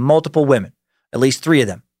was seeing multiple women, at least 3 of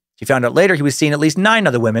them. She found out later he was seeing at least 9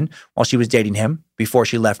 other women while she was dating him before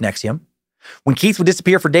she left NXIVM. When Keith would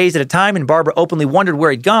disappear for days at a time and Barbara openly wondered where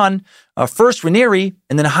he'd gone, first Raniere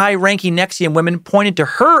and then high-ranking NXIVM women pointed to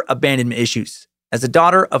her abandonment issues as the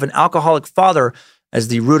daughter of an alcoholic father as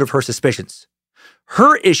the root of her suspicions.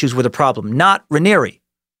 Her issues were the problem, not Raniere.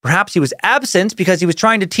 Perhaps he was absent because he was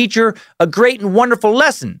trying to teach her a great and wonderful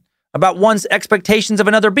lesson about one's expectations of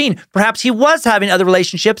another being. Perhaps he was having other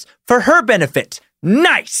relationships for her benefit.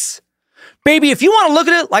 Nice. Baby, if you want to look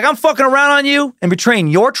at it like I'm fucking around on you and betraying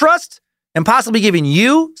your trust and possibly giving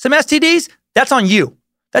you some STDs, that's on you.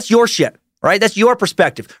 That's your shit, right? That's your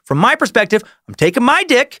perspective. From my perspective, I'm taking my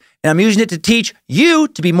dick and I'm using it to teach you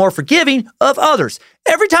to be more forgiving of others.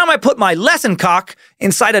 Every time I put my lesson cock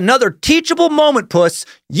inside another teachable moment, puss,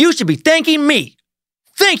 you should be thanking me.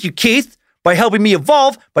 Thank you, Keith, by helping me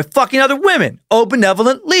evolve by fucking other women. Oh,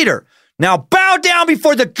 benevolent leader. Now bow down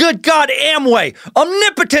before the good God Amway,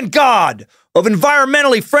 omnipotent God of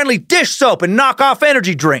environmentally friendly dish soap and knockoff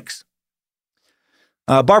energy drinks.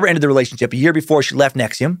 Barbara ended the relationship a year before she left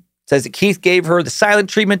NXIVM. Says that Keith gave her the silent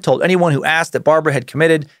treatment, told anyone who asked that Barbara had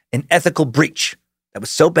committed an ethical breach. That was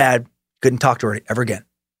so bad, couldn't talk to her ever again.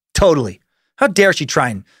 Totally. How dare she try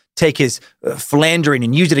and take his philandering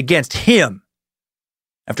and use it against him?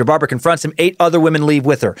 After Barbara confronts him, 8 other women leave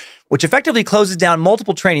with her, which effectively closes down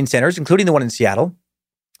multiple training centers, including the one in Seattle.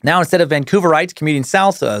 Now, instead of Vancouverites commuting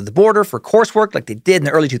south the border for coursework like they did in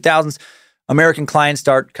the early 2000s, American clients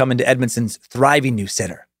start coming to Edmondson's thriving new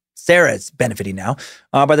center. Sarah's benefiting now.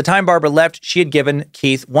 By the time Barbara left, she had given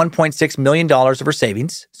Keith $1.6 million of her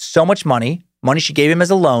savings. So much money she gave him as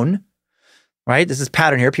a loan. Right? This is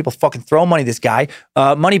pattern here. People fucking throw money at this guy.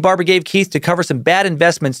 Money Barbara gave Keith to cover some bad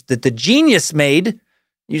investments that the genius made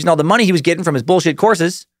using all the money he was getting from his bullshit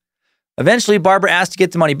courses. Eventually, Barbara asked to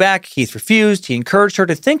get the money back. Keith refused. He encouraged her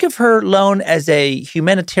to think of her loan as a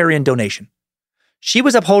humanitarian donation. She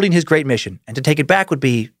was upholding his great mission, and to take it back would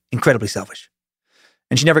be incredibly selfish.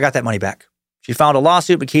 And she never got that money back. She filed a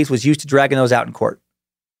lawsuit, but Keith was used to dragging those out in court.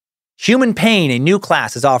 Human Pain, a new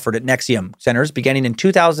class, is offered at NXIVM centers beginning in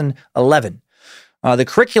 2011. The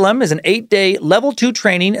curriculum is an 8-day level 2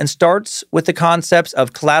 training and starts with the concepts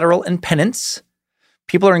of collateral and penance.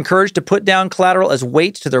 People are encouraged to put down collateral as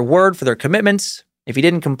weight to their word for their commitments. If you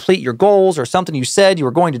didn't complete your goals or something you said you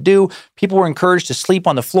were going to do, people were encouraged to sleep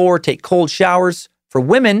on the floor, take cold showers. For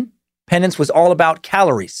women, penance was all about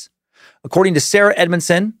calories. According to Sarah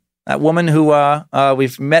Edmondson, that woman who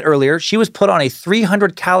we've met earlier, she was put on a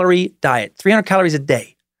 300-calorie diet, 300 calories a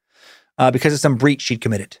day, because of some breach she'd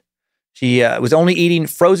committed. She was only eating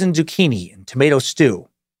frozen zucchini and tomato stew.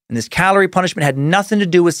 And this calorie punishment had nothing to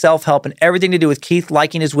do with self-help and everything to do with Keith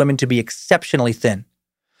liking his women to be exceptionally thin.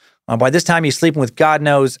 By this time, he's sleeping with God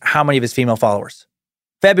knows how many of his female followers.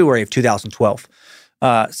 February of 2012.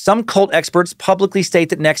 Some cult experts publicly state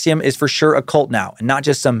that NXIVM is for sure a cult now and not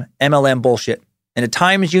just some MLM bullshit. In a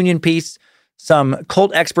Times Union piece, some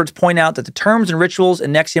cult experts point out that the terms and rituals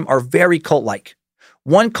in NXIVM are very cult-like.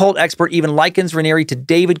 One cult expert even likens Raniere to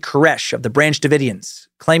David Koresh of the Branch Davidians,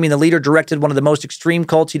 claiming the leader directed one of the most extreme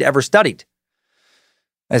cults he'd ever studied.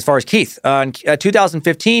 As far as Keith, in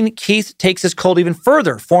 2015, Keith takes his cult even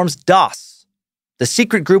further, forms DOS, the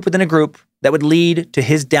secret group within a group that would lead to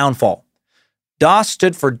his downfall. DOS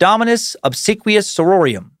stood for Dominus Obsequious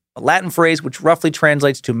Sororium, a Latin phrase which roughly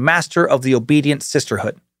translates to Master of the Obedient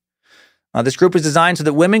Sisterhood. This group was designed so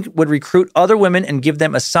that women would recruit other women and give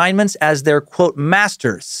them assignments as their, quote,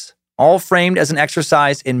 masters, all framed as an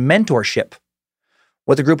exercise in mentorship.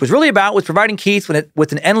 What the group was really about was providing Keith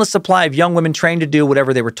with an endless supply of young women trained to do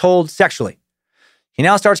whatever they were told sexually. He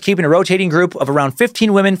now starts keeping a rotating group of around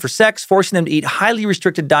 15 women for sex, forcing them to eat highly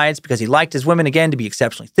restricted diets because he liked his women, again, to be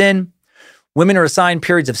exceptionally thin. Women are assigned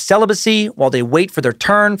periods of celibacy while they wait for their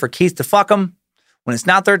turn for Keith to fuck them. When it's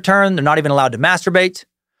not their turn, they're not even allowed to masturbate.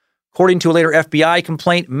 According to a later FBI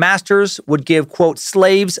complaint, masters would give, quote,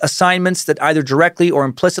 slaves assignments that either directly or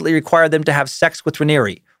implicitly required them to have sex with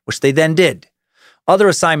Raniere, which they then did. Other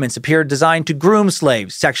assignments appeared designed to groom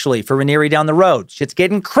slaves sexually for Raniere down the road. Shit's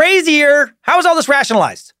getting crazier. How is all this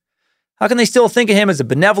rationalized? How can they still think of him as a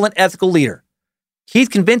benevolent, ethical leader? Keith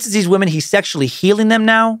convinces these women he's sexually healing them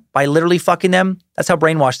now by literally fucking them. That's how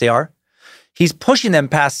brainwashed they are. He's pushing them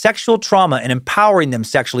past sexual trauma and empowering them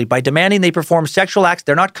sexually by demanding they perform sexual acts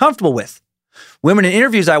they're not comfortable with. Women in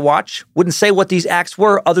interviews I watch wouldn't say what these acts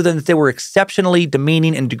were other than that they were exceptionally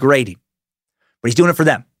demeaning and degrading. But he's doing it for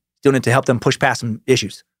them. He's doing it to help them push past some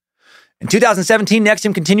issues. In 2017,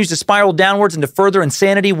 NXIVM continues to spiral downwards into further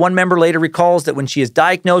insanity. One member later recalls that when she is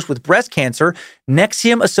diagnosed with breast cancer,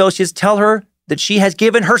 NXIVM associates tell her that she has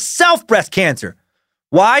given herself breast cancer.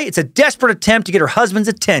 Why? It's a desperate attempt to get her husband's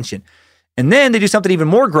attention. And then they do something even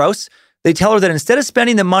more gross. They tell her that instead of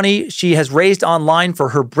spending the money she has raised online for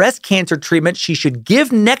her breast cancer treatment, she should give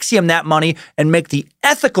NXIVM that money and make the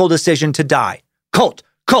ethical decision to die. Cult,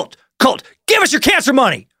 give us your cancer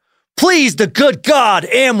money. Please, the good God,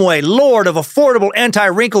 Amway, Lord of affordable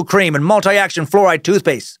anti-wrinkle cream and multi-action fluoride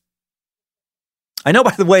toothpaste. I know,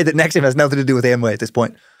 by the way, that NXIVM has nothing to do with Amway at this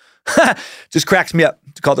point. Just cracks me up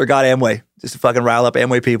to call their God Amway, just to fucking rile up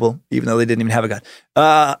Amway people, even though they didn't even have a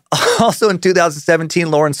God. Also in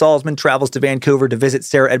 2017, Lauren Salzman travels to Vancouver to visit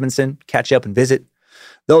Sarah Edmondson, catch up and visit.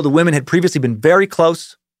 Though the women had previously been very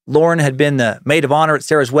close, Lauren had been the maid of honor at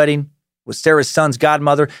Sarah's wedding, was Sarah's son's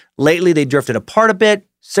godmother. Lately, they drifted apart a bit.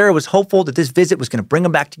 Sarah was hopeful that this visit was going to bring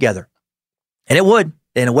them back together. And it would,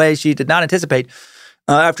 in a way she did not anticipate.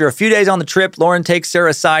 After a few days on the trip, Lauren takes Sarah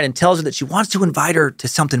aside and tells her that she wants to invite her to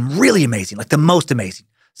something really amazing, like the most amazing,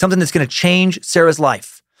 something that's going to change Sarah's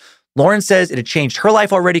life. Lauren says it had changed her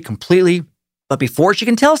life already completely, but before she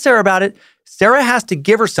can tell Sarah about it, Sarah has to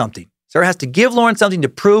give her something. Sarah has to give Lauren something to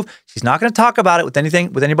prove she's not going to talk about it with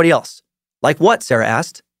anybody else. Like what? Sarah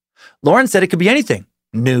asked. Lauren said it could be anything.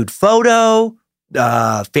 Nude photo,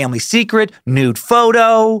 family secret, nude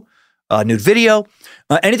photo, nude video,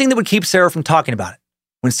 anything that would keep Sarah from talking about it.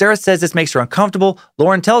 When Sarah says this makes her uncomfortable,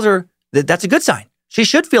 Lauren tells her that that's a good sign. She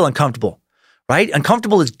should feel uncomfortable, right?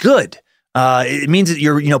 Uncomfortable is good. It means that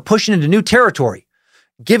you're, pushing into new territory.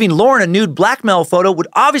 Giving Lauren a nude blackmail photo would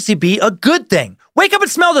obviously be a good thing. Wake up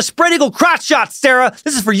and smell the spread eagle crotch shots, Sarah.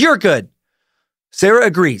 This is for your good. Sarah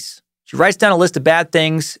agrees. She writes down a list of bad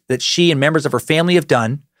things that she and members of her family have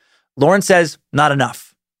done. Lauren says, not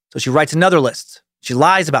enough. So she writes another list. She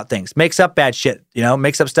lies about things, makes up bad shit,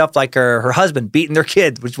 makes up stuff like her husband beating their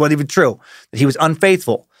kids, which wasn't even true, that he was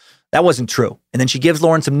unfaithful. That wasn't true. And then she gives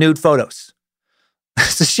Lauren some nude photos.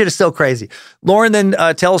 This shit is so crazy. Lauren then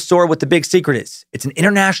tells Sora what the big secret is. It's an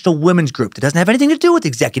international women's group that doesn't have anything to do with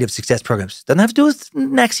executive success programs. Doesn't have to do with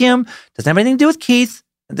NXIVM. Doesn't have anything to do with Keith.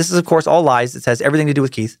 And this is, of course, all lies. It has everything to do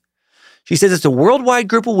with Keith. She says it's a worldwide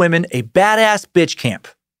group of women, a badass bitch camp,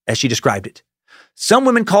 as she described it. Some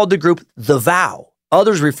women called the group The Vow.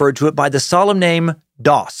 Others referred to it by the solemn name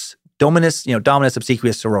DOS, Dominus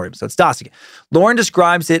Obsequious Sororium. So it's DOS again. Lauren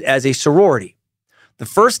describes it as a sorority. The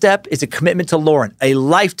first step is a commitment to Lauren, a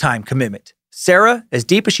lifetime commitment. Sarah, as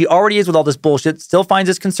deep as she already is with all this bullshit, still finds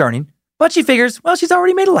this concerning, but she figures, well, she's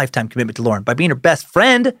already made a lifetime commitment to Lauren by being her best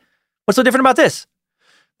friend. What's so different about this?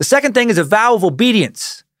 The second thing is a vow of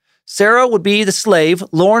obedience. Sarah would be the slave,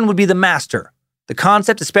 Lauren would be the master. The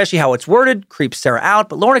concept, especially how it's worded, creeps Sarah out,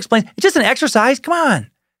 but Lauren explains, it's just an exercise. Come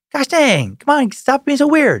on. Gosh dang. Come on, stop being so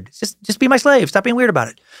weird. Just be my slave. Stop being weird about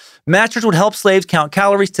it. Masters would help slaves count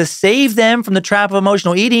calories to save them from the trap of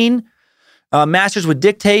emotional eating. Masters would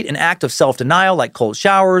dictate an act of self-denial like cold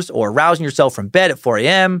showers or rousing yourself from bed at 4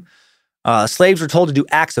 a.m. Slaves were told to do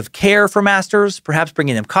acts of care for masters, perhaps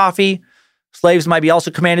bringing them coffee. Slaves might be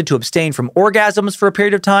also commanded to abstain from orgasms for a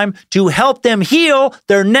period of time to help them heal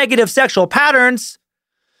their negative sexual patterns.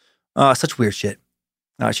 Such weird shit.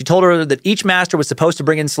 She told her that each master was supposed to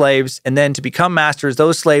bring in slaves, and then to become masters,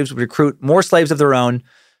 those slaves would recruit more slaves of their own.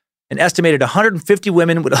 An estimated 150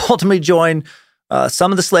 women would ultimately join.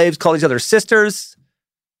 Some of the slaves called each other sisters,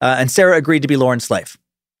 and Sarah agreed to be Lauren's slave.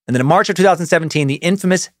 And then in March of 2017, the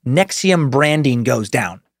infamous NXIVM branding goes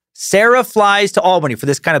down. Sarah flies to Albany for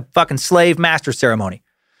this kind of fucking slave master ceremony.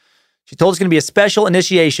 She told us it's going to be a special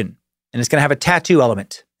initiation, and it's going to have a tattoo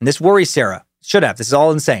element. And this worries Sarah. Should have. This is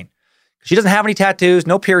all insane. She doesn't have any tattoos,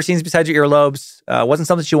 no piercings besides her earlobes. Wasn't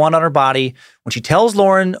something she wanted on her body. When she tells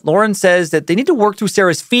Lauren, Lauren says that they need to work through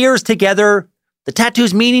Sarah's fears together. The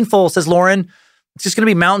tattoo's meaningful, says Lauren. It's just going to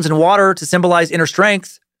be mountains and water to symbolize inner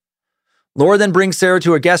strength. Laura then brings Sarah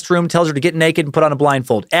to her guest room, tells her to get naked and put on a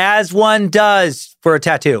blindfold, as one does for a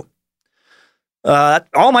tattoo.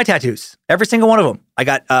 All my tattoos, every single one of them. I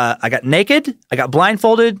got naked, I got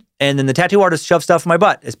blindfolded, and then the tattoo artist shoved stuff in my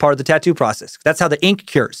butt as part of the tattoo process. That's how the ink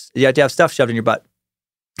cures. You have to have stuff shoved in your butt.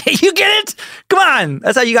 You get it? Come on.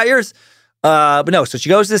 That's how you got yours. But no, so she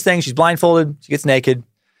goes to this thing. She's blindfolded. She gets naked.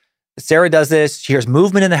 Sarah does this. She hears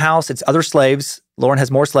movement in the house. It's other slaves. Lauren has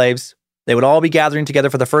more slaves. They would all be gathering together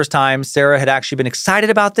for the first time. Sarah had actually been excited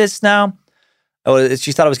about this now.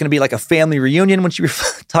 She thought it was going to be like a family reunion when she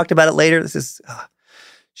talked about it later.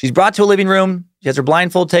 She's brought to a living room. She has her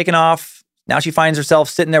blindfold taken off. Now she finds herself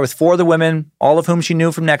sitting there with 4 of the women, all of whom she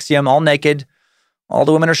knew from NXIVM, all naked. All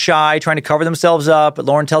the women are shy, trying to cover themselves up. But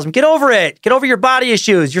Lauren tells them, get over it. Get over your body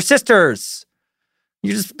issues. You're sisters.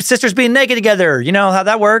 You're just sisters being naked together. You know how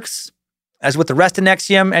that works. As with the rest of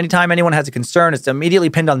NXIVM, anytime anyone has a concern, it's immediately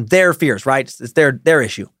pinned on their fears, right? It's their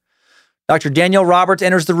issue. Dr. Danielle Roberts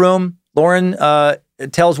enters the room. Lauren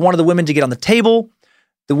tells one of the women to get on the table.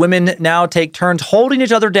 The women now take turns holding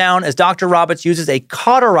each other down as Dr. Roberts uses a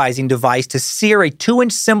cauterizing device to sear a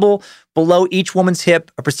 2-inch symbol below each woman's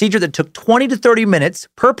hip, a procedure that took 20 to 30 minutes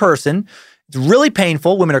per person. It's really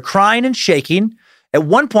painful. Women are crying and shaking. At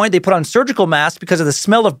one point, they put on surgical masks because of the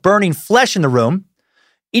smell of burning flesh in the room.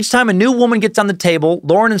 Each time a new woman gets on the table,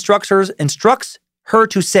 Lauren instructs her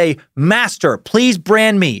to say, "Master, please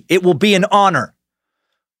brand me. It will be an honor."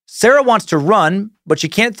 Sarah wants to run, but she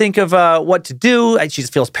can't think of what to do. She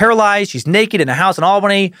feels paralyzed. She's naked in a house in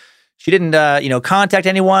Albany. She didn't, contact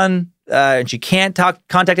anyone, and she can't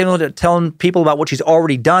contact anyone to tell people about what she's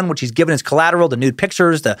already done, what she's given as collateral, the nude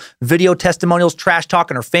pictures, the video testimonials, trash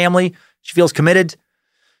talking her family. She feels committed.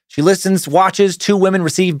 She listens, watches 2 women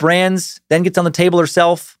receive brands, then gets on the table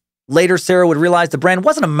herself. Later, Sarah would realize the brand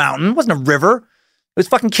wasn't a mountain, wasn't a river. It was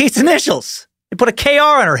fucking Keith's initials. They put a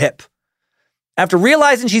KR on her hip. After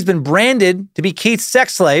realizing she's been branded to be Keith's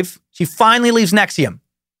sex slave, she finally leaves NXIVM.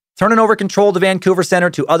 Turning over control of the Vancouver Center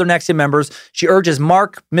to other NXIVM members, she urges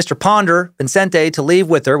Mark, Mr. Ponder, Vincente to leave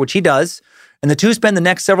with her, which he does, and the 2 spend the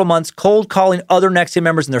next several months cold calling other NXIVM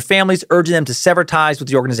members and their families, urging them to sever ties with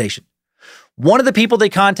the organization. One of the people they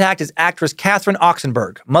contact is actress Catherine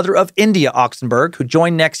Oxenberg, mother of India Oxenberg, who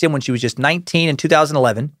joined NXIVM when she was just 19 in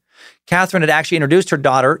 2011. Catherine had actually introduced her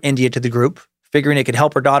daughter, India, to the group, figuring it could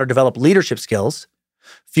help her daughter develop leadership skills.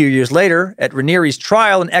 A few years later, at Ranieri's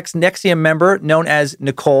trial, an ex-NXIVM member known as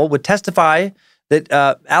Nicole would testify that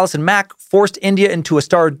Allison Mack forced India into a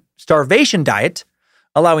starvation diet,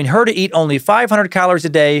 allowing her to eat only 500 calories a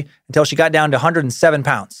day until she got down to 107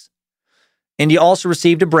 pounds. India also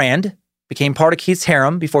received a brand, became part of Keith's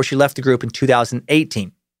harem before she left the group in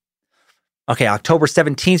 2018. Okay, October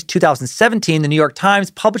 17th, 2017, the New York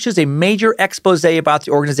Times publishes a major expose about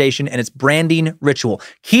the organization and its branding ritual.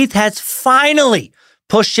 Keith has finally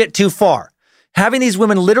pushed shit too far. Having these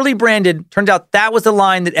women literally branded, turns out that was the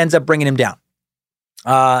line that ends up bringing him down.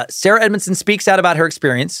 Sarah Edmondson speaks out about her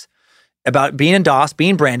experience, about being in DOS,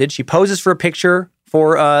 being branded. She poses for a picture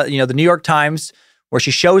for the New York Times, where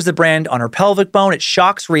she shows the brand on her pelvic bone. It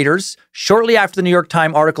shocks readers. Shortly after the New York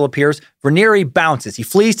Times article appears, Ranieri bounces. He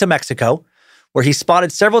flees to Mexico, where he's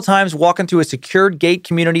spotted several times walking through a secured gate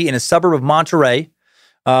community in a suburb of Monterrey.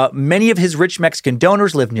 Many of his rich Mexican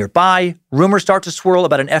donors live nearby. Rumors start to swirl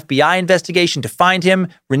about an FBI investigation to find him.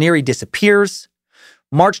 Ranieri disappears.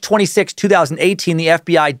 March 26, 2018, the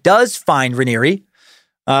FBI does find Ranieri.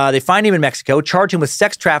 They find him in Mexico, charge him with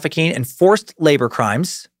sex trafficking and forced labor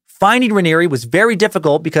crimes. Finding Ranieri was very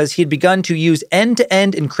difficult because he had begun to use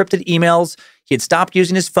end-to-end encrypted emails. He had stopped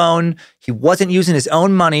using his phone. He wasn't using his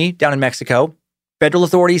own money down in Mexico. Federal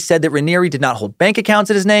authorities said that Ranieri did not hold bank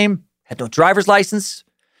accounts at his name, had no driver's license.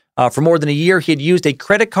 For more than a year, he had used a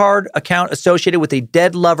credit card account associated with a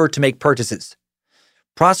dead lover to make purchases.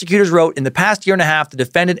 Prosecutors wrote, in the past year and a half, the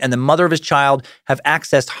defendant and the mother of his child have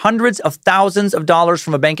accessed hundreds of thousands of dollars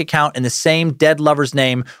from a bank account in the same dead lover's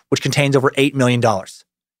name, which contains over $8 million.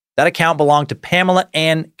 That account belonged to Pamela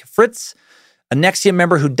Ann Fritz, a NXIVM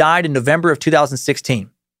member who died in November of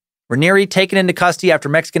 2016. Ranieri taken into custody after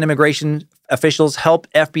Mexican immigration officials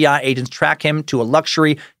helped FBI agents track him to a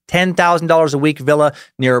luxury $10,000 a week villa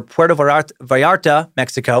near Puerto Vallarta,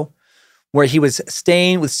 Mexico, where he was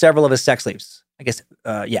staying with several of his sex slaves.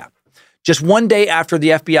 Just one day after the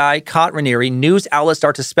FBI caught Ranieri, news outlets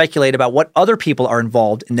start to speculate about what other people are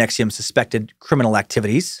involved in NXIVM's suspected criminal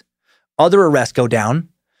activities. Other arrests go down.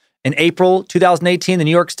 In April 2018, the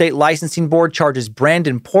New York State Licensing Board charges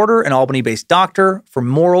Brandon Porter, an Albany-based doctor, for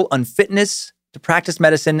moral unfitness to practice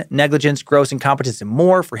medicine, negligence, gross incompetence, and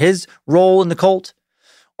more for his role in the cult.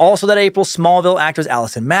 Also that April, Smallville actress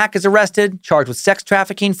Allison Mack is arrested, charged with sex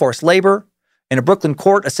trafficking, forced labor. In a Brooklyn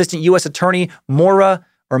court, Assistant U.S. Attorney Maura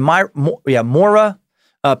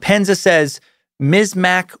Penza says Ms.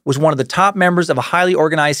 Mack was one of the top members of a highly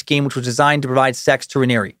organized scheme which was designed to provide sex to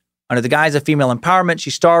Raniere. Under the guise of female empowerment, she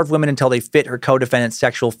starved women until they fit her co-defendant's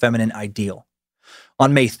sexual feminine ideal.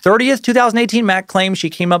 On May 30th, 2018, Mack claims she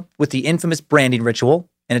came up with the infamous branding ritual.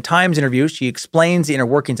 In a Times interview, she explains the inner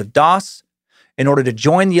workings of DOS. In order to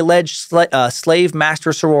join the alleged slave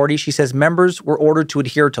master sorority, she says members were ordered to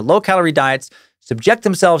adhere to low-calorie diets, subject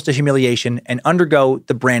themselves to humiliation, and undergo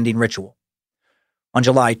the branding ritual. On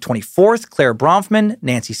July 24th, Claire Bronfman,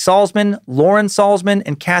 Nancy Salzman, Lauren Salzman,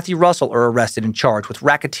 and Kathy Russell are arrested and charged with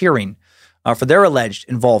racketeering for their alleged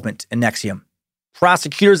involvement in NXIVM.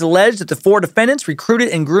 Prosecutors allege that the 4 defendants recruited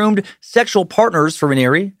and groomed sexual partners for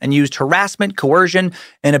Raniere and used harassment, coercion,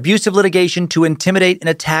 and abusive litigation to intimidate and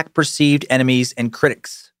attack perceived enemies and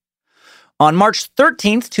critics. On March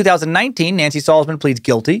 13th, 2019, Nancy Salzman pleads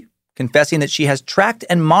guilty, confessing that she has tracked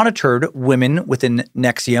and monitored women within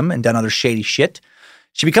NXIVM and done other shady shit.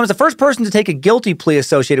 She becomes the first person to take a guilty plea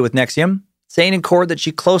associated with NXIVM, saying in court that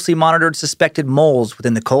she closely monitored suspected moles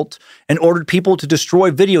within the cult and ordered people to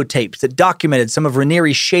destroy videotapes that documented some of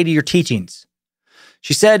Raniere's shadier teachings.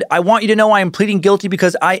 She said, "I want you to know I am pleading guilty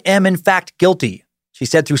because I am in fact guilty," she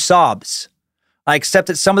said through sobs. "I accept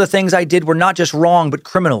that some of the things I did were not just wrong, but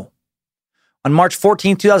criminal." On March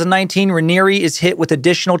 14, 2019, Raniere is hit with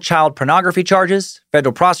additional child pornography charges.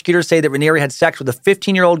 Federal prosecutors say that Raniere had sex with a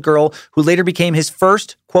 15-year-old girl who later became his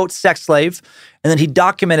first, quote, sex slave, and then he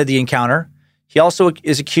documented the encounter. He also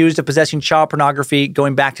is accused of possessing child pornography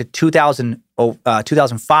going back to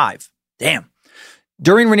 2005. Damn.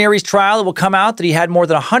 During Raniere's trial, it will come out that he had more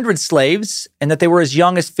than 100 slaves and that they were as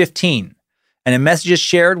young as 15. And in messages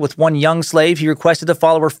shared with one young slave, he requested the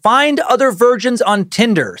follower find other virgins on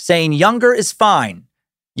Tinder, saying younger is fine.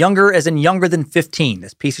 Younger as in younger than 15,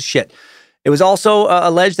 this piece of shit. It was also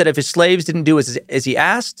alleged that if his slaves didn't do as he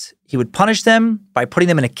asked, he would punish them by putting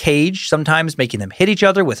them in a cage, sometimes making them hit each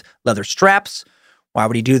other with leather straps. Why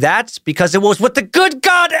would he do that? Because it was what the good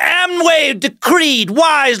God Amway decreed,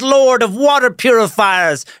 wise lord of water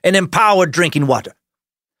purifiers and empowered drinking water.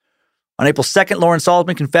 On April 2nd, Lauren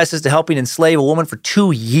Salzman confesses to helping enslave a woman for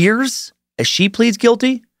 2 years as she pleads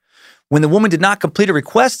guilty. When the woman did not complete a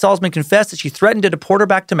request, Salzman confessed that she threatened to deport her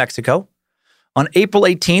back to Mexico. On April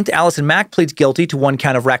 18th, Allison Mack pleads guilty to 1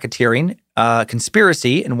 count of racketeering,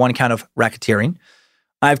 conspiracy, and 1 count of racketeering.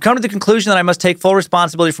 I've come to the conclusion that I must take full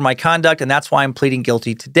responsibility for my conduct, and that's why I'm pleading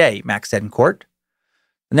guilty today, Mack said in court.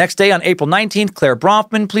 The next day, on April 19th, Claire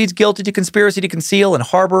Bronfman pleads guilty to conspiracy to conceal and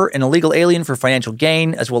harbor an illegal alien for financial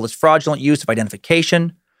gain, as well as fraudulent use of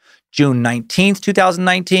identification. June 19th,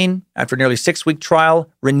 2019, after a nearly 6-week trial,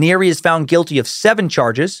 Raniere is found guilty of 7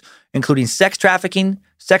 charges, including sex trafficking,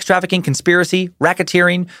 conspiracy,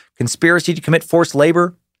 racketeering, conspiracy to commit forced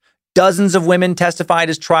labor. Dozens of women testified at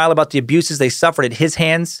his trial about the abuses they suffered at his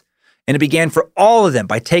hands, and it began for all of them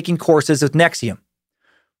by taking courses with NXIVM.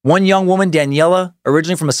 One young woman, Daniela,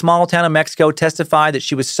 originally from a small town in Mexico, testified that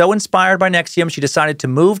she was so inspired by NXIVM, she decided to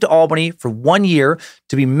move to Albany for 1 year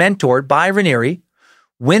to be mentored by Raniere.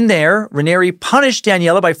 When there, Raniere punished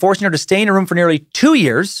Daniela by forcing her to stay in a room for nearly 2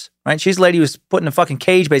 years. Right? She's a lady who was put in a fucking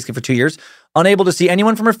cage basically for 2 years, unable to see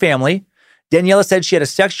anyone from her family. Daniela said she had a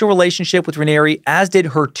sexual relationship with Raniere, as did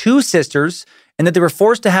her 2 sisters, and that they were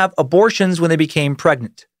forced to have abortions when they became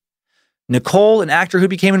pregnant. Nicole, an actor who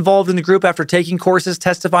became involved in the group after taking courses,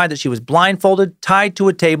 testified that she was blindfolded, tied to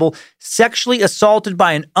a table, sexually assaulted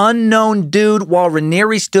by an unknown dude while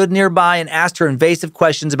Raniere stood nearby and asked her invasive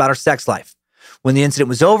questions about her sex life. When the incident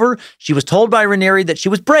was over, she was told by Raniere that she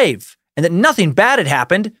was brave and that nothing bad had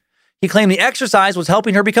happened. He claimed the exercise was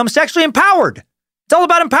helping her become sexually empowered. It's all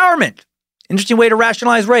about empowerment. Interesting way to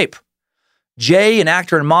rationalize rape. Jay, an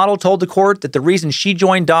actor and model, told the court that the reason she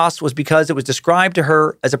joined DOS was because it was described to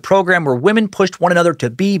her as a program where women pushed one another to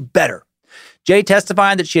be better. Jay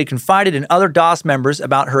testified that she had confided in other DOS members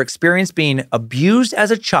about her experience being abused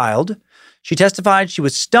as a child. She testified she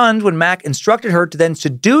was stunned when Mack instructed her to then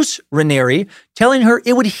seduce Raniere, telling her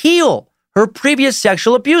it would heal her previous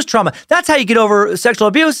sexual abuse trauma. That's how you get over sexual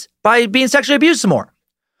abuse, by being sexually abused some more.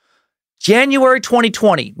 January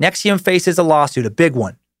 2020, NXIVM faces a lawsuit, a big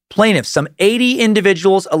one. Plaintiffs, some 80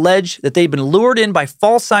 individuals, allege that they've been lured in by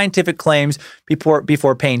false scientific claims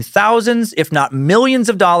before paying thousands, if not millions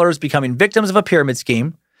of dollars, becoming victims of a pyramid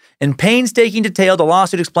scheme. In painstaking detail, the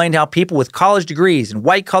lawsuit explained how people with college degrees and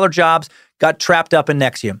white-collar jobs got trapped up in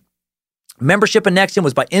NXIVM. Membership in NXIVM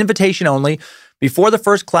was by invitation only. Before the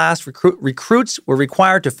first class, recruits were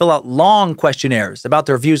required to fill out long questionnaires about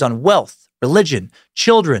their views on wealth, religion,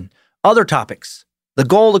 children, other topics. The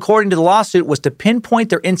goal, according to the lawsuit, was to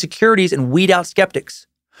pinpoint their insecurities and weed out skeptics.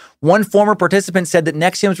 One former participant said that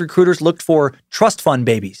NXIVM's recruiters looked for trust fund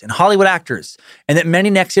babies and Hollywood actors, and that many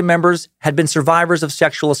NXIVM members had been survivors of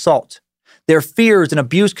sexual assault. Their fears and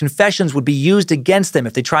abuse confessions would be used against them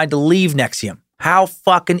if they tried to leave NXIVM. How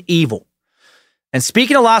fucking evil. And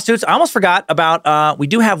speaking of lawsuits, I almost forgot about, we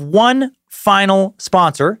do have one final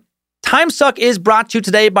sponsor. Time Suck is brought to you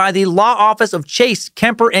today by the law office of Chase,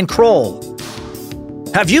 Kemper, and Kroll.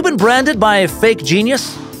 Have you been branded by a fake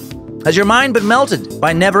genius? Has your mind been melted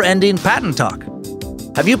by never-ending patent talk?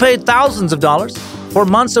 Have you paid thousands of dollars for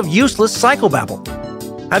months of useless psychobabble?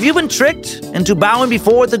 Have you been tricked into bowing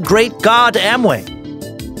before the great god Amway?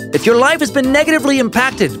 If your life has been negatively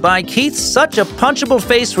impacted by Keith's such a punchable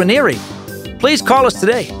face Raniere, please call us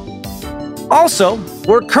today. Also,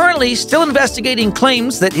 we're currently still investigating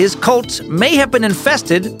claims that his cult may have been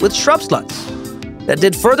infested with shrub sluts that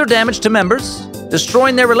did further damage to members,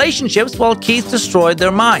 destroying their relationships while Keith destroyed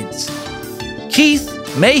their minds. Keith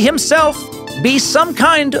may himself be some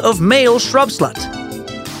kind of male shrub slut.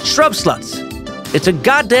 Shrub sluts. It's a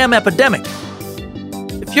goddamn epidemic.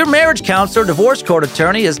 If your marriage counselor or divorce court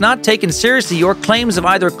attorney has not taken seriously your claims of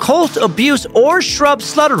either cult abuse or shrub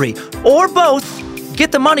sluttery, or both,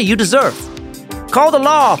 get the money you deserve. Call the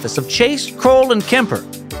law office of Chase, Kroll, and Kemper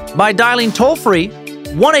by dialing toll-free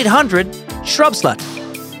 1-800-SHRUB-SLUT.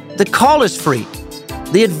 The call is free.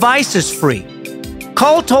 The advice is free.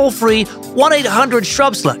 Call toll-free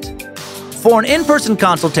 1-800-SHRUB-SLUT. For an in-person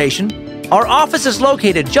consultation, our office is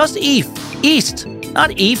located just east,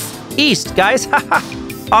 guys,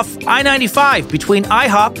 off I-95 between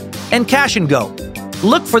IHOP and Cash and Go.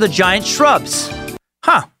 Look for the giant shrubs.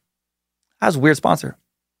 That was a weird sponsor.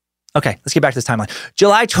 Okay, let's get back to this timeline.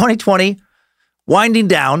 July 2020, winding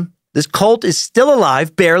down. This cult is still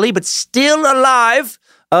alive, barely, but still alive.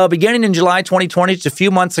 Beginning in July 2020, just a few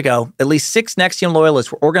months ago, at least 6 NXIVM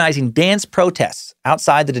loyalists were organizing dance protests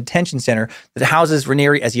outside the detention center that houses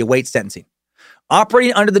Raniere as he awaits sentencing.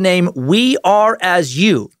 Operating under the name We Are As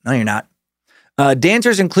You. No, you're not.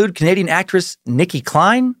 Dancers include Canadian actress Nikki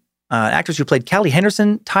Klein, actress who played Callie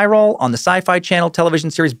Henderson Tyrol on the Sci-Fi Channel television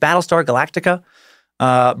series Battlestar Galactica,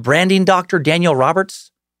 branding doctor Danielle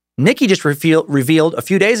Roberts. Nikki just revealed a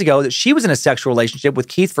few days ago that she was in a sexual relationship with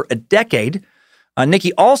Keith for a decade.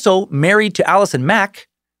 Nikki also married to Allison Mack.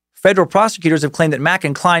 Federal prosecutors have claimed that Mack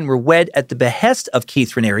and Klein were wed at the behest of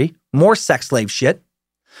Keith Raniere. More sex slave shit.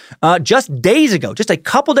 Just days ago, just a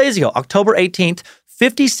couple days ago, October 18th,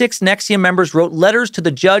 56 NXIVM members wrote letters to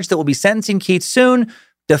the judge that will be sentencing Keith soon,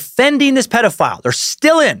 defending this pedophile. They're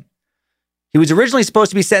still in. He was originally supposed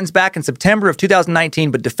to be sentenced back in September of 2019,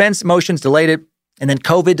 but defense motions delayed it, and then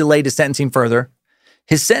COVID delayed his sentencing further.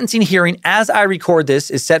 His sentencing hearing, as I record this,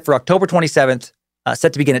 is set for October 27th,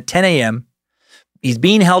 set to begin at 10 a.m. He's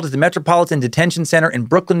being held at the Metropolitan Detention Center in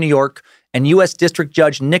Brooklyn, New York, and U.S. District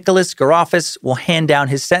Judge Nicholas Garofis will hand down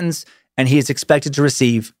his sentence, and he is expected to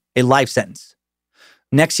receive a life sentence.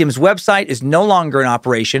 NXIVM's website is no longer in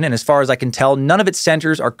operation, and as far as I can tell, none of its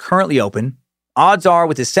centers are currently open. Odds are,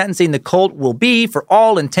 with his sentencing, the cult will be, for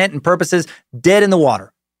all intent and purposes, dead in the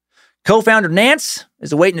water. Co-founder Nance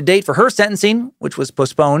is awaiting a date for her sentencing, which was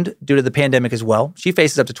postponed due to the pandemic as well. She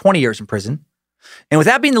faces up to 20 years in prison. And with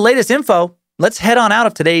that being the latest info, let's head on out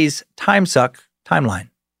of today's Time Suck timeline.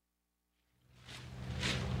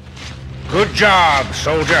 Good job,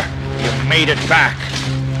 soldier. You made it back.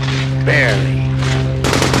 Barely.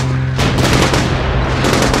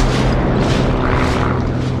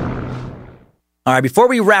 All right, before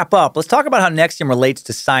we wrap up, let's talk about how NXIVM relates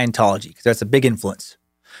to Scientology, because that's a big influence.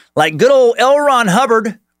 Like good old L. Ron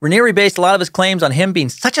Hubbard, Raniere based a lot of his claims on him being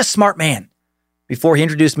such a smart man before he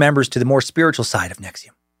introduced members to the more spiritual side of NXIVM.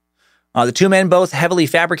 The two men both heavily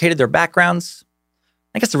fabricated their backgrounds.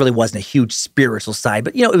 I guess there really wasn't a huge spiritual side,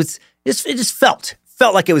 but it just felt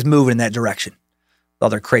like it was moving in that direction. All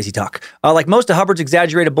their crazy talk. Like most of Hubbard's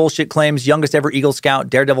exaggerated bullshit claims, youngest ever Eagle Scout,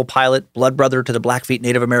 daredevil pilot, blood brother to the Blackfeet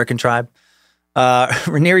Native American tribe.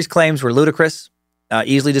 Raniere's claims were ludicrous,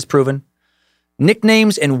 easily disproven.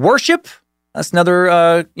 Nicknames and worship. That's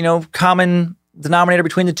another, common denominator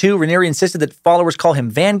between the two. Raniere insisted that followers call him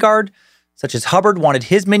Vanguard, such as Hubbard wanted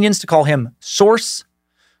his minions to call him Source.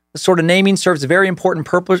 This sort of naming serves a very important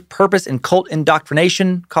purpose in cult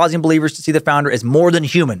indoctrination, causing believers to see the founder as more than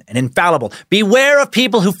human and infallible. Beware of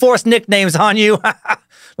people who force nicknames on you.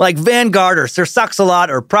 Like Vanguard or Sir Sucks-a-Lot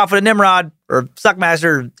or Prophet of Nimrod or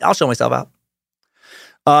Suckmaster. I'll show myself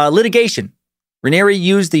out. Litigation. Raniere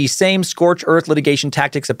used the same scorched earth litigation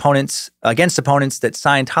tactics against opponents that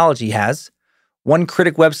Scientology has. One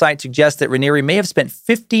critic website suggests that Raniere may have spent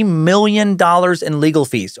 $50 million in legal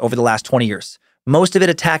fees over the last 20 years, most of it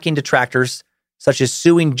attacking detractors, such as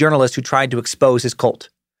suing journalists who tried to expose his cult.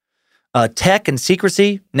 Tech and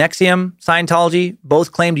secrecy, NXIVM, Scientology,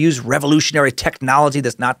 both claim to use revolutionary technology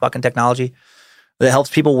that's not fucking technology that helps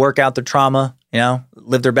people work out their trauma,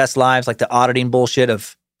 live their best lives, like the auditing bullshit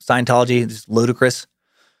of Scientology. It's ludicrous.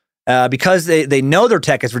 Because they know their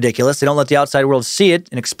tech is ridiculous, they don't let the outside world see it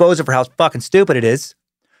and expose it for how fucking stupid it is.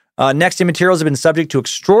 NXIVM materials have been subject to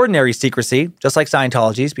extraordinary secrecy, just like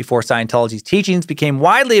Scientology's, before Scientology's teachings became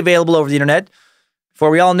widely available over the internet. Before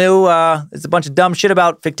we all knew there's a bunch of dumb shit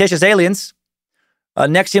about fictitious aliens.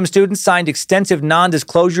 NXIVM students signed extensive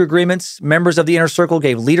non-disclosure agreements. Members of the inner circle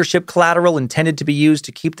gave leadership collateral intended to be used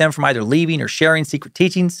to keep them from either leaving or sharing secret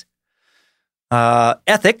teachings.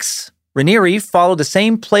 Ethics. Raniere followed the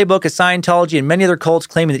same playbook as Scientology and many other cults,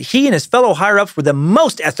 claiming that he and his fellow higher-ups were the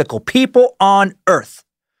most ethical people on earth.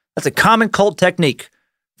 That's a common cult technique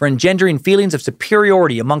for engendering feelings of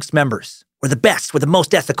superiority amongst members. We're the best, we're the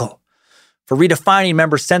most ethical. For redefining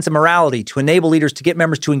members' sense of morality to enable leaders to get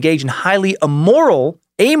members to engage in highly amoral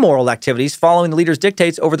activities following the leader's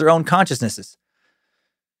dictates over their own consciousnesses.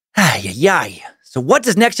 So what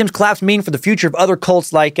does NXIVM's collapse mean for the future of other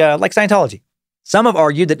cults like Scientology? Some have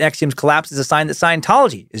argued that NXIVM's collapse is a sign that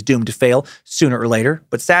Scientology is doomed to fail sooner or later,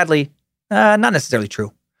 but sadly, not necessarily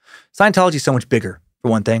true. Scientology is so much bigger, for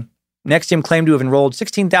one thing. NXIVM claimed to have enrolled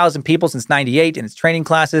 16,000 people since '98 in its training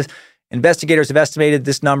classes. Investigators have estimated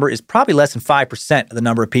this number is probably less than 5% of the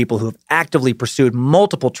number of people who have actively pursued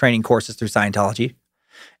multiple training courses through Scientology.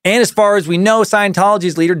 And as far as we know,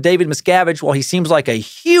 Scientology's leader, David Miscavige, while he seems like a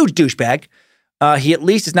huge douchebag, he at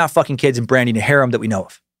least is not fucking kids and branding a harem that we know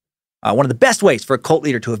of. One of the best ways for a cult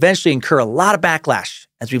leader to eventually incur a lot of backlash,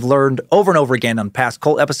 as we've learned over and over again on past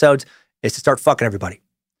cult episodes, is to start fucking everybody.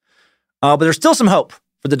 But there's still some hope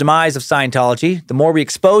for the demise of Scientology. The more we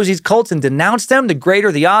expose these cults and denounce them, the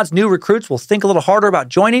greater the odds new recruits will think a little harder about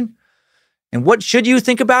joining. And what should you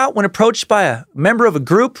think about when approached by a member of a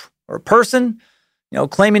group or a person,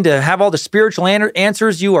 claiming to have all the spiritual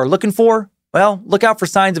answers you are looking for? Well, look out for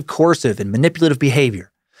signs of coercive and manipulative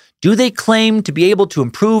behavior. Do they claim to be able to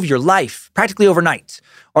improve your life practically overnight?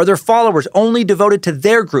 Are their followers only devoted to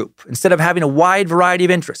their group instead of having a wide variety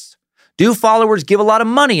of interests? Do followers give a lot of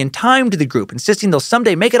money and time to the group, insisting they'll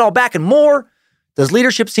someday make it all back and more? Does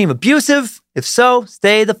leadership seem abusive? If so,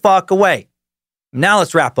 stay the fuck away. Now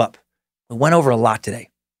let's wrap up. We went over a lot today.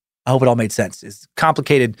 I hope it all made sense. It's a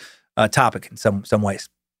complicated topic in some ways.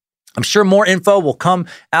 I'm sure more info will come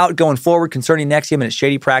out going forward concerning NXIVM and its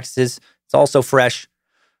shady practices. It's also fresh.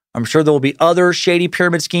 I'm sure there will be other shady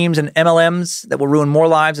pyramid schemes and MLMs that will ruin more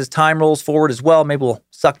lives as time rolls forward as well. Maybe we'll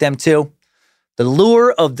suck them too. The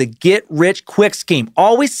lure of the get-rich-quick scheme,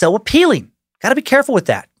 always so appealing. Got to be careful with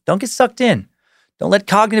that. Don't get sucked in. Don't let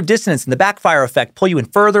cognitive dissonance and the backfire effect pull you in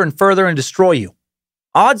further and further and destroy you.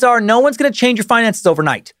 Odds are no one's going to change your finances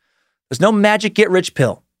overnight. There's no magic get-rich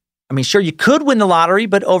pill. I mean, sure, you could win the lottery,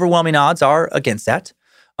 but overwhelming odds are against that.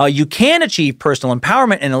 You can achieve personal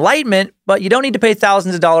empowerment and enlightenment, but you don't need to pay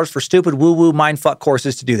thousands of dollars for stupid woo-woo mindfuck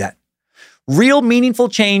courses to do that. Real meaningful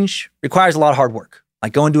change requires a lot of hard work,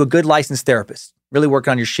 like going to a good licensed therapist, really working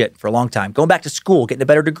on your shit for a long time, going back to school, getting a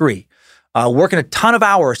better degree, working a ton of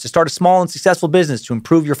hours to start a small and successful business to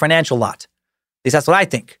improve your financial lot. At least that's what I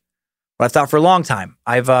think. What I've thought for a long time.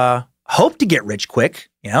 I've hoped to get rich quick,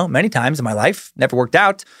 many times in my life. Never worked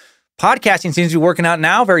out. Podcasting seems to be working out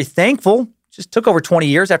now. Very thankful. Just took over 20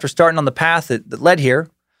 years after starting on the path that led here.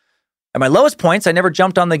 At my lowest points, I never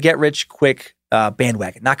jumped on the get-rich-quick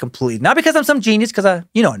bandwagon. Not completely. Not because I'm some genius, because I'm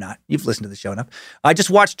not. You've listened to the show enough. I just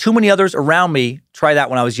watched too many others around me try that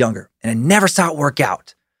when I was younger, and I never saw it work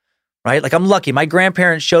out, right? Like, I'm lucky. My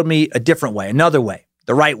grandparents showed me a different way, another way,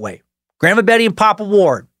 the right way. Grandma Betty and Papa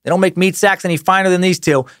Ward, they don't make meat sacks any finer than these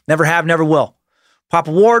two. Never have, never will. Papa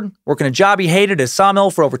Ward, working a job he hated at a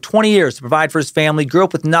sawmill for over 20 years to provide for his family, grew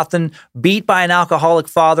up with nothing, beat by an alcoholic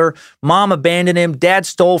father, mom abandoned him, dad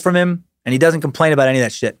stole from him, and he doesn't complain about any of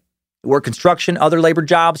that shit. He worked construction, other labor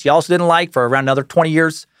jobs he also didn't like for around another 20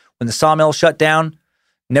 years when the sawmill shut down.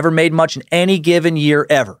 Never made much in any given year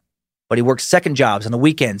ever. But he worked second jobs on the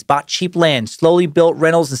weekends, bought cheap land, slowly built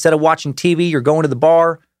rentals instead of watching TV or going to the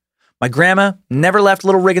bar. My grandma never left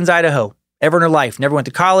Little Riggins, Idaho, ever in her life. Never went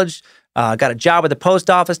to college. Got a job at the post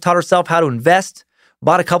office, taught herself how to invest.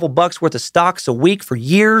 bought a couple bucks worth of stocks a week for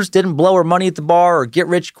years, didn't blow her money at the bar or get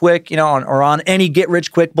rich quick, or on any get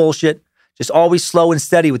rich quick bullshit. Just always slow and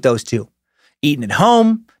steady with those two. Eating at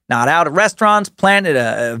home, not out at restaurants, planted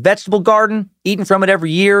a vegetable garden, eating from it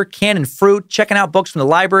every year, canning fruit, checking out books from the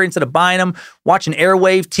library instead of buying them, watching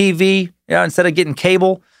airwave TV instead of getting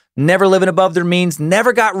cable, never living above their means,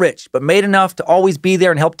 never got rich, but made enough to always be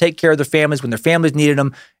there and help take care of their families when their families needed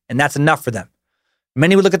them, and that's enough for them.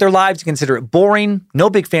 Many would look at their lives and consider it boring, no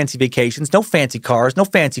big fancy vacations, no fancy cars, no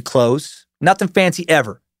fancy clothes, nothing fancy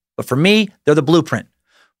ever. But for me, they're the blueprint.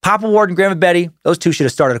 Papa Ward and Grandma Betty, those two should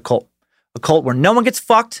have started a cult. A cult where no one gets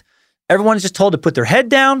fucked. Everyone's just told to put their head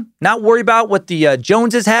down, not worry about what the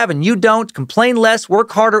Joneses have and you don't, complain less,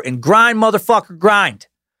 work harder, and grind, motherfucker, grind.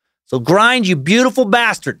 So grind, you beautiful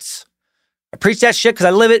bastards. I preach that shit because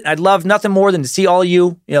I live it. I'd love nothing more than to see all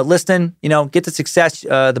you, listen, get the success,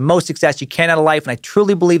 the most success you can out of life. And I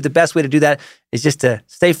truly believe the best way to do that is just to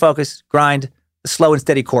stay focused, grind the slow and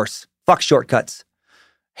steady course. Fuck shortcuts.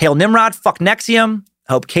 Hail Nimrod, fuck Nexium.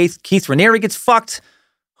 Hope Keith Raniere gets fucked.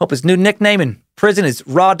 Hope his new nickname in prison is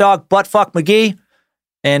Raw Dog Buttfuck McGee.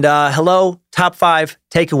 And hello, top 5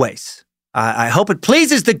 takeaways. I hope it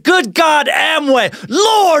pleases the good God Amway,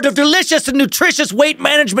 Lord of delicious and nutritious weight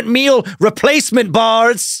management meal replacement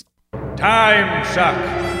bars. Time Suck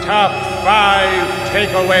Top 5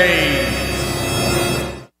 Takeaways.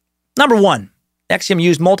 Number 1, Nexium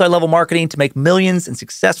used multi-level marketing to make millions and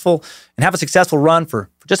have a successful run for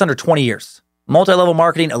just under 20 years. Multi-level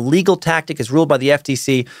marketing, a legal tactic is ruled by the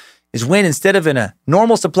FTC, is when instead of in a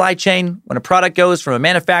normal supply chain, when a product goes from a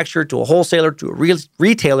manufacturer to a wholesaler to a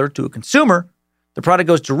retailer to a consumer, the product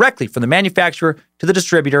goes directly from the manufacturer to the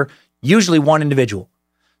distributor, usually one individual.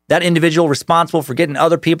 That individual responsible for getting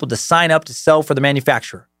other people to sign up to sell for the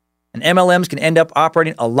manufacturer. And MLMs can end up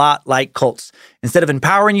operating a lot like cults. Instead of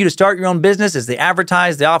empowering you to start your own business as they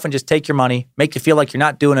advertise, they often just take your money, make you feel like you're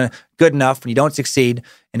not doing good enough when you don't succeed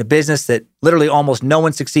in a business that literally almost no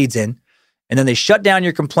one succeeds in. And then they shut down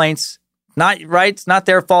your complaints. It's not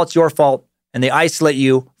their fault, it's your fault. And they isolate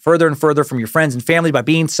you further and further from your friends and family by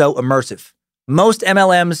being so immersive. Most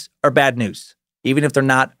MLMs are bad news, even if they're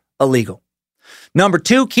not illegal. Number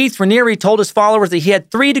 2, Keith Raniere told his followers that he had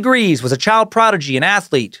 3 degrees, was a child prodigy, an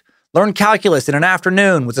athlete, learned calculus in an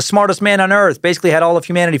afternoon, was the smartest man on earth, basically had all of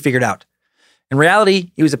humanity figured out. In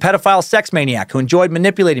reality, he was a pedophile sex maniac who enjoyed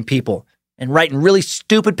manipulating people and writing really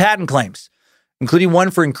stupid patent claims, including one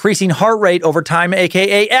for increasing heart rate over time,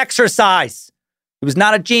 aka exercise. He was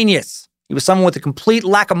not a genius. He was someone with a complete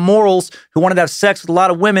lack of morals who wanted to have sex with a lot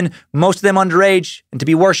of women, most of them underage, and to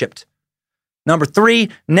be worshipped. Number 3,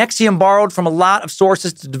 Nexium borrowed from a lot of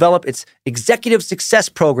sources to develop its executive success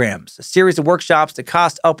programs, a series of workshops that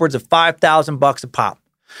cost upwards of $5,000 a pop.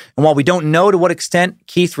 And while we don't know to what extent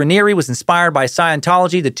Keith Raniere was inspired by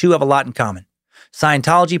Scientology, the two have a lot in common.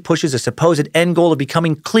 Scientology pushes a supposed end goal of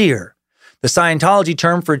becoming clear, the Scientology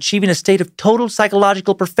term for achieving a state of total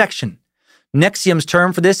psychological perfection. Nexium's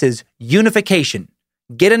term for this is unification.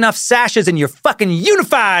 Get enough sashes and you're fucking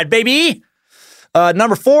unified, baby!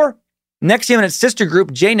 Number 4, Nexium and its sister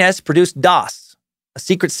group, JNES, produced DOS, a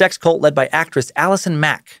secret sex cult led by actress Allison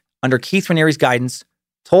Mack, under Keith Raniere's guidance,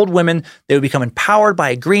 told women they would become empowered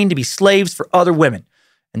by agreeing to be slaves for other women.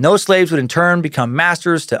 And those slaves would in turn become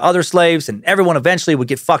masters to other slaves, and everyone eventually would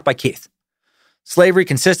get fucked by Keith. Slavery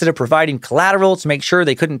consisted of providing collateral to make sure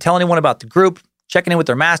they couldn't tell anyone about the group, checking in with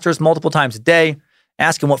their masters multiple times a day,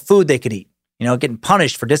 asking what food they could eat, getting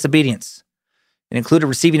punished for disobedience. It included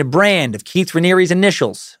receiving a brand of Keith Raniere's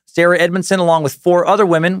initials. Sarah Edmondson, along with 4 other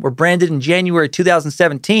women, were branded in January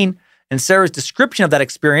 2017, and Sarah's description of that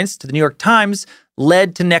experience to the New York Times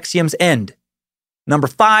led to Nexium's end. Number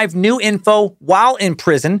 5, new info. While in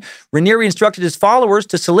prison, Raniere instructed his followers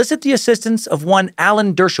to solicit the assistance of one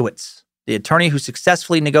Alan Dershowitz, the attorney who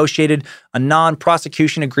successfully negotiated a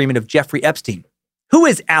non-prosecution agreement of Jeffrey Epstein. Who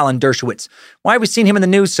is Alan Dershowitz? Why have we seen him in the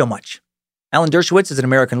news so much? Alan Dershowitz is an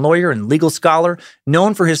American lawyer and legal scholar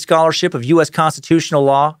known for his scholarship of U.S. constitutional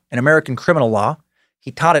law and American criminal law.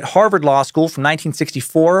 He taught at Harvard Law School from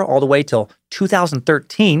 1964 all the way till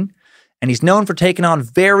 2013, and he's known for taking on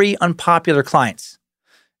very unpopular clients.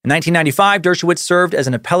 In 1995, Dershowitz served as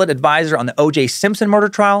an appellate advisor on the O.J. Simpson murder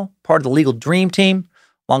trial, part of the legal dream team,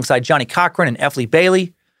 alongside Johnny Cochran and F. Lee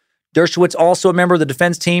Bailey. Dershowitz also a member of the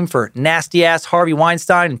defense team for nasty-ass Harvey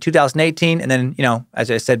Weinstein in 2018, and then, as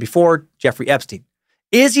I said before, Jeffrey Epstein.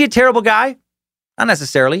 Is he a terrible guy? Not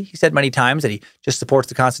necessarily. He said many times that he just supports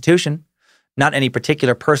the Constitution, not any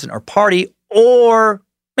particular person or party, or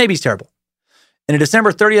maybe he's terrible. In a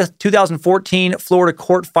December 30th, 2014 Florida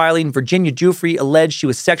court filing, Virginia Giuffre alleged she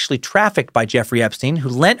was sexually trafficked by Jeffrey Epstein, who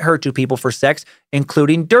lent her to people for sex,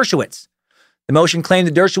 including Dershowitz. The motion claimed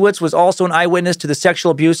that Dershowitz was also an eyewitness to the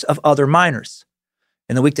sexual abuse of other minors.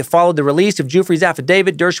 In the week that followed the release of Giuffre's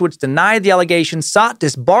affidavit, Dershowitz denied the allegations, sought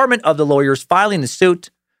disbarment of the lawyers filing the suit.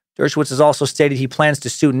 Dershowitz has also stated he plans to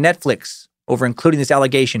sue Netflix over including this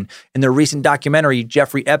allegation in their recent documentary,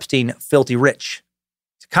 Jeffrey Epstein, Filthy Rich.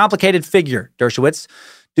 He's a complicated figure, Dershowitz,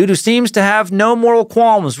 dude who seems to have no moral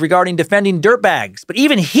qualms regarding defending dirtbags. But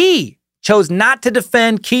even he chose not to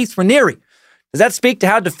defend Keith Raniere. Does that speak to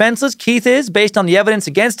how defenseless Keith is based on the evidence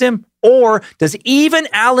against him? Or does even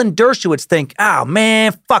Alan Dershowitz think, oh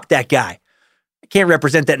man, fuck that guy. I can't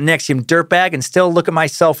represent that NXIVM dirtbag and still look at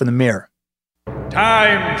myself in the mirror.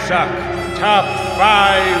 Time Suck Top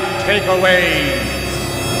 5 Takeaways.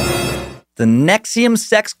 The NXIVM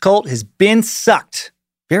sex cult has been sucked.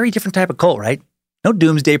 Very different type of cult, right? No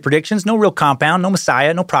doomsday predictions, no real compound, no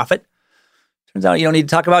messiah, no prophet. Turns out you don't need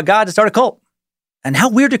to talk about God to start a cult. And how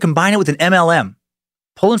weird to combine it with an MLM,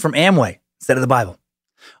 pulling from Amway instead of the Bible.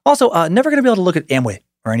 Also, never going to be able to look at Amway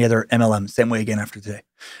or any other MLM same way again after today.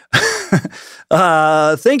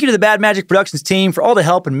 Thank you to the Bad Magic Productions team for all the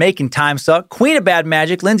help in making Time Suck. Queen of Bad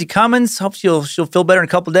Magic, Lindsay Cummins, hopes she'll feel better in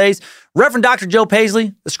a couple of days. Reverend Dr. Joe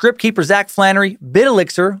Paisley, the script keeper Zach Flannery, Bit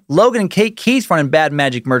Elixir, Logan and Kate Keith running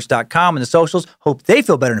badmagicmerch.com and the socials. Hope they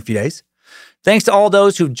feel better in a few days. Thanks to all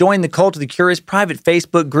those who've joined the Cult of the Curious private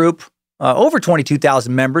Facebook group. Over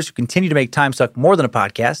 22,000 members who continue to make Time Suck more than a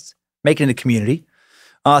podcast, making it a community.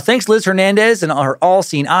 Thanks Liz Hernandez and her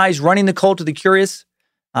all-seeing eyes running the Cult of the Curious.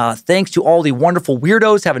 Thanks to all the wonderful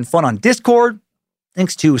weirdos having fun on Discord.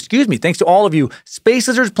 Thanks to all of you Space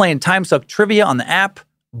Lizards playing Time Suck trivia on the app.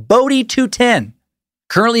 Bodie210,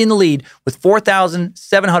 currently in the lead with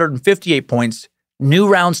 4,758 points. New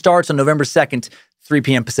round starts on November 2nd, 3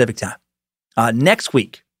 p.m. Pacific time. Next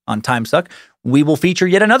week on Time Suck, we will feature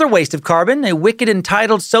yet another waste of carbon, a wicked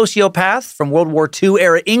entitled sociopath from World War II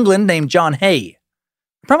era England named John Hay.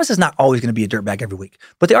 I promise it's not always going to be a dirtbag every week,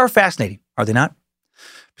 but they are fascinating, are they not?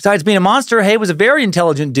 Besides being a monster, Hay was a very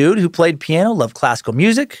intelligent dude who played piano, loved classical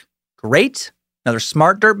music. Great. Another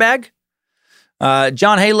smart dirtbag.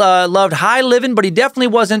 John Hay loved high living, but he definitely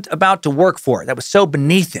wasn't about to work for it. That was so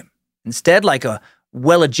beneath him. Instead, like a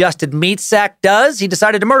well-adjusted meat sack does, he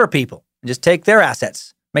decided to murder people and just take their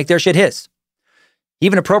assets, make their shit his. He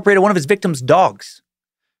even appropriated one of his victims' dogs.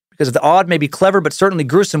 Because of the odd, maybe clever, but certainly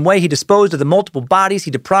gruesome way he disposed of the multiple bodies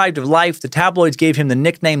he deprived of life, the tabloids gave him the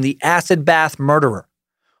nickname the Acid Bath Murderer.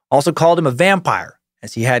 Also called him a vampire,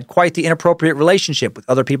 as he had quite the inappropriate relationship with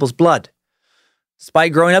other people's blood.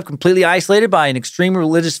 Despite growing up completely isolated by an extremely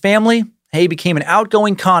religious family, Hay became an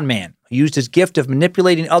outgoing con man who used his gift of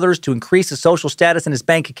manipulating others to increase his social status in his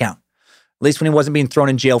bank account, at least when he wasn't being thrown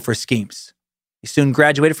in jail for his schemes. He soon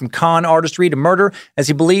graduated from con artistry to murder, as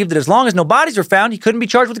he believed that as long as no bodies were found, he couldn't be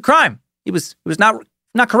charged with a crime. He was not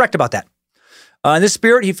correct about that. In this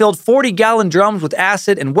spirit, he filled 40-gallon drums with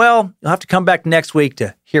acid, and well, you'll have to come back next week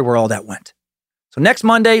to hear where all that went. So next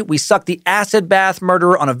Monday, we suck the Acid Bath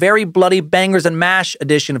Murderer on a very bloody bangers and mash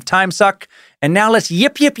edition of Time Suck. And now let's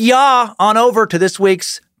yip yah on over to this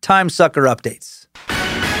week's Time Sucker Updates.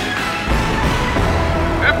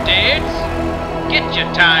 Updates? Get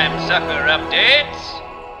your Time Sucker Updates.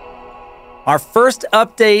 Our first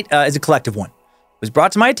update is a collective one. It was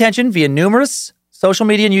brought to my attention via numerous social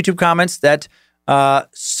media and YouTube comments that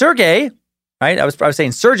Sergey, right? I was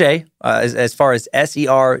saying Sergey, as far as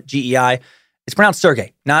Sergei. It's pronounced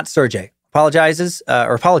Sergey, not Sergey. Apologies,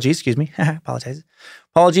 excuse me.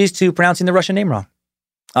 Apologies to pronouncing the Russian name wrong.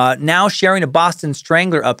 Now sharing a Boston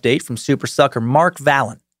Strangler update from Super Sucker Mark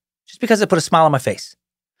Vallon, just because it put a smile on my face.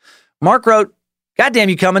 Mark wrote, "Goddamn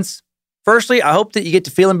you, Cummins. Firstly, I hope that you get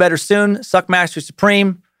to feeling better soon. Suckmaster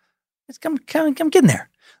Supreme." I'm getting there.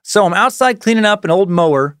 So I'm outside cleaning up an old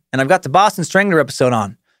mower, and I've got the Boston Strangler episode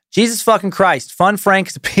on. Jesus fucking Christ, Fun Frank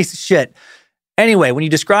is a piece of shit. Anyway, when you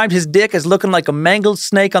described his dick as looking like a mangled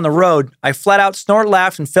snake on the road, I flat out snort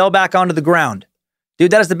laughed and fell back onto the ground. Dude,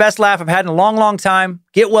 that is the best laugh I've had in a long, long time.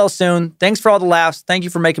 Get well soon. Thanks for all the laughs. Thank you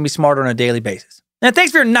for making me smarter on a daily basis. And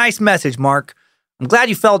thanks for your nice message, Mark. I'm glad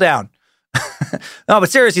you fell down. No, but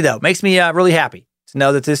seriously though, makes me really happy to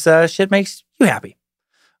know that this shit makes you happy.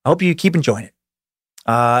 I hope you keep enjoying it.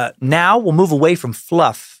 Now we'll move away from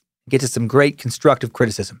fluff and get to some great constructive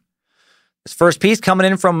criticism. This first piece coming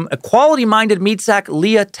in from equality-minded meat sack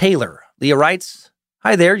Leah Taylor. Leah writes,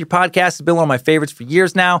 "Hi there, your podcast has been one of my favorites for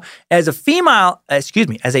years now. As a female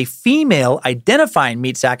identifying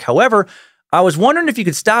meat sack, however, I was wondering if you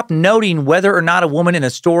could stop noting whether or not a woman in a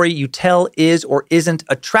story you tell is or isn't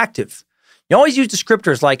attractive. You always use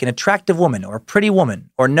descriptors like an attractive woman or a pretty woman,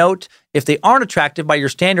 or note if they aren't attractive by your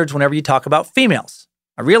standards whenever you talk about females.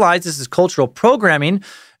 I realize this is cultural programming,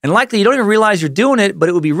 and likely you don't even realize you're doing it, but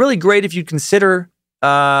it would be really great if you could consider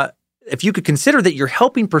that you're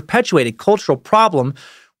helping perpetuate a cultural problem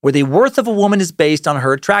where the worth of a woman is based on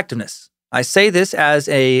her attractiveness. I say this as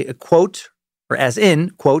a quote, or as in,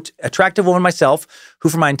 quote, attractive woman myself, who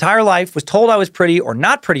for my entire life was told I was pretty or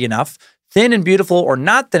not pretty enough, thin and beautiful or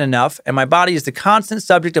not thin enough, and my body is the constant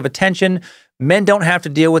subject of attention. Men don't have to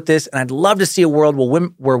deal with this, and I'd love to see a world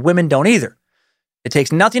where women don't either. It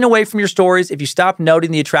takes nothing away from your stories if you stop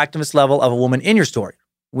noting the attractiveness level of a woman in your story.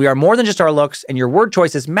 We are more than just our looks, and your word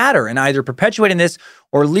choices matter in either perpetuating this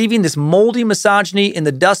or leaving this moldy misogyny in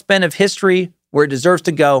the dustbin of history where it deserves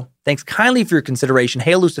to go. Thanks kindly for your consideration.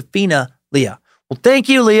 Hail Lucifina, Leah. Well, thank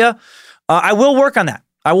you, Leah. I will work on that.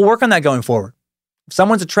 I will work on that going forward. If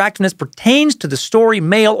someone's attractiveness pertains to the story,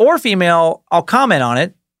 male or female, I'll comment on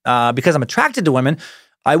it because I'm attracted to women.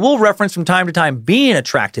 I will reference from time to time being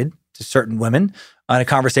attracted to certain women in a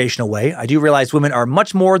conversational way. I do realize women are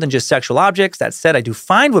much more than just sexual objects. That said, I do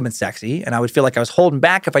find women sexy, and I would feel like I was holding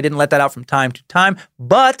back if I didn't let that out from time to time.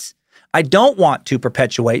 But I don't want to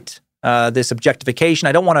perpetuate this objectification.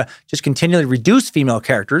 I don't want to just continually reduce female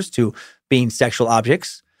characters to being sexual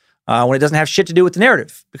objects when it doesn't have shit to do with the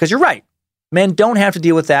narrative. Because you're right. Men don't have to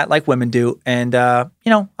deal with that like women do. And, I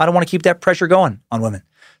don't want to keep that pressure going on women.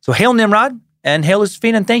 So hail Nimrod and hail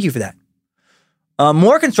Lucifina, and thank you for that.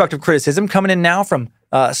 More constructive criticism coming in now from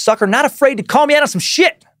Sucker Not Afraid to Call Me Out on Some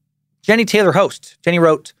Shit. Jenny Taylor Host. Jenny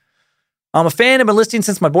wrote, I'm a fan. I've been listening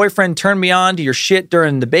since my boyfriend turned me on to your shit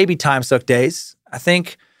during the baby time suck days. I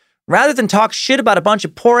think rather than talk shit about a bunch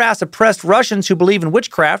of poor-ass oppressed Russians who believe in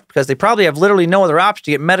witchcraft because they probably have literally no other option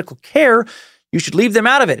to get medical care, you should leave them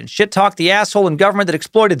out of it and shit-talk the asshole in government that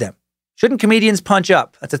exploited them. Shouldn't comedians punch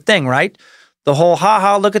up? That's a thing, right? The whole,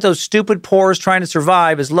 ha-ha, look at those stupid poors trying to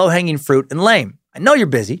survive is low-hanging fruit and lame. I know you're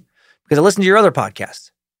busy because I listen to your other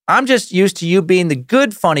podcasts. I'm just used to you being the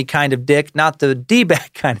good, funny kind of dick, not the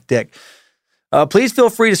D-bag kind of dick. Please feel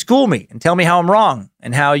free to school me and tell me how I'm wrong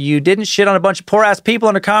and how you didn't shit on a bunch of poor-ass people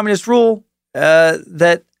under communist rule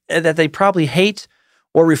that they probably hate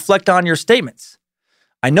or reflect on your statements.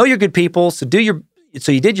 I know you're good people, so you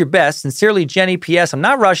did your best. Sincerely, Jenny. P.S. I'm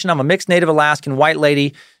not Russian. I'm a mixed Native Alaskan white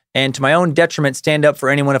lady, and to my own detriment, stand up for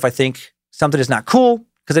anyone if I think something is not cool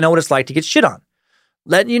because I know what it's like to get shit on.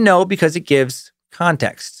 Letting you know because it gives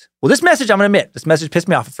context. Well, this message, I'm going to admit, this message pissed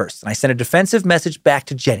me off at first, and I sent a defensive message back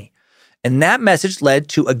to Jenny. And that message led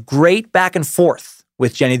to a great back and forth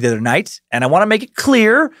with Jenny the other night. And I want to make it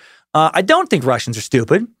clear, I don't think Russians are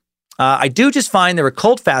stupid. I do just find their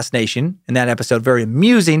occult fascination in that episode very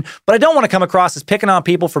amusing, but I don't want to come across as picking on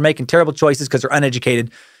people for making terrible choices because they're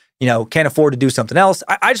uneducated, can't afford to do something else.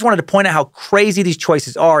 I just wanted to point out how crazy these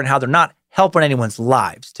choices are and how they're not helping anyone's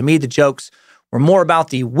lives. To me, the jokes were more about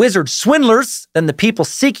the wizard swindlers than the people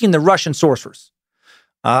seeking the Russian sorcerers.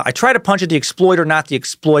 I try to punch at the exploiter, not the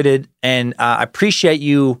exploited, and I appreciate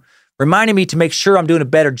you reminding me to make sure I'm doing a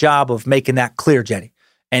better job of making that clear, Jenny.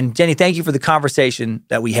 And Jenny, thank you for the conversation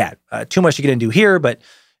that we had. Too much to get into here, but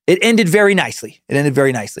it ended very nicely.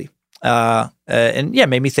 And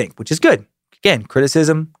made me think, which is good. Again,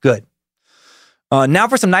 criticism, good. Now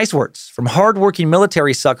for some nice words from hardworking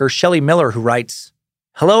military sucker Shelly Miller, who writes,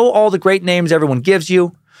 hello, all the great names everyone gives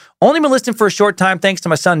you. Only been listening for a short time thanks to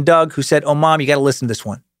my son Doug, who said, oh, Mom, you got to listen to this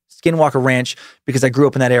one. Skinwalker Ranch, because I grew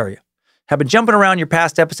up in that area. Have been jumping around your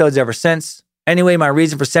past episodes ever since. Anyway, my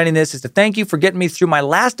reason for sending this is to thank you for getting me through my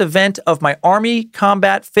last event of my Army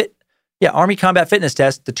Combat Fitness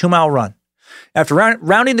test, the 2-mile run. After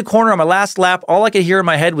rounding the corner on my last lap, all I could hear in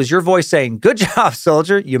my head was your voice saying, good job,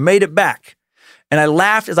 soldier, you made it back. And I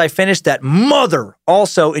laughed as I finished that mother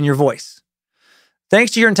also in your voice.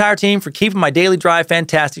 Thanks to your entire team for keeping my daily drive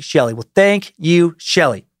fantastic, Shelly. Well, thank you,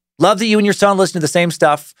 Shelly. Love that you and your son listen to the same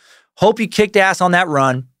stuff. Hope you kicked ass on that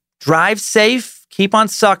run. Drive safe, keep on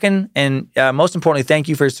sucking, and most importantly, thank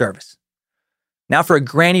you for your service. Now for a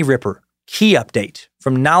Granny Ripper key update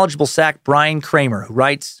from knowledgeable sack Brian Kramer, who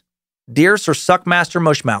writes, Dear Sir Suckmaster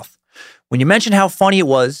Mushmouth, when you mentioned how funny it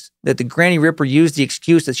was that the Granny Ripper used the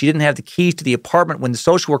excuse that she didn't have the keys to the apartment when the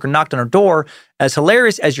social worker knocked on her door, as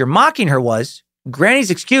hilarious as your mocking her was,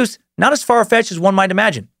 Granny's excuse not as far-fetched as one might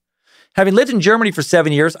imagine. Having lived in Germany for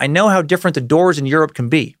 7 years, I know how different the doors in Europe can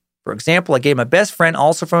be. For example, I gave my best friend,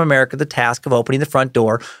 also from America, the task of opening the front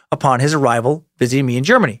door upon his arrival visiting me in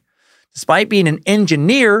Germany. Despite being an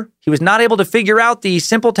engineer, he was not able to figure out the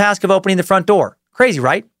simple task of opening the front door. Crazy,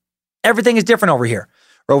 right? Everything is different over here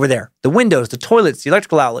or over there. The windows, the toilets, the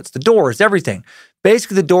electrical outlets, the doors, everything.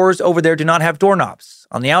 Basically, the doors over there do not have doorknobs.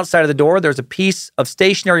 On the outside of the door, there's a piece of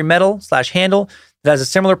stationary metal / handle that has a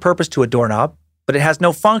similar purpose to a doorknob, but it has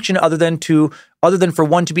no function other than for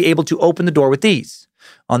one to be able to open the door with ease.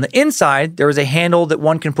 On the inside, there is a handle that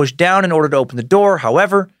one can push down in order to open the door.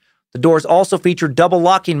 However, the doors also feature double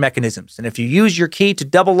locking mechanisms, and if you use your key to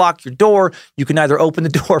double lock your door, you can either open the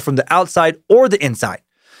door from the outside or the inside,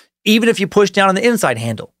 even if you push down on the inside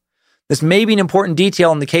handle. This may be an important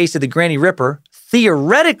detail in the case of the Granny Ripper.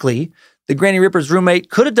 Theoretically, the Granny Ripper's roommate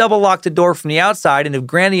could have double locked the door from the outside, and if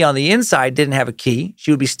Granny on the inside didn't have a key,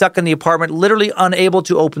 she would be stuck in the apartment, literally unable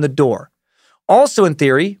to open the door. Also in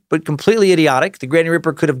theory, but completely idiotic, the Granny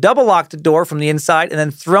Ripper could have double locked the door from the inside and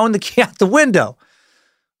then thrown the key out the window.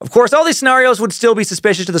 Of course, all these scenarios would still be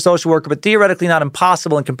suspicious to the social worker, but theoretically not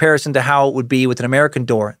impossible in comparison to how it would be with an American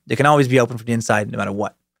door. It can always be opened from the inside no matter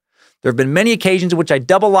what. There have been many occasions in which I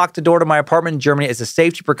double locked the door to my apartment in Germany as a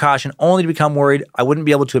safety precaution, only to become worried I wouldn't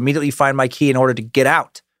be able to immediately find my key in order to get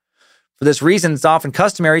out. For this reason, it's often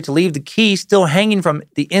customary to leave the key still hanging from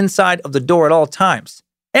the inside of the door at all times.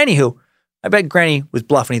 Anywho, I bet Granny was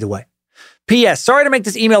bluffing either way. P.S. Sorry to make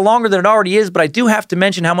this email longer than it already is, but I do have to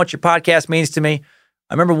mention how much your podcast means to me.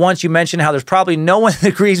 I remember once you mentioned how there's probably no one that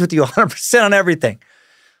agrees with you 100% on everything.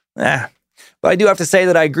 But I do have to say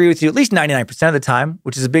that I agree with you at least 99% of the time,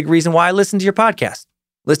 which is a big reason why I listen to your podcast.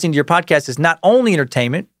 Listening to your podcast is not only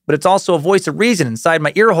entertainment, but it's also a voice of reason inside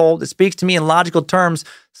my ear hole that speaks to me in logical terms,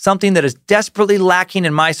 something that is desperately lacking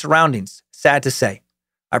in my surroundings. Sad to say.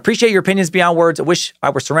 I appreciate your opinions beyond words. I wish I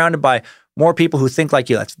were surrounded by more people who think like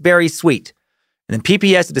you. That's very sweet. And then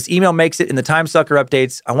PPS, if this email makes it in the Time Sucker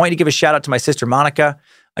updates, I want you to give a shout out to my sister, Monica.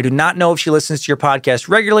 I do not know if she listens to your podcast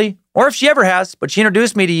regularly or if she ever has, but she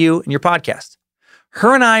introduced me to you and your podcast.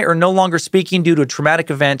 Her and I are no longer speaking due to a traumatic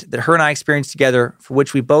event that her and I experienced together, for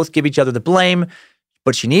which we both give each other the blame,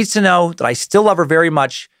 but she needs to know that I still love her very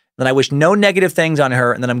much, and that I wish no negative things on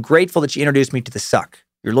her, and that I'm grateful that she introduced me to the suck.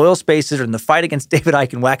 Your loyal spaces are in the fight against David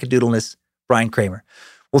Icke and wackadoodleness, Brian Kramer.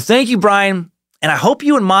 Well, thank you, Brian. And I hope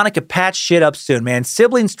you and Monica patch shit up soon, man.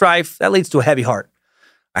 Sibling strife, that leads to a heavy heart.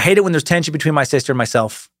 I hate it when there's tension between my sister and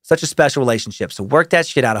myself. Such a special relationship. So work that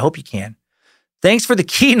shit out. I hope you can. Thanks for the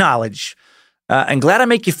key knowledge. And glad I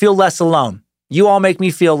make you feel less alone. You all make me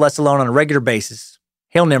feel less alone on a regular basis.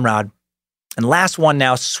 Hail Nimrod. And last one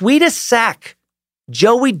now, sweetest sack,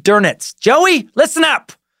 Joey Dernitz. Joey, listen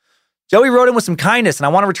up. Joey wrote in with some kindness, and I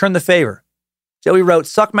want to return the favor. Joey wrote,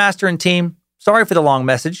 Suckmaster and team, sorry for the long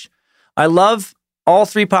message. I love all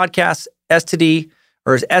three podcasts,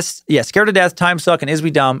 Scared to Death, Time Suck, and Is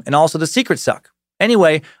We Dumb, and also The Secret Suck.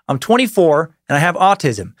 Anyway, I'm 24 and I have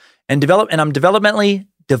autism and I'm developmentally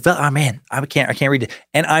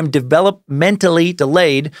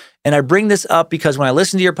delayed. And I bring this up because when I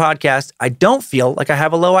listen to your podcast, I don't feel like I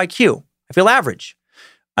have a low IQ. I feel average.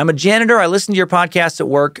 I'm a janitor. I listen to your podcast at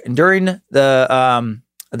work, and during the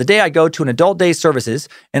day I go to an adult day services,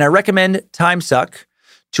 and I recommend Time Suck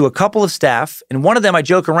to a couple of staff, and one of them I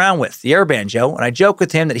joke around with, the Air Banjo, and I joke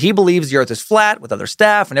with him that he believes the earth is flat with other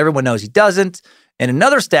staff, and everyone knows he doesn't. And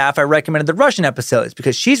another staff, I recommended the Russian episodes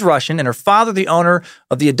because she's Russian, and her father, the owner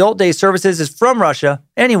of the adult day services, is from Russia.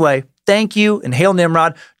 Anyway, thank you, and hail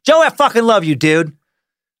Nimrod. Joe, I fucking love you, dude.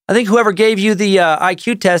 I think whoever gave you the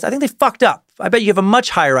IQ test, I think they fucked up. I bet you have a much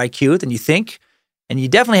higher IQ than you think, and you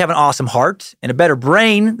definitely have an awesome heart and a better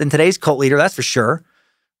brain than today's cult leader, that's for sure.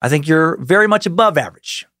 I think you're very much above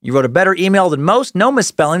average. You wrote a better email than most, no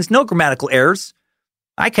misspellings, no grammatical errors.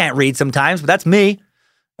 I can't read sometimes, but that's me.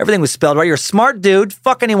 Everything was spelled right. You're a smart dude.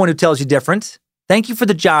 Fuck anyone who tells you different. Thank you for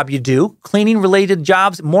the job you do. Cleaning-related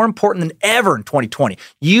jobs, more important than ever in 2020.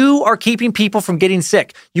 You are keeping people from getting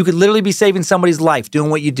sick. You could literally be saving somebody's life doing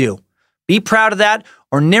what you do. Be proud of that,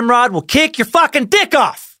 or Nimrod will kick your fucking dick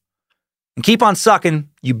off. And keep on sucking,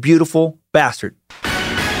 you beautiful bastard.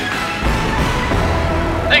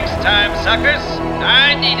 Thanks, Time Suckers.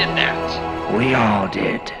 I needed that. We all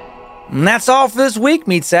did. And that's all for this week,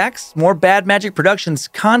 Meat Sacks. More Bad Magic Productions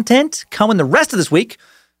content coming the rest of this week.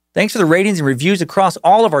 Thanks for the ratings and reviews across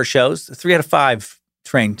all of our shows. The 3 out of 5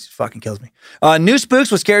 train fucking kills me. New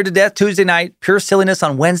Spooks was Scared to Death Tuesday night. Pure Silliness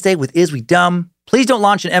on Wednesday with Is We Dumb. Please don't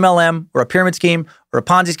launch an MLM or a pyramid scheme or a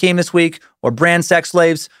Ponzi scheme this week or brand sex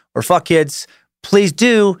slaves or fuck kids. Please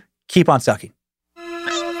do keep on sucking.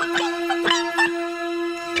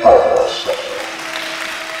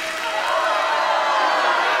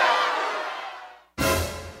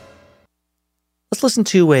 Let's listen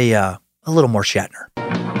to a little more Shatner.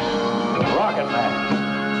 Rocket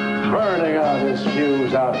Man, burning out his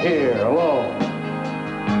fuse out here alone.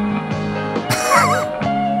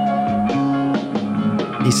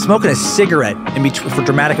 He's smoking a cigarette for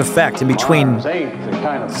dramatic effect in between Mars ain't the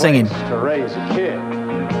kind of singing. place to raise a kid.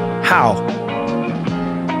 How?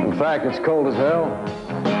 In fact, it's cold as hell.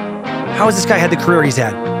 How has this guy had the career he's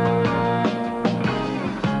had?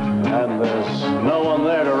 And there's no one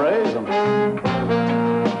there to raise them.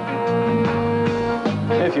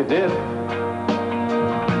 If you did.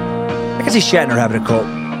 I can see Shatner having a cult.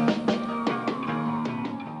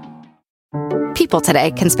 People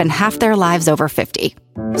today can spend half their lives over 50.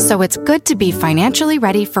 So it's good to be financially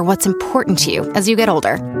ready for what's important to you as you get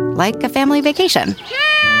older, like a family vacation.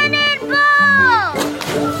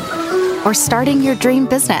 Or starting your dream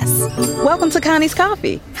business. Welcome to Connie's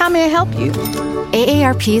Coffee. How may I help you?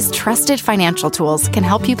 AARP's trusted financial tools can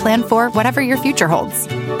help you plan for whatever your future holds.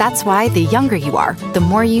 That's why the younger you are, the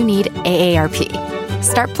more you need AARP.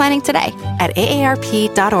 Start planning today at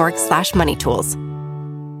aarp.org/moneytools.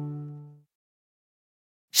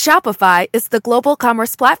 Shopify is the global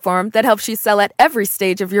commerce platform that helps you sell at every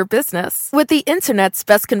stage of your business. With the internet's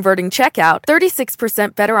best converting checkout,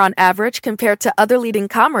 36% better on average compared to other leading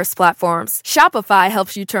commerce platforms, Shopify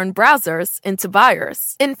helps you turn browsers into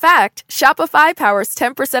buyers. In fact, Shopify powers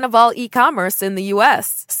 10% of all e-commerce in the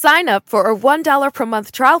U.S. Sign up for a $1 per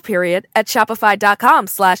month trial period at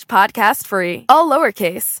shopify.com/podcast-free. All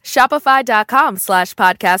lowercase,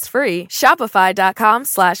 shopify.com/podcast-free,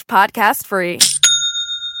 shopify.com/podcast-free.